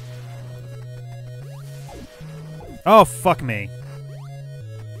 Oh, fuck me.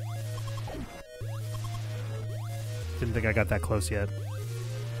 Didn't think I got that close yet.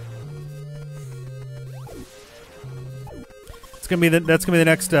 That's gonna be the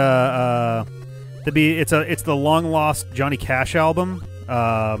next it's the long lost Johnny Cash album.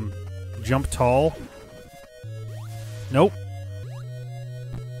 Jump Tall. Nope.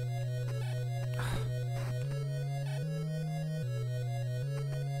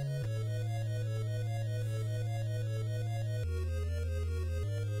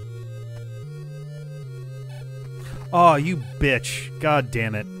 Oh, you bitch. God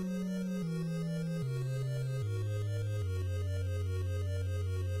damn it.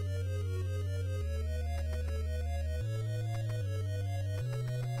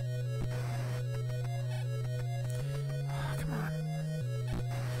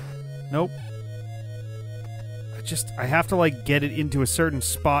 Nope. I have to, like, get it into a certain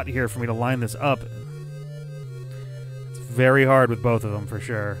spot here for me to line this up. It's very hard with both of them, for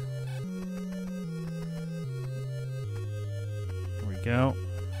sure. There we go.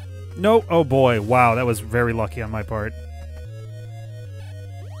 Nope. Oh, boy. Wow, that was very lucky on my part.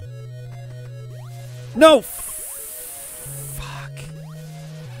 No! Fuck.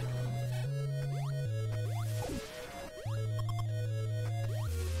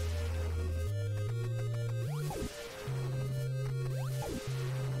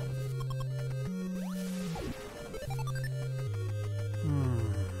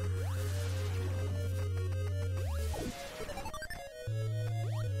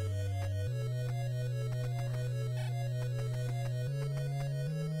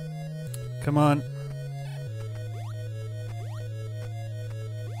 Come on.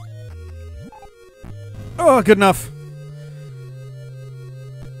 Oh, good enough.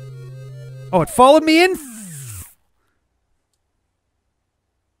 Oh, it followed me in?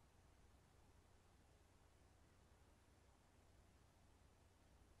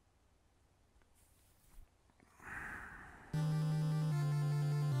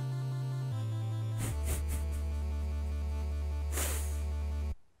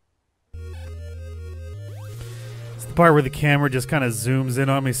 The part where the camera just kind of zooms in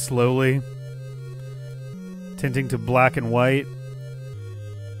on me slowly, tinting to black and white,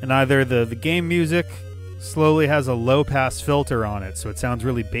 and either the game music slowly has a low pass filter on it, so it sounds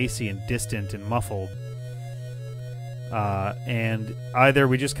really bassy and distant and muffled, and either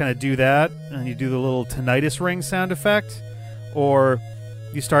we just kind of do that and you do the little tinnitus ring sound effect, or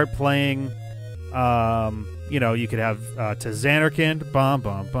you start playing you know, you could have to Xanarkand, bum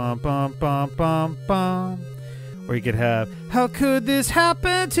bum bum bum bum bum bum, or you could have how could this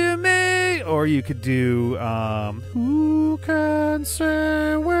happen to me, or you could do who can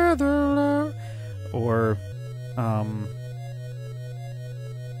say whether love, or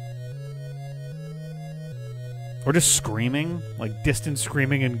just screaming, like distant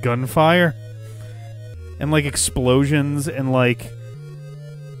screaming and gunfire, and like explosions, and like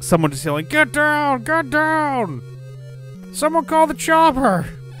someone just yelling, "Get down! Get down! Someone call the chopper!"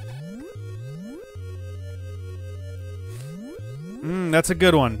 That's a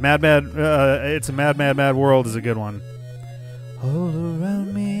good one. It's a mad world is a good one. All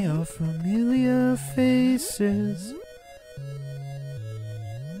around me are familiar faces.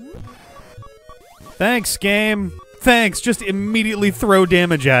 Thanks, game. Thanks. Just immediately throw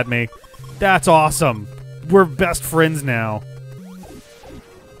damage at me. That's awesome. We're best friends now.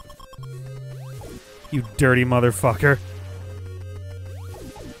 You dirty motherfucker.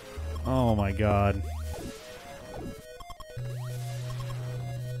 Oh my god.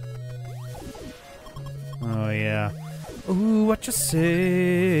 Oh yeah. Ooh, what you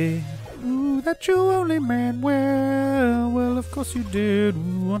say? Ooh, that you only meant well. Well, of course you did.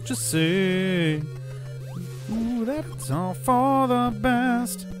 Ooh, what you say? Ooh, that's all for the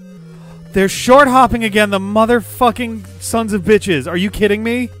best. They're short hopping again, the motherfucking sons of bitches. Are you kidding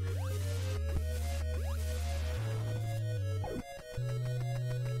me?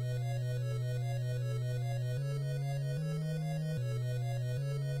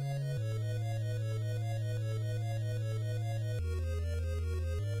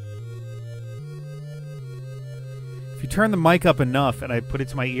 If you turn the mic up enough and I put it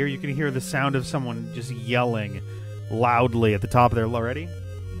to my ear, you can hear the sound of someone just yelling loudly at the top of their lungs. Ready?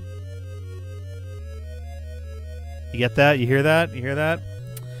 You get that? You hear that? You hear that?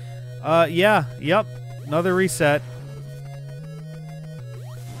 Yeah. Yep. Another reset.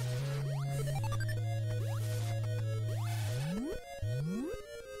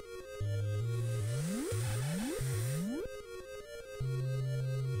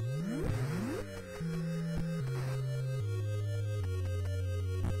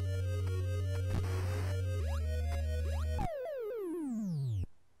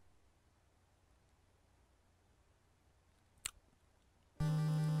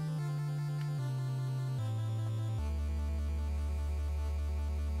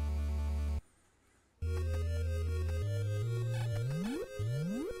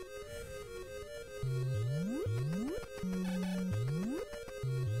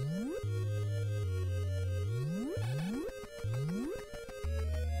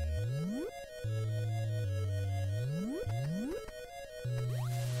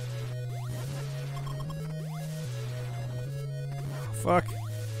 Fuck.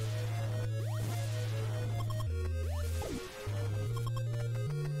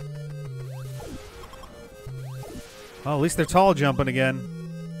 Well, at least they're tall jumping again.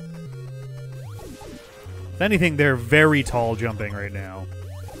 If anything, they're very tall jumping right now.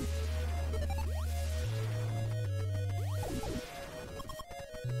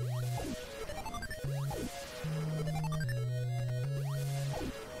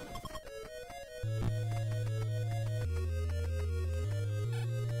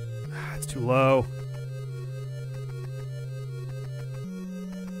 Too low.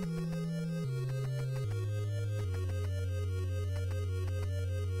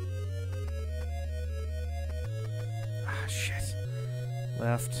 Ah, shit.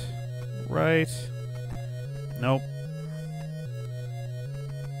 Left. Right. Nope.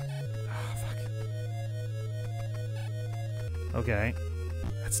 Ah, fuck. Okay.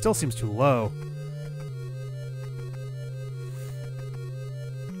 That still seems too low.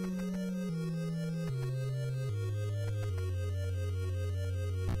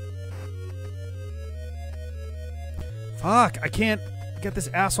 Fuck, I can't get this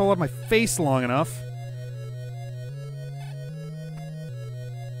asshole out of my face long enough.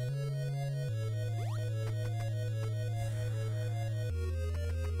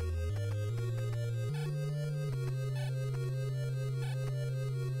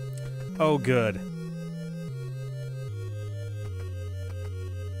 Oh, good.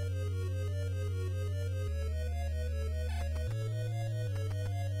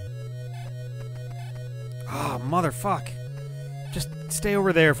 Oh, motherfuck. Just stay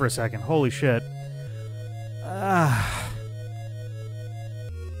over there for a second. Holy shit.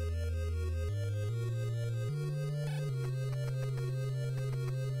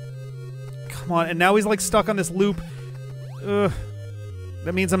 Come on, and now he's like stuck on this loop. Ugh.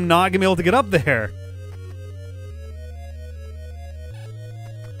 That means I'm not gonna be able to get up there.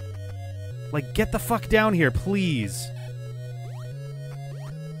 Like, get the fuck down here, please.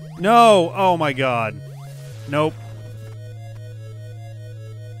 No! Oh my god. Nope.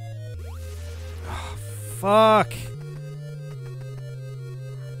 Oh, fuck.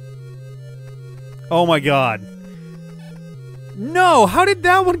 Oh my god. No! How did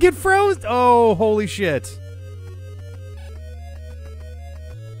that one get frozen? Oh, holy shit.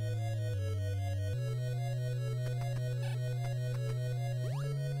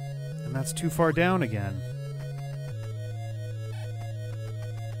 And that's too far down again.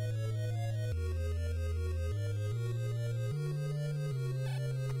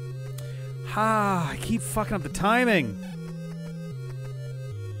 Ha! I keep fucking up the timing.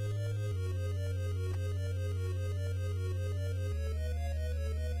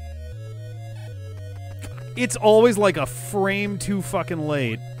 It's always like a frame too fucking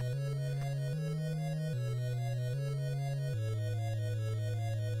late.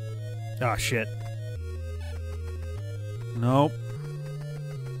 Ah, shit. Nope.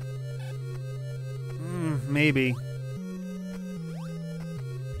 Maybe.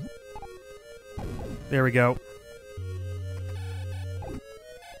 There we go.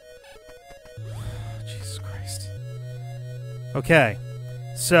 Jesus Christ. Okay.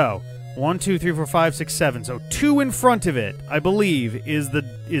 So, 1, 2, 3, 4, 5, 6, 7. So 2 in front of it, I believe, is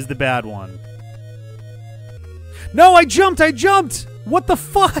the bad one. No, I jumped! I jumped! What the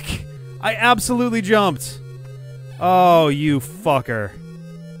fuck? I absolutely jumped. Oh, you fucker.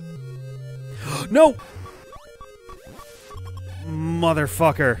 No!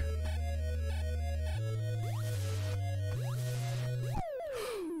 Motherfucker.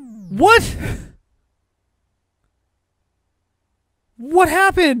 What? What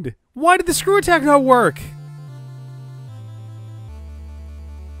happened? Why did the screw attack not work?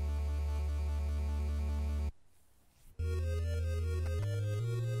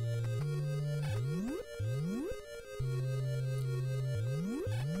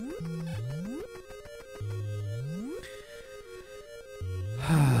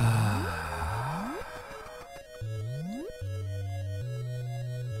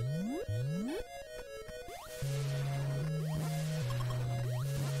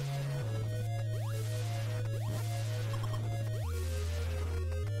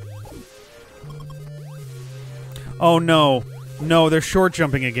 Oh no. No, they're short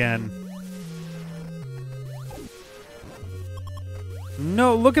jumping again.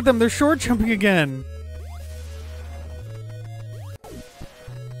 No, look at them, they're short jumping again.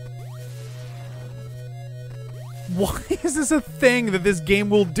 Why is this a thing that this game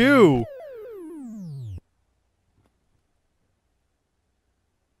will do?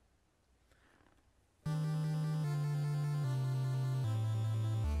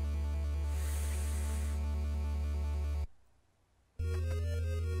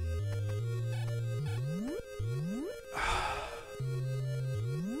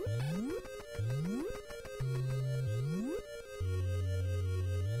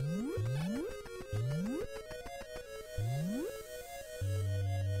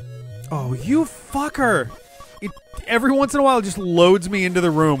 Oh, you fucker! It every once in a while it just loads me into the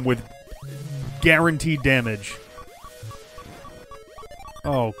room with guaranteed damage.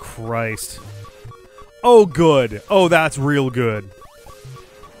 Oh, Christ. Oh, good. Oh, that's real good.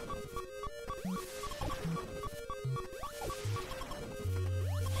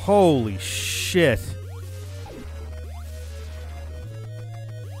 Holy shit.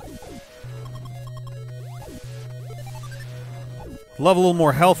 Love a little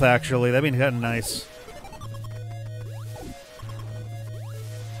more health, actually. That'd be kind of nice.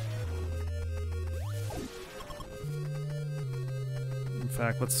 In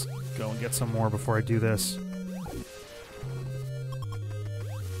fact, let's go and get some more before I do this.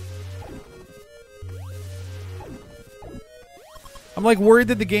 I'm like worried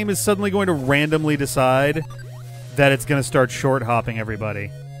that the game is suddenly going to randomly decide that it's going to start short hopping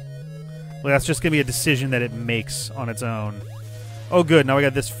everybody. Like, that's just going to be a decision that it makes on its own. Oh, good. Now I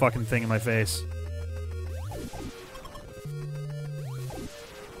got this fucking thing in my face.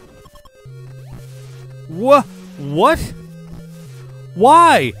 What? What?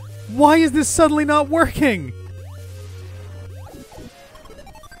 Why? Why is this suddenly not working?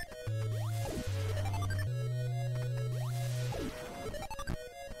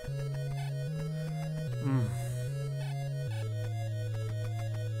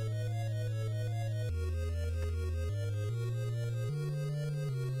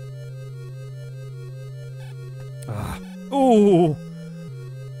 Ooh.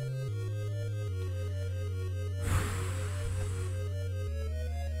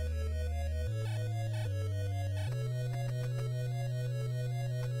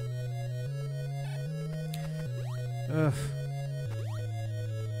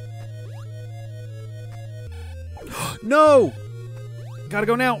 No! Gotta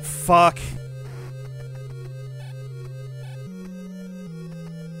go now. Fuck.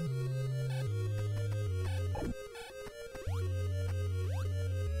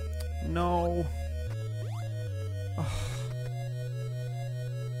 No.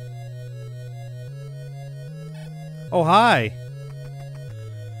 Oh, hi.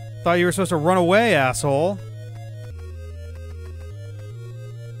 Thought you were supposed to run away, asshole.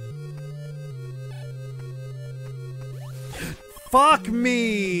 Fuck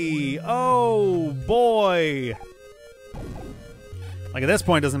me! Oh, boy. Like, at this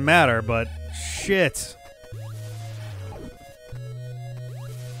point, it doesn't matter, but shit.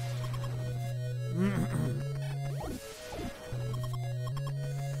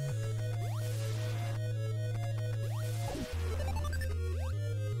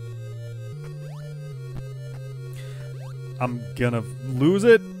 I'm gonna lose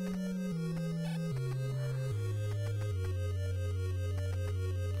it.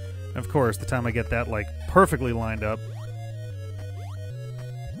 Of course, the time I get that, like, perfectly lined up.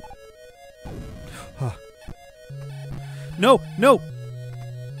 No! No!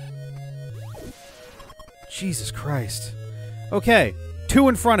 Jesus Christ. Okay, 2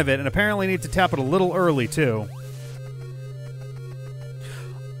 in front of it, and apparently need to tap it a little early, too.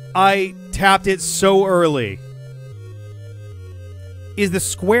 I tapped it so early. Is the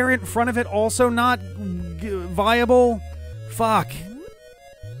square in front of it also not viable? Fuck.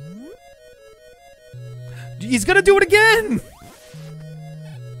 He's gonna do it again!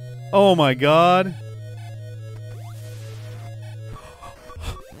 Oh my god.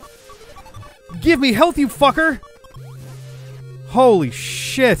 Give me health, you fucker! Holy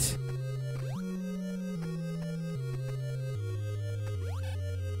shit.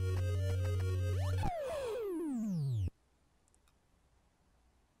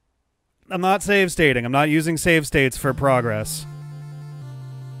 I'm not save stating. I'm not using save states for progress.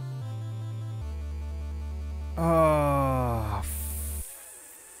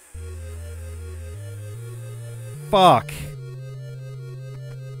 Fuck.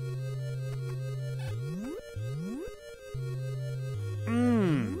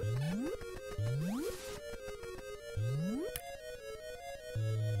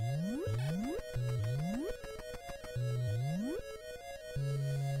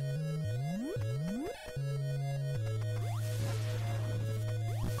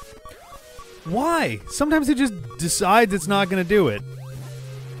 Why? Sometimes it just decides it's not going to do it.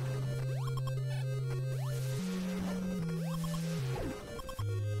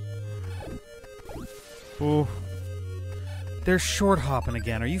 Oh. They're short hopping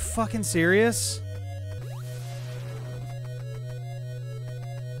again. Are you fucking serious?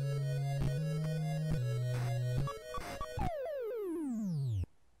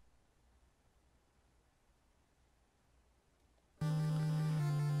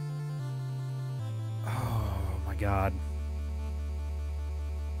 God.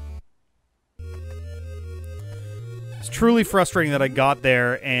 It's truly frustrating that I got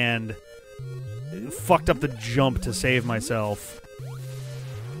there and fucked up the jump to save myself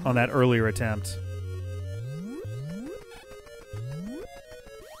on that earlier attempt.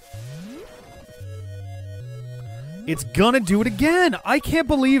 It's gonna do it again! I can't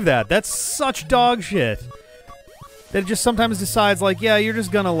believe that. That's such dog shit. That it just sometimes decides, like, yeah, you're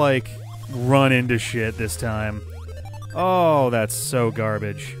just gonna, like, run into shit this time. Oh, that's so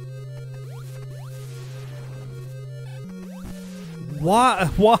garbage. Why?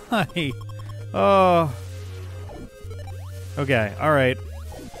 Why? Oh. Okay, alright.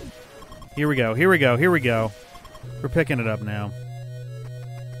 Here we go, here we go, here we go. We're picking it up now.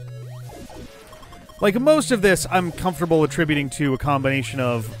 Like, most of this I'm comfortable attributing to a combination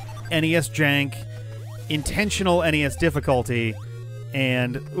of NES jank, intentional NES difficulty,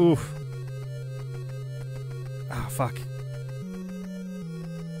 and, oof. Ah, fuck.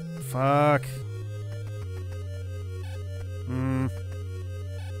 Fuck.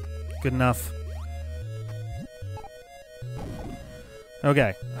 Good enough.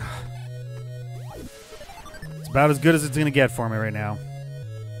 Okay. It's about as good as it's gonna get for me right now.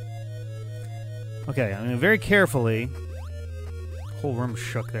 Okay, I'm gonna very carefully... The whole room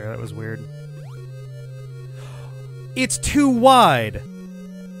shook there, that was weird. It's too wide!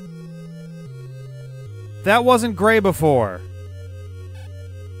 That wasn't gray before.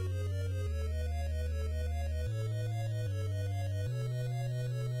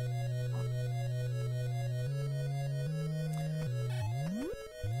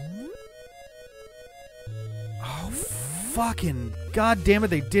 Oh, fucking goddamn it,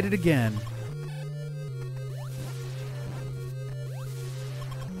 they did it again.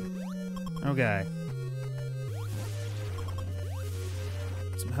 Okay.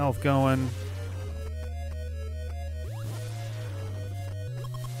 Some health going.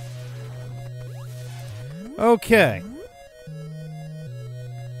 Okay.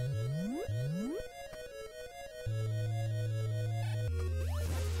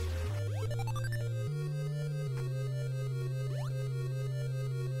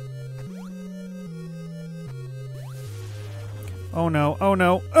 Oh no, oh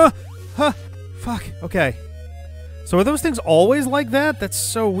no. Huh! Fuck, okay. So are those things always like that? That's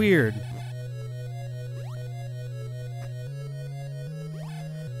so weird.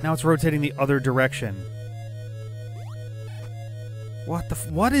 Now it's rotating the other direction.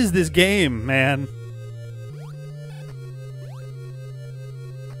 What is this game, man?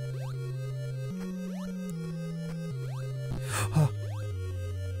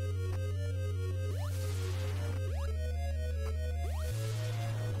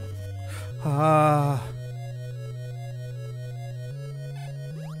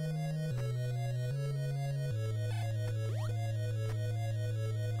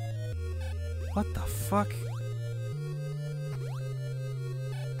 What the fuck?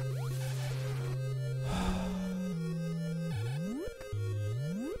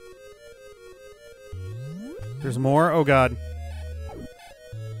 There's more? Oh god.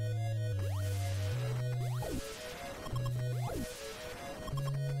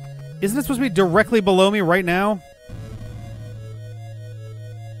 Isn't it supposed to be directly below me right now?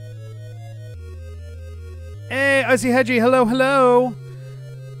 Hey, I see Hedgie. Hello, hello.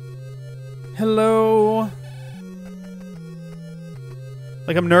 Hello.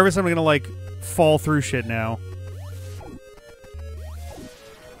 Like, I'm nervous I'm gonna, like, fall through shit now.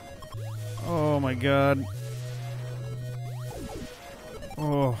 Oh my god.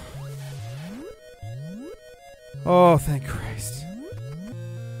 Oh. Oh, thank Christ.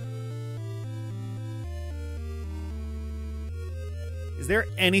 Is there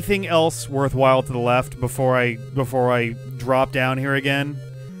anything else worthwhile to the left before I drop down here again?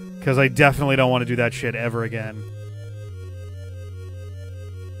 Because I definitely don't want to do that shit ever again.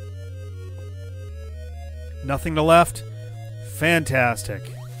 Nothing to left? Fantastic.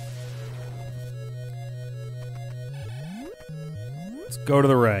 Let's go to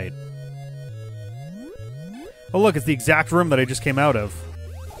the right. Oh look, it's the exact room that I just came out of.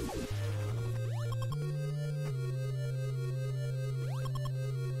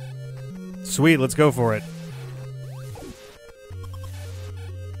 Sweet, let's go for it.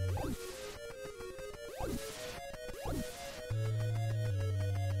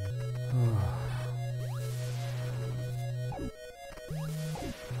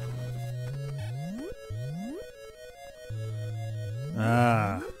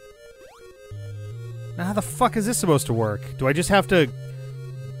 Ah. Now how the fuck is this supposed to work? Do I just have to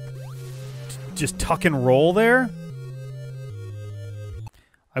just tuck and roll there?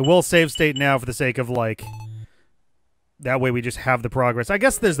 I will save state now for the sake of, like, that way we just have the progress. I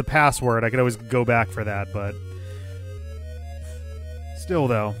guess there's the password. I could always go back for that, but still,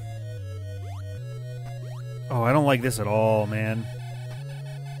 though. Oh, I don't like this at all, man.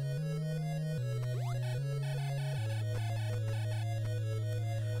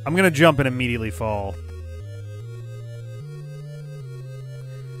 I'm gonna jump and immediately fall.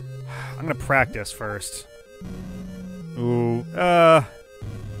 I'm gonna practice first. Ooh,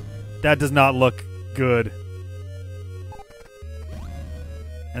 that does not look good.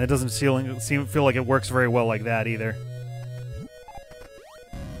 And it doesn't feel like it works very well like that either.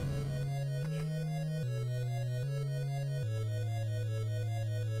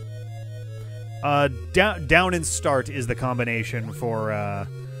 Down and start is the combination for a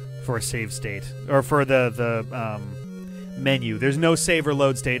save state, or for the menu. There's no save or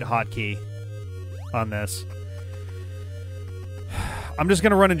load state hotkey on this. I'm just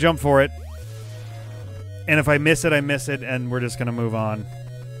gonna run and jump for it, and if I miss it, I miss it, and we're just gonna move on.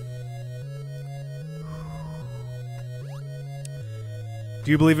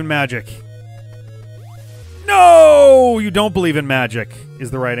 Do you believe in magic? No! You don't believe in magic, is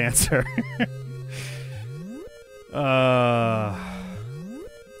the right answer.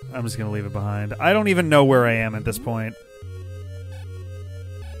 I'm just gonna leave it behind. I don't even know where I am at this point.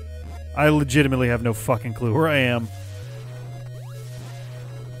 I legitimately have no fucking clue where I am.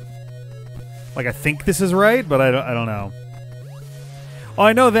 Like, I think this is right, but I don't know. Oh,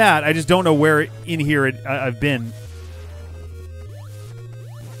 I know that. I just don't know where in here I've been.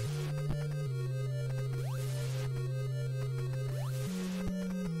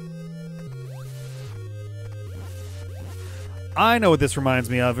 I know what this reminds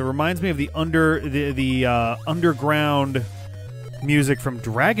me of. It reminds me of the underground music from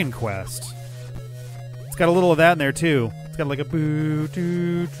Dragon Quest. It's got a little of that in there too. It's got like a boo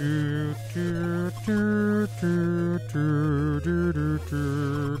doo doo doo doo doo doo doo doo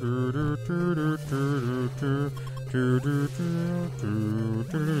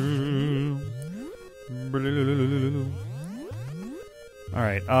doo. All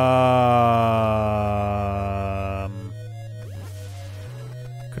right.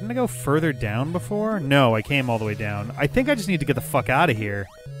 Couldn't I go further down before? No, I came all the way down. I think I just need to get the fuck out of here.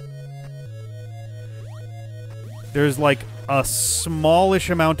 There's like a smallish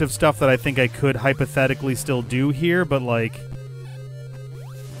amount of stuff that I think I could hypothetically still do here, but like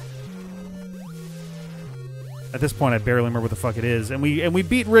at this point I barely remember what the fuck it is. And we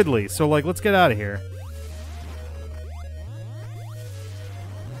beat Ridley, so like let's get out of here.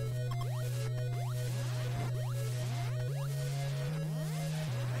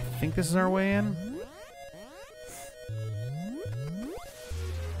 I think this is our way in.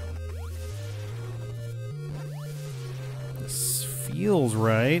 Feels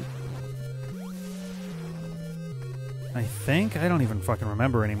right. I think? I don't even fucking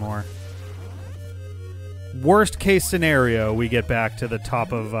remember anymore. Worst case scenario, we get back to the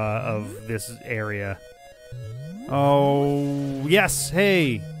top of this area. Oh, yes,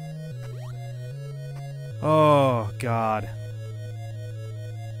 hey! Oh, God.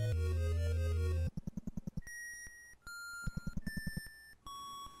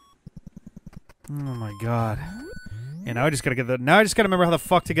 Oh, my God. Yeah, now I just gotta get the. Now I just gotta remember how the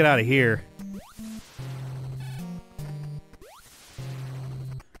fuck to get out of here.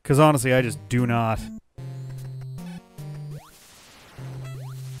 Because honestly, I just do not.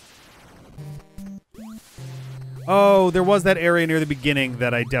 Oh, there was that area near the beginning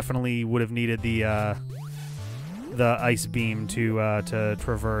that I definitely would have needed the ice beam to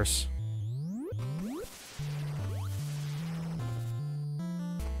traverse.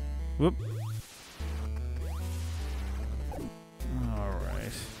 Whoop.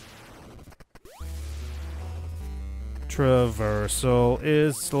 Traversal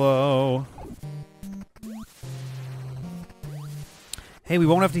is slow. Hey, we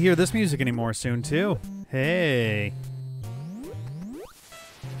won't have to hear this music anymore soon, too. Hey.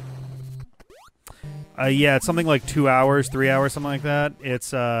 Yeah, it's something like 2 hours, 3 hours, something like that.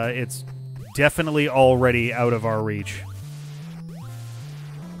 It's definitely already out of our reach.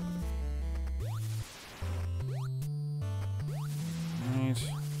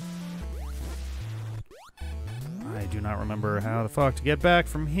 I do not remember how the fuck to get back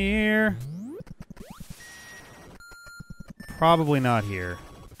from here. Probably not here.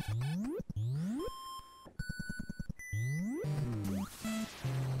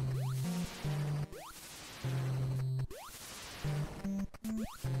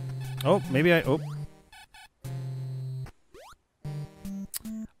 Oh, maybe I... Oh.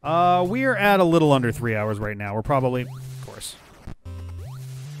 We're at a little under 3 hours right now. We're probably... Of course.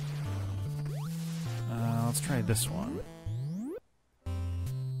 Let's try this one.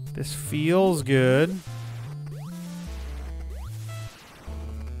 This feels good.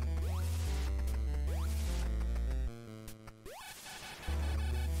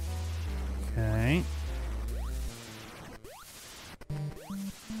 Okay.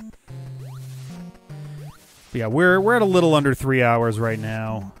 But yeah, we're at a little under 3 hours right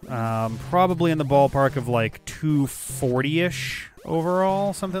now. Probably in the ballpark of like 240-ish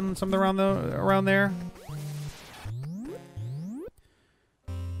overall, something around there.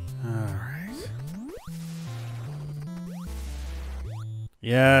 All right.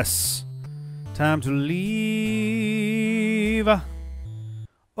 Yes. Time to leave.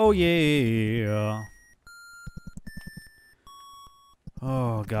 Oh yeah.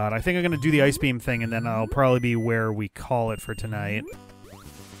 Oh, God. I think I'm going to do the ice beam thing, and then I'll probably be where we call it for tonight.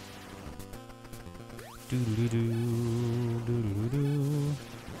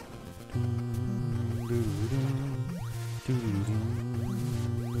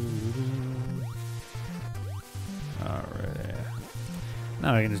 Alright.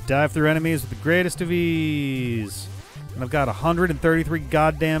 Now I can just dive through enemies with the greatest of ease. And I've got 133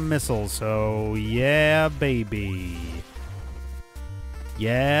 goddamn missiles, so yeah, baby.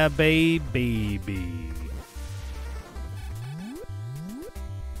 Yeah, baby.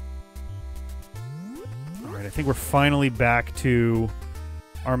 Alright, I think we're finally back to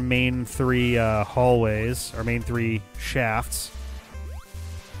our main three hallways, our main three shafts.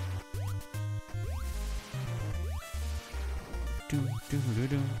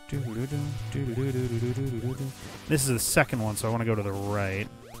 This is the second one, so I want to go to the right.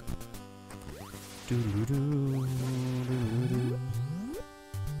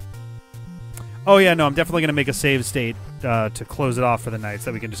 Oh yeah, no, I'm definitely going to make a save state to close it off for the night so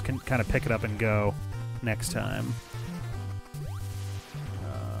that we can just kind of pick it up and go next time.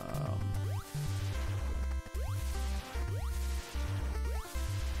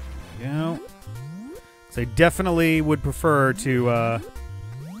 So I definitely would prefer to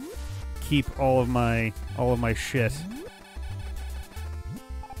keep all of my shit.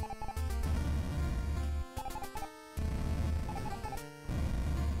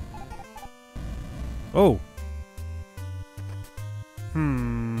 Oh.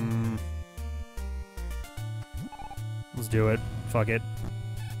 Let's do it. Fuck it.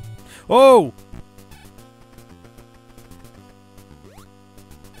 Oh!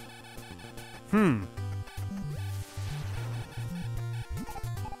 So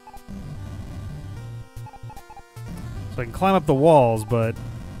I can climb up the walls, but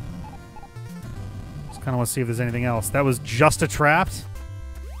just kind of want to see if there's anything else. That was just a trapped?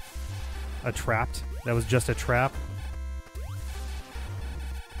 A trapped? That was just a trap?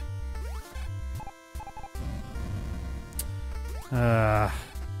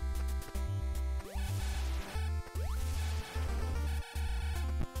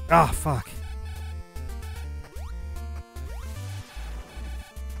 Fuck.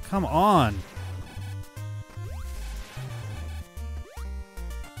 Come on.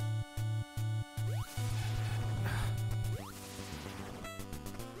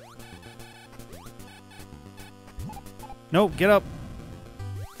 Nope, get up.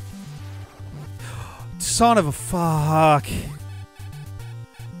 Son of a fuck.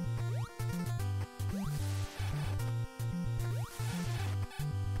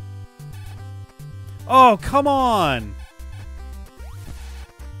 Oh, come on.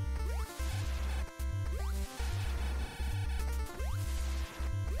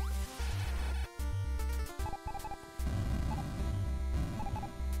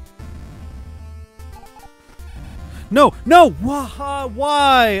 No, no,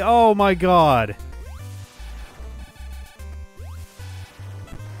 why? Oh my god.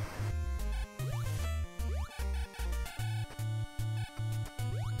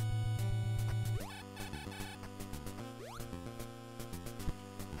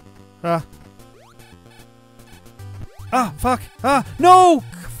 Fuck. No!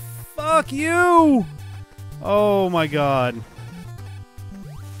 Fuck you! Oh my god.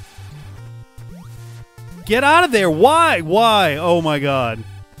 Get out of there! Why? Why? Oh my god.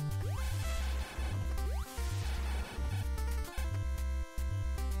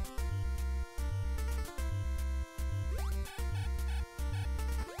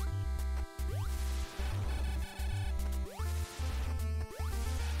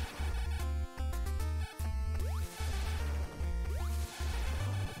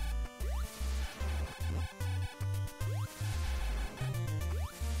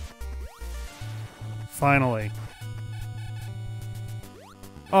 Finally.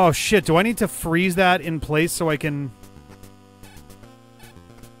 Oh shit, do I need to freeze that in place so I can...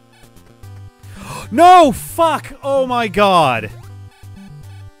 No! Fuck! Oh my god!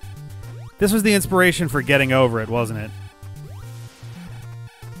 This was the inspiration for getting over it, wasn't it?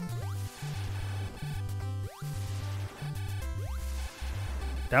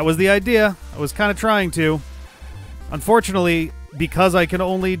 That was the idea. I was kind of trying to. Unfortunately, because I can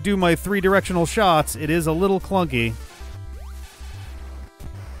only do my 3-directional shots, it is a little clunky.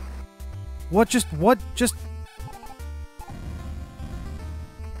 What just...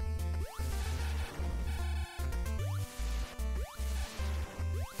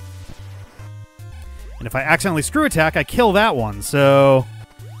 And if I accidentally screw attack, I kill that one, so...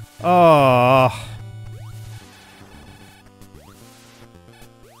 Oh...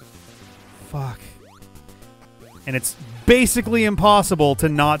 Fuck. And it's basically impossible to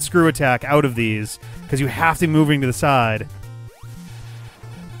not screw attack out of these, because you have to be moving to the side.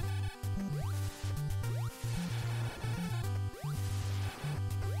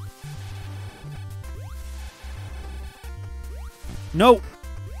 No!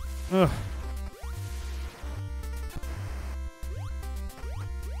 Ugh.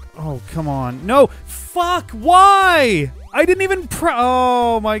 Oh, come on. No! Fuck! Why? I didn't even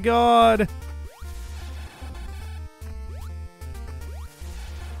oh my god.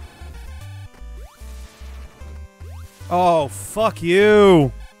 Oh, fuck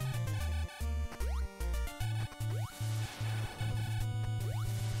you.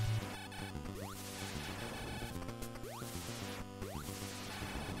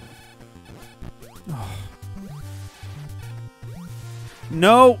 Oh.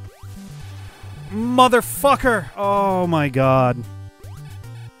 No. Motherfucker. Oh my god.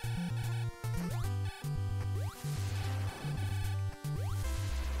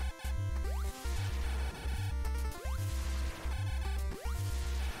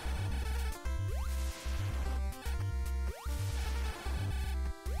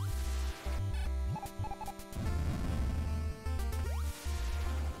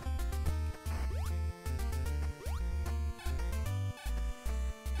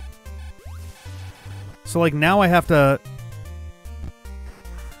 So, like, now I have to...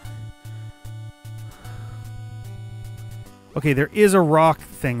 Okay, there is a rock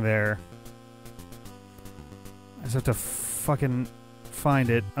thing there. I just have to fucking find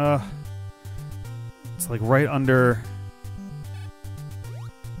it. It's, like, right under...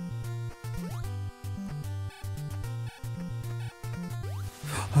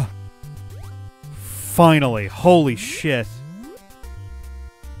 Finally. Holy shit.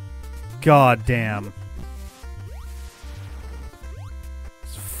 God damn.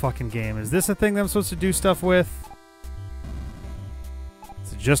 This fucking game. Is this a thing that I'm supposed to do stuff with?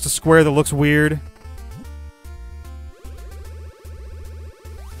 Is it just a square that looks weird?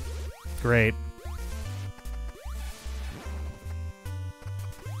 Great.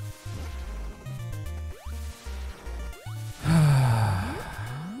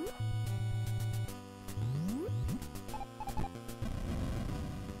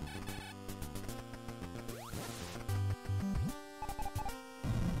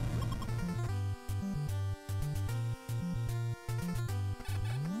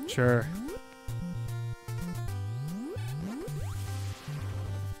 Sure.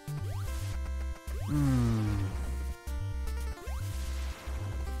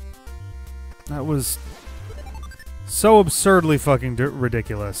 That was so absurdly fucking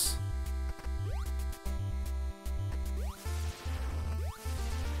ridiculous.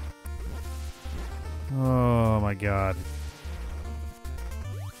 Oh my god.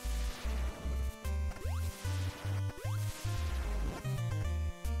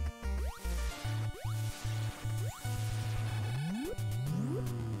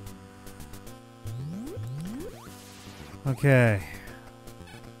 Okay.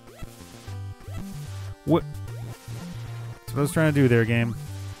 What? That's what I was trying to do there, game.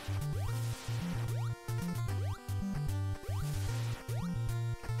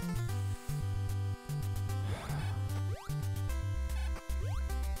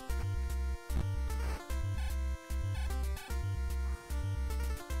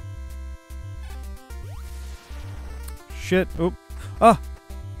 Shit. Oop. Ah!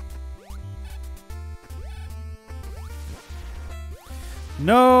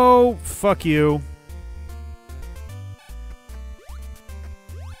 No! Fuck you.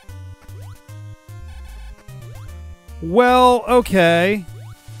 Well, okay.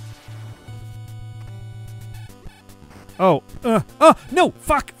 Oh. No!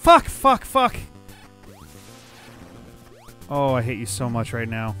 Fuck! Fuck! Fuck! Fuck! Oh, I hate you so much right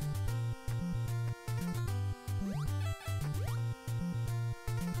now.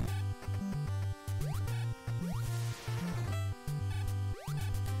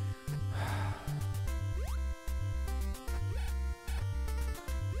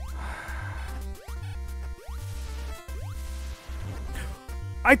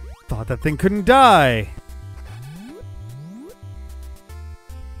 I thought that thing couldn't die.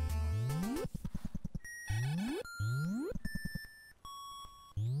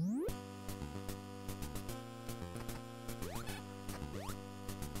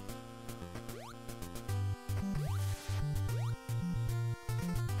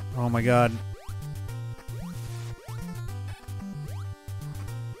 Oh my god.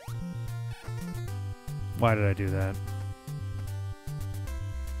 Why did I do that?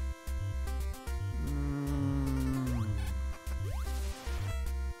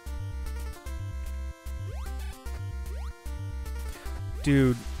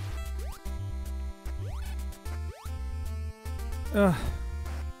 Dude. Get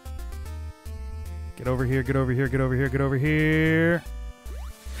over here, get over here, get over here, get over here.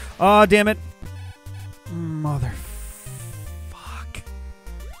 Aw, damn it. Mother fuck.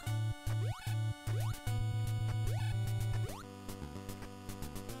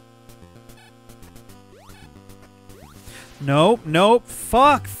 Nope, nope.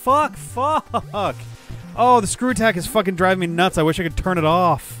 Fuck, fuck, fuck. Oh, the screw attack is fucking driving me nuts. I wish I could turn it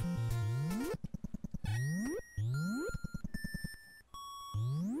off.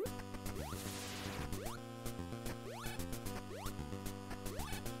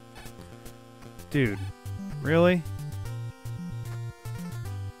 Dude, really?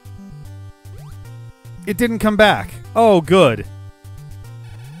 It didn't come back. Oh, good.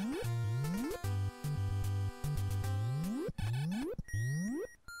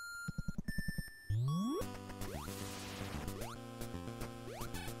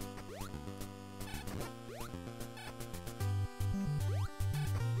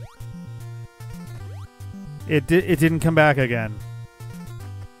 It didn't come back again.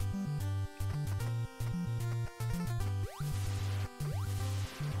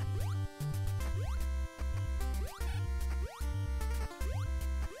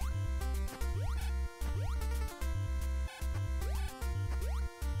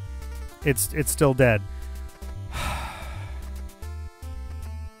 It's still dead. How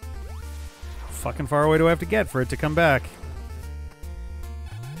fucking far away do I have to get for it to come back?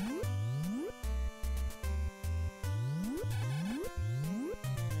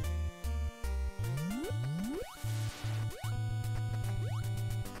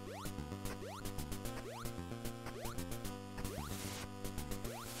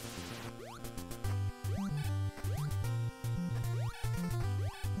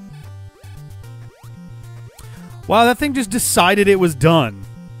 Wow, that thing just decided it was done.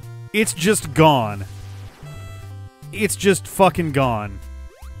 It's just gone. It's just fucking gone.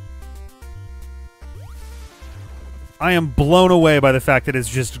 I am blown away by the fact that it's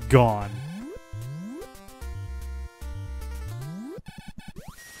just gone.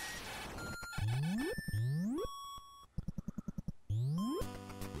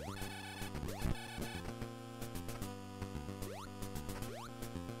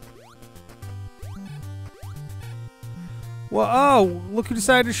 Well, oh, look who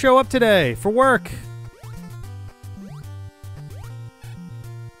decided to show up today for work.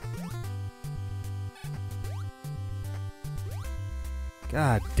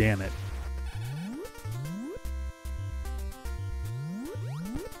 God damn it.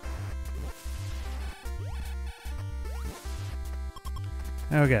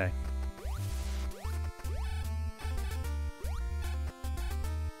 Okay.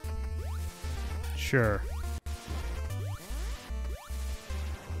 Sure.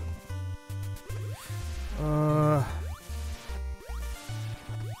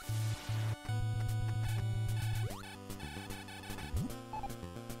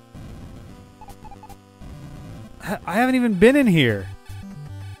 I haven't even been in here.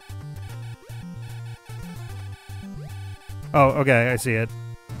 Oh, okay, I see it.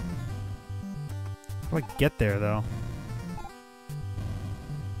 How do I get there, though?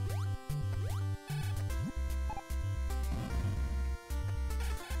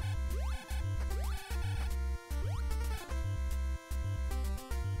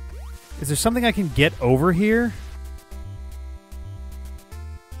 Is there something I can get over here?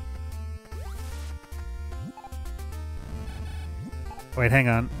 Wait, hang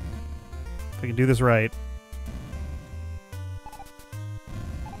on. If I can do this right.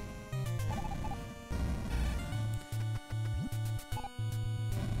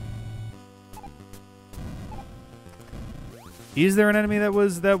 Is there an enemy that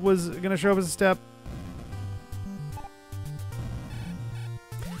was gonna show up as a step?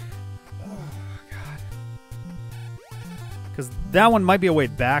 Because that one might be a way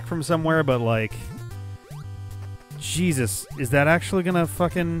back from somewhere, but like... Jesus, is that actually gonna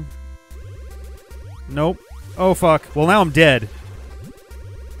fucking... Nope. Oh, fuck. Well, now I'm dead.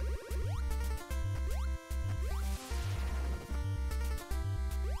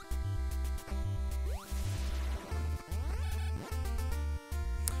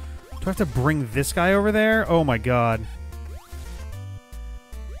 Do I have to bring this guy over there? Oh, my God.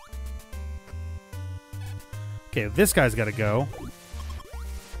 Okay, this guy's gotta go.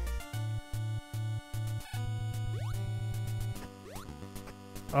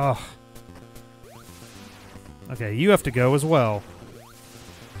 Oh. Okay, you have to go as well.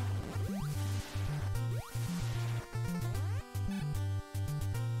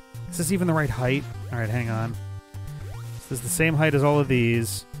 Is this even the right height? Alright, hang on. This is the same height as all of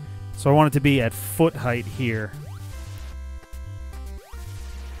these. So I want it to be at foot height here.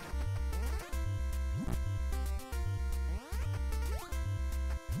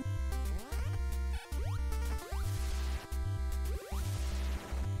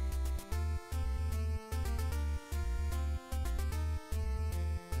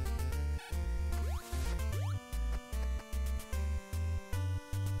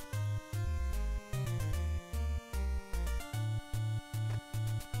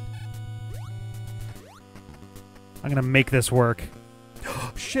 I'm gonna make this work.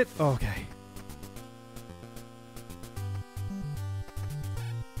 Shit. Oh, okay.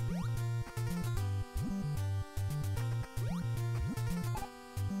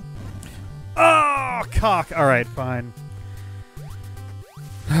 Oh, cock. All right, fine.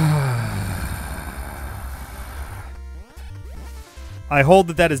 I hold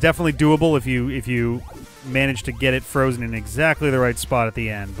that is definitely doable if you manage to get it frozen in exactly the right spot at the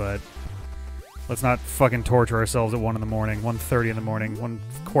end, but let's not fucking torture ourselves at 1 in the morning, 1:30 in the morning,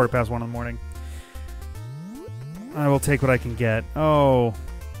 1:15 in the morning. I will take what I can get. Oh.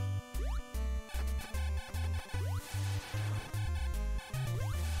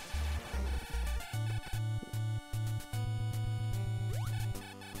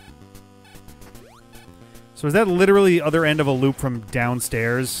 So is that literally the other end of a loop from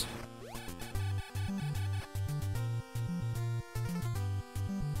downstairs?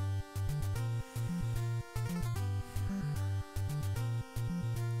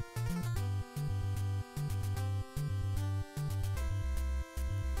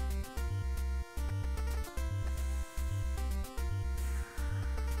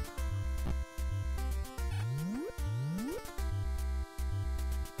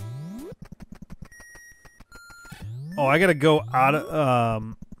 Oh, I gotta go out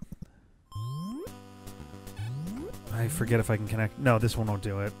of... I forget if I can connect... No, this one won't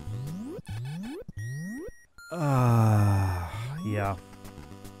do it. Yeah.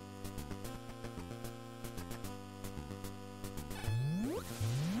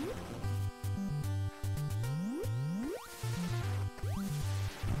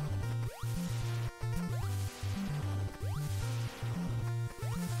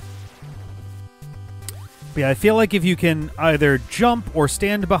 But yeah, I feel like if you can either jump or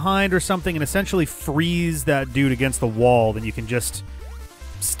stand behind or something and essentially freeze that dude against the wall, then you can just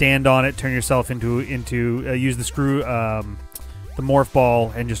stand on it, turn yourself into use the screw, the morph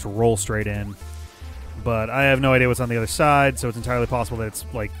ball, and just roll straight in. But I have no idea what's on the other side, so it's entirely possible that it's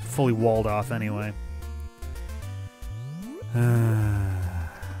like fully walled off anyway.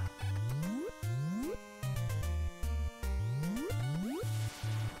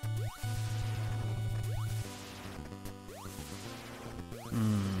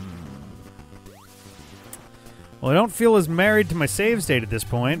 Well, I don't feel as married to my save state at this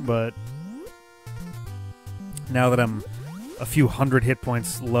point, but now that I'm a few hundred hit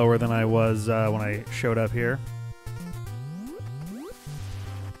points lower than I was when I showed up here.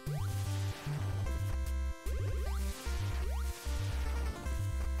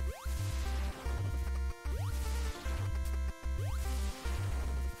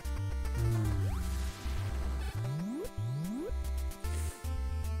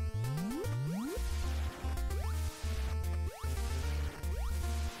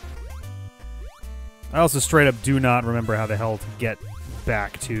 I also straight up do not remember how the hell to get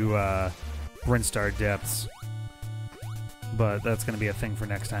back to Brinstar Depths. But that's going to be a thing for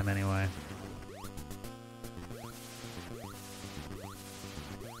next time anyway.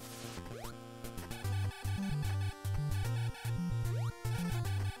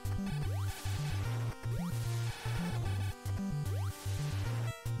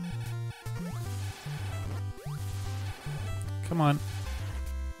 Come on.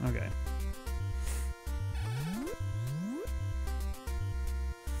 Okay.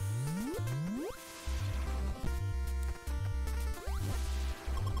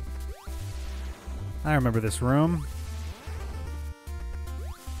 I remember this room.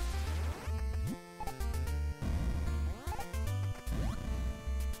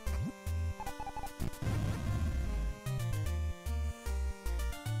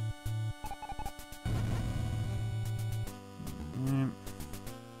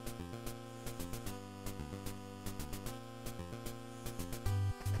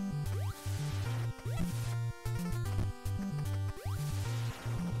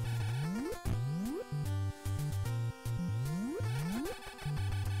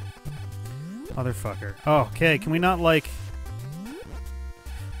 Motherfucker. Oh, okay, can we not, like...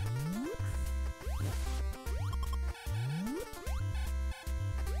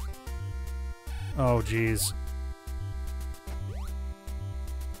 Oh, jeez.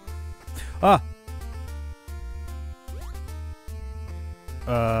 Ah!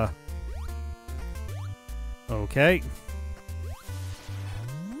 Okay.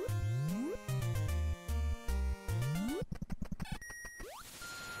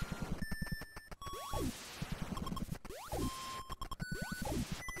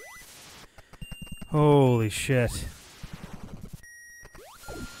 Holy shit.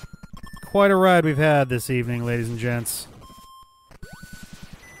 Quite a ride we've had this evening, ladies and gents.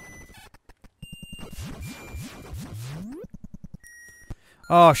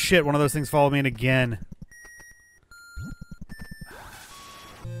 Oh shit, one of those things followed me in again.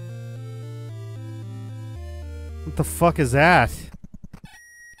 What the fuck is that?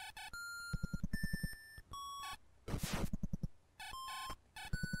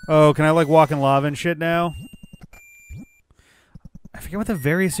 Oh, can I, like, walk in lava and shit now? I forget what the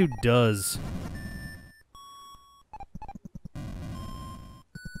Varisuit does.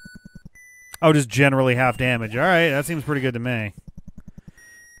 Oh, just generally half damage. Alright, that seems pretty good to me.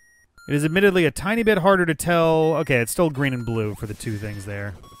 It is admittedly a tiny bit harder to tell... Okay, it's still green and blue for the two things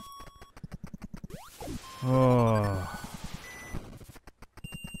there. Oh...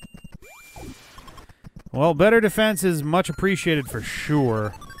 Well, better defense is much appreciated for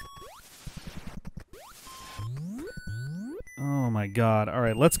sure. Oh my god.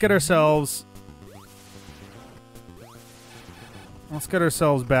 Alright, let's get ourselves... Let's get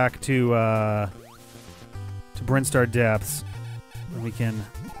ourselves back to Brinstar Depths. And we can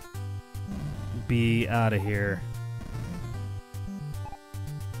be out of here.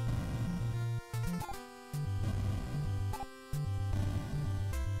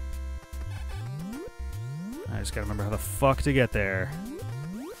 I just gotta remember how the fuck to get there.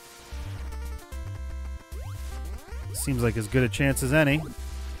 Seems like as good a chance as any.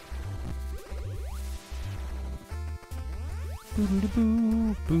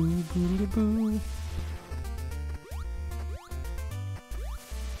 Boo-doo-doo-boo, boo-doo-doo-boo.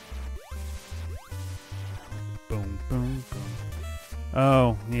 Boom, boom, boom.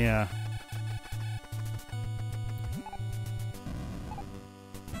 Oh, yeah.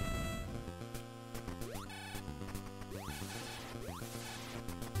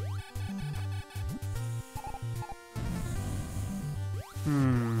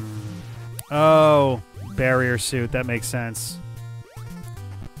 Oh, barrier suit. That makes sense.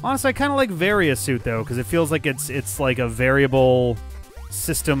 Honestly, I kind of like Varia suit though, because it feels like it's like a variable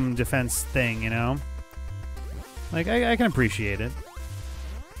system defense thing, you know? Like I can appreciate it.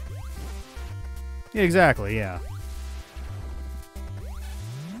 Yeah, exactly. Yeah.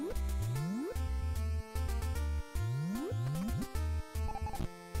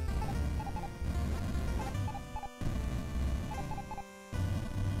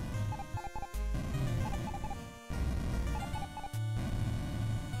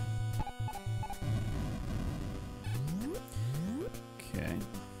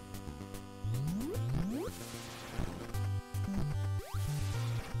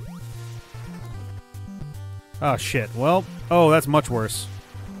 Oh, shit. Well, oh, that's much worse.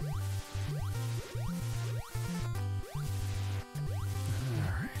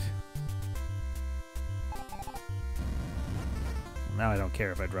 Alright. Now I don't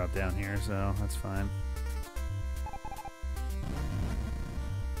care if I drop down here, so that's fine.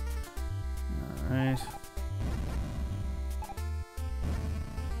 Alright.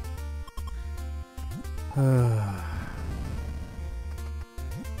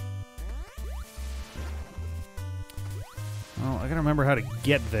 Well, I gotta remember how to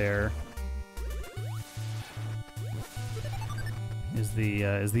get there. Is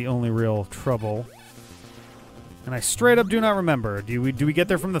the only real trouble. And I straight up do not remember. Do we get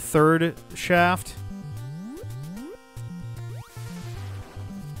there from the third shaft?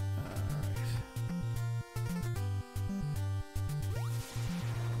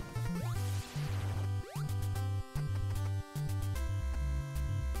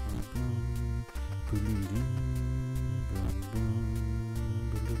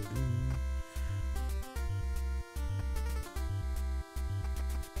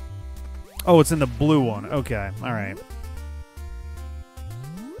 Oh, it's in the blue one. Okay, all right.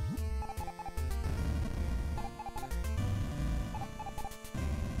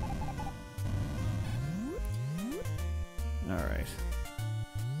 All right.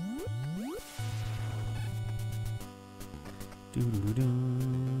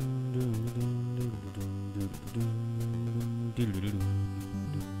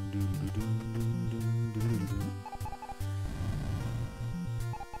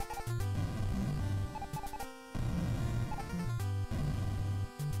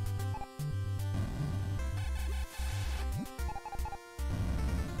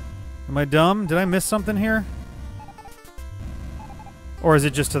 Am I dumb? Did I miss something here? Or is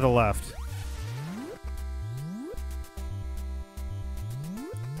it just to the left?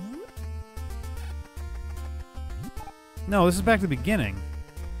 No, this is back to the beginning.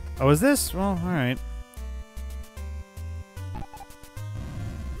 Oh, is this? Well, alright.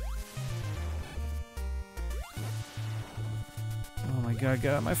 Oh my god,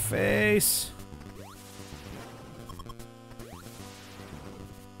 get out of my face!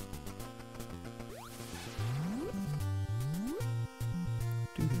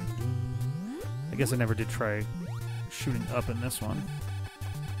 I guess I never did try shooting up in this one.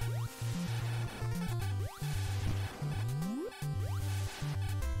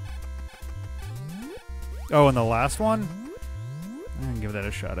 Oh, and the last one? I can give that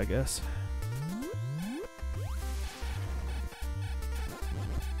a shot, I guess.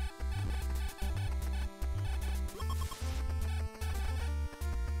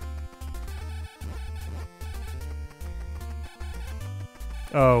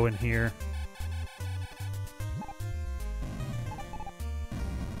 Oh, in here.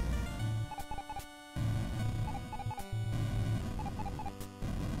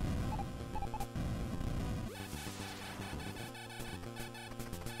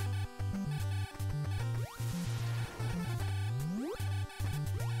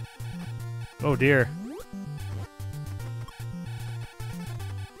 Oh dear.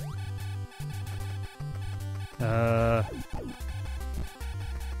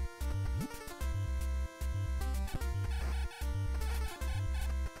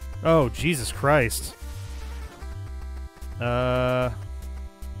 Oh, Jesus Christ. Ah.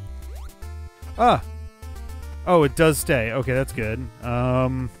 Oh, it does stay. Okay, that's good.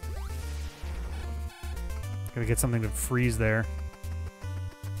 Gotta get something to freeze there.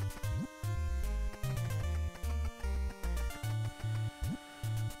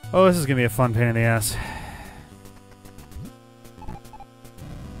 Oh, this is gonna be a fun pain in the ass.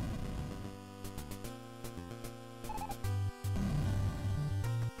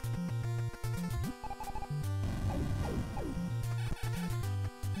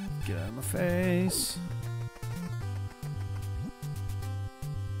 Get out of my face.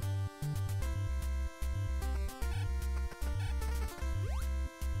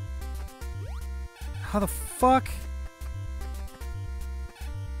 How the fuck?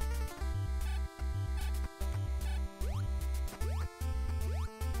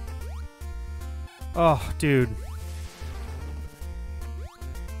 Oh, dude.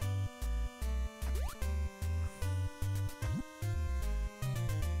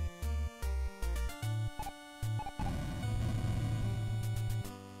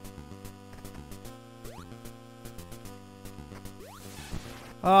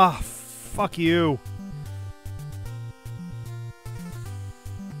 Ah, fuck you.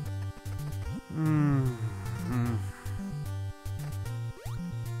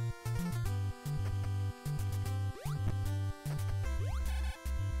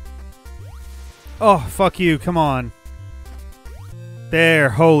 Oh, fuck you. Come on. There.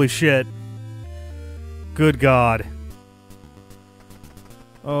 Holy shit. Good God.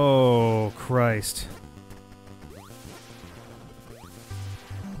 Oh, Christ.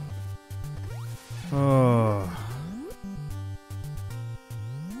 Oh.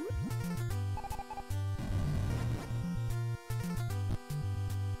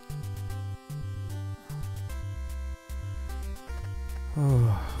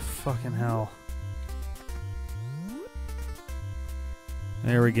 Oh, fucking hell.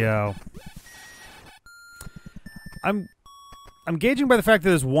 There we go. I'm gauging by the fact that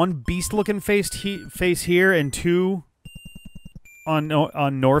there's one beast-looking face here and two on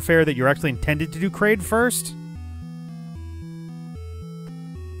Norfair that you're actually intended to do Kraid first.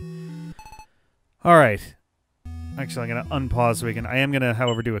 All right. Actually, I'm gonna unpause so we can. I am gonna,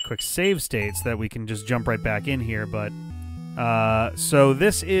 however, do a quick save state so that we can just jump right back in here. But so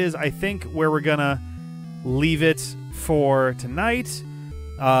this is, I think, where we're gonna leave it for tonight.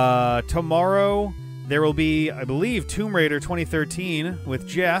 Tomorrow there will be, I believe, Tomb Raider 2013 with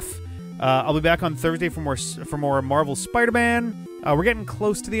Jeff. I'll be back on Thursday for more Marvel Spider-Man. We're getting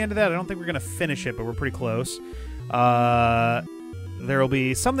close to the end of that. I don't think we're gonna finish it, but we're pretty close. There will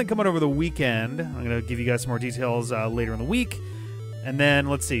be something coming over the weekend. I'm gonna give you guys some more details later in the week. And then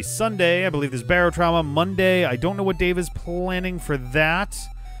let's see, Sunday I believe there's Barotrauma. Monday I don't know what Dave is planning for that.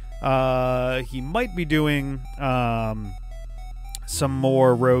 He might be doing some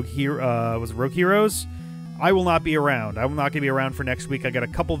more Rogue Heroes? I will not be around. I will not going to be around for next week. I got a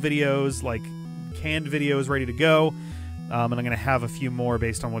couple videos, like canned videos, ready to go. And I'm going to have a few more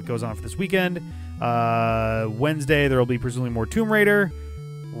based on what goes on for this weekend. Wednesday, there will be presumably more Tomb Raider.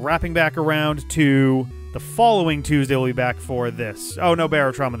 Wrapping back around to the following Tuesday, we'll be back for this. Oh, no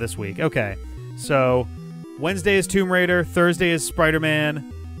Barotrauma this week. Okay. So, Wednesday is Tomb Raider. Thursday is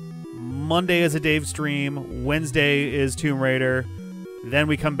Spider-Man. Monday is a Dave stream. Wednesday is Tomb Raider. Then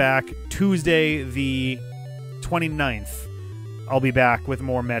we come back Tuesday the 29th. I'll be back with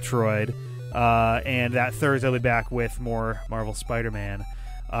more Metroid. And that Thursday I'll be back with more Marvel Spider-Man.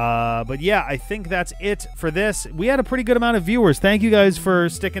 But yeah, I think that's it for this. We had a pretty good amount of viewers. Thank you guys for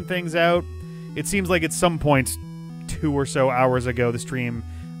sticking things out. It seems like at some point 2 or so hours ago the stream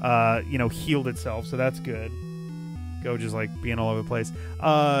healed itself, so that's good. Go just like being all over the place.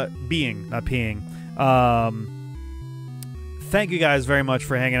 Being, not peeing. Thank you guys very much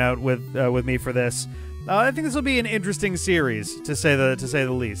for hanging out with me for this. I think this will be an interesting series, to say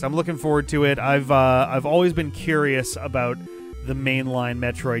the least. I'm looking forward to it. I've always been curious about the mainline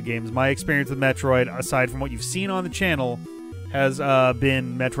Metroid games. My experience with Metroid, aside from what you've seen on the channel, has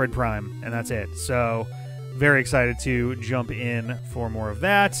been Metroid Prime, and that's it. So, very excited to jump in for more of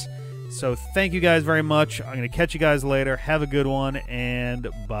that. So, thank you guys very much. I'm going to catch you guys later. Have a good one, and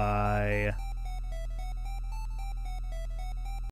bye.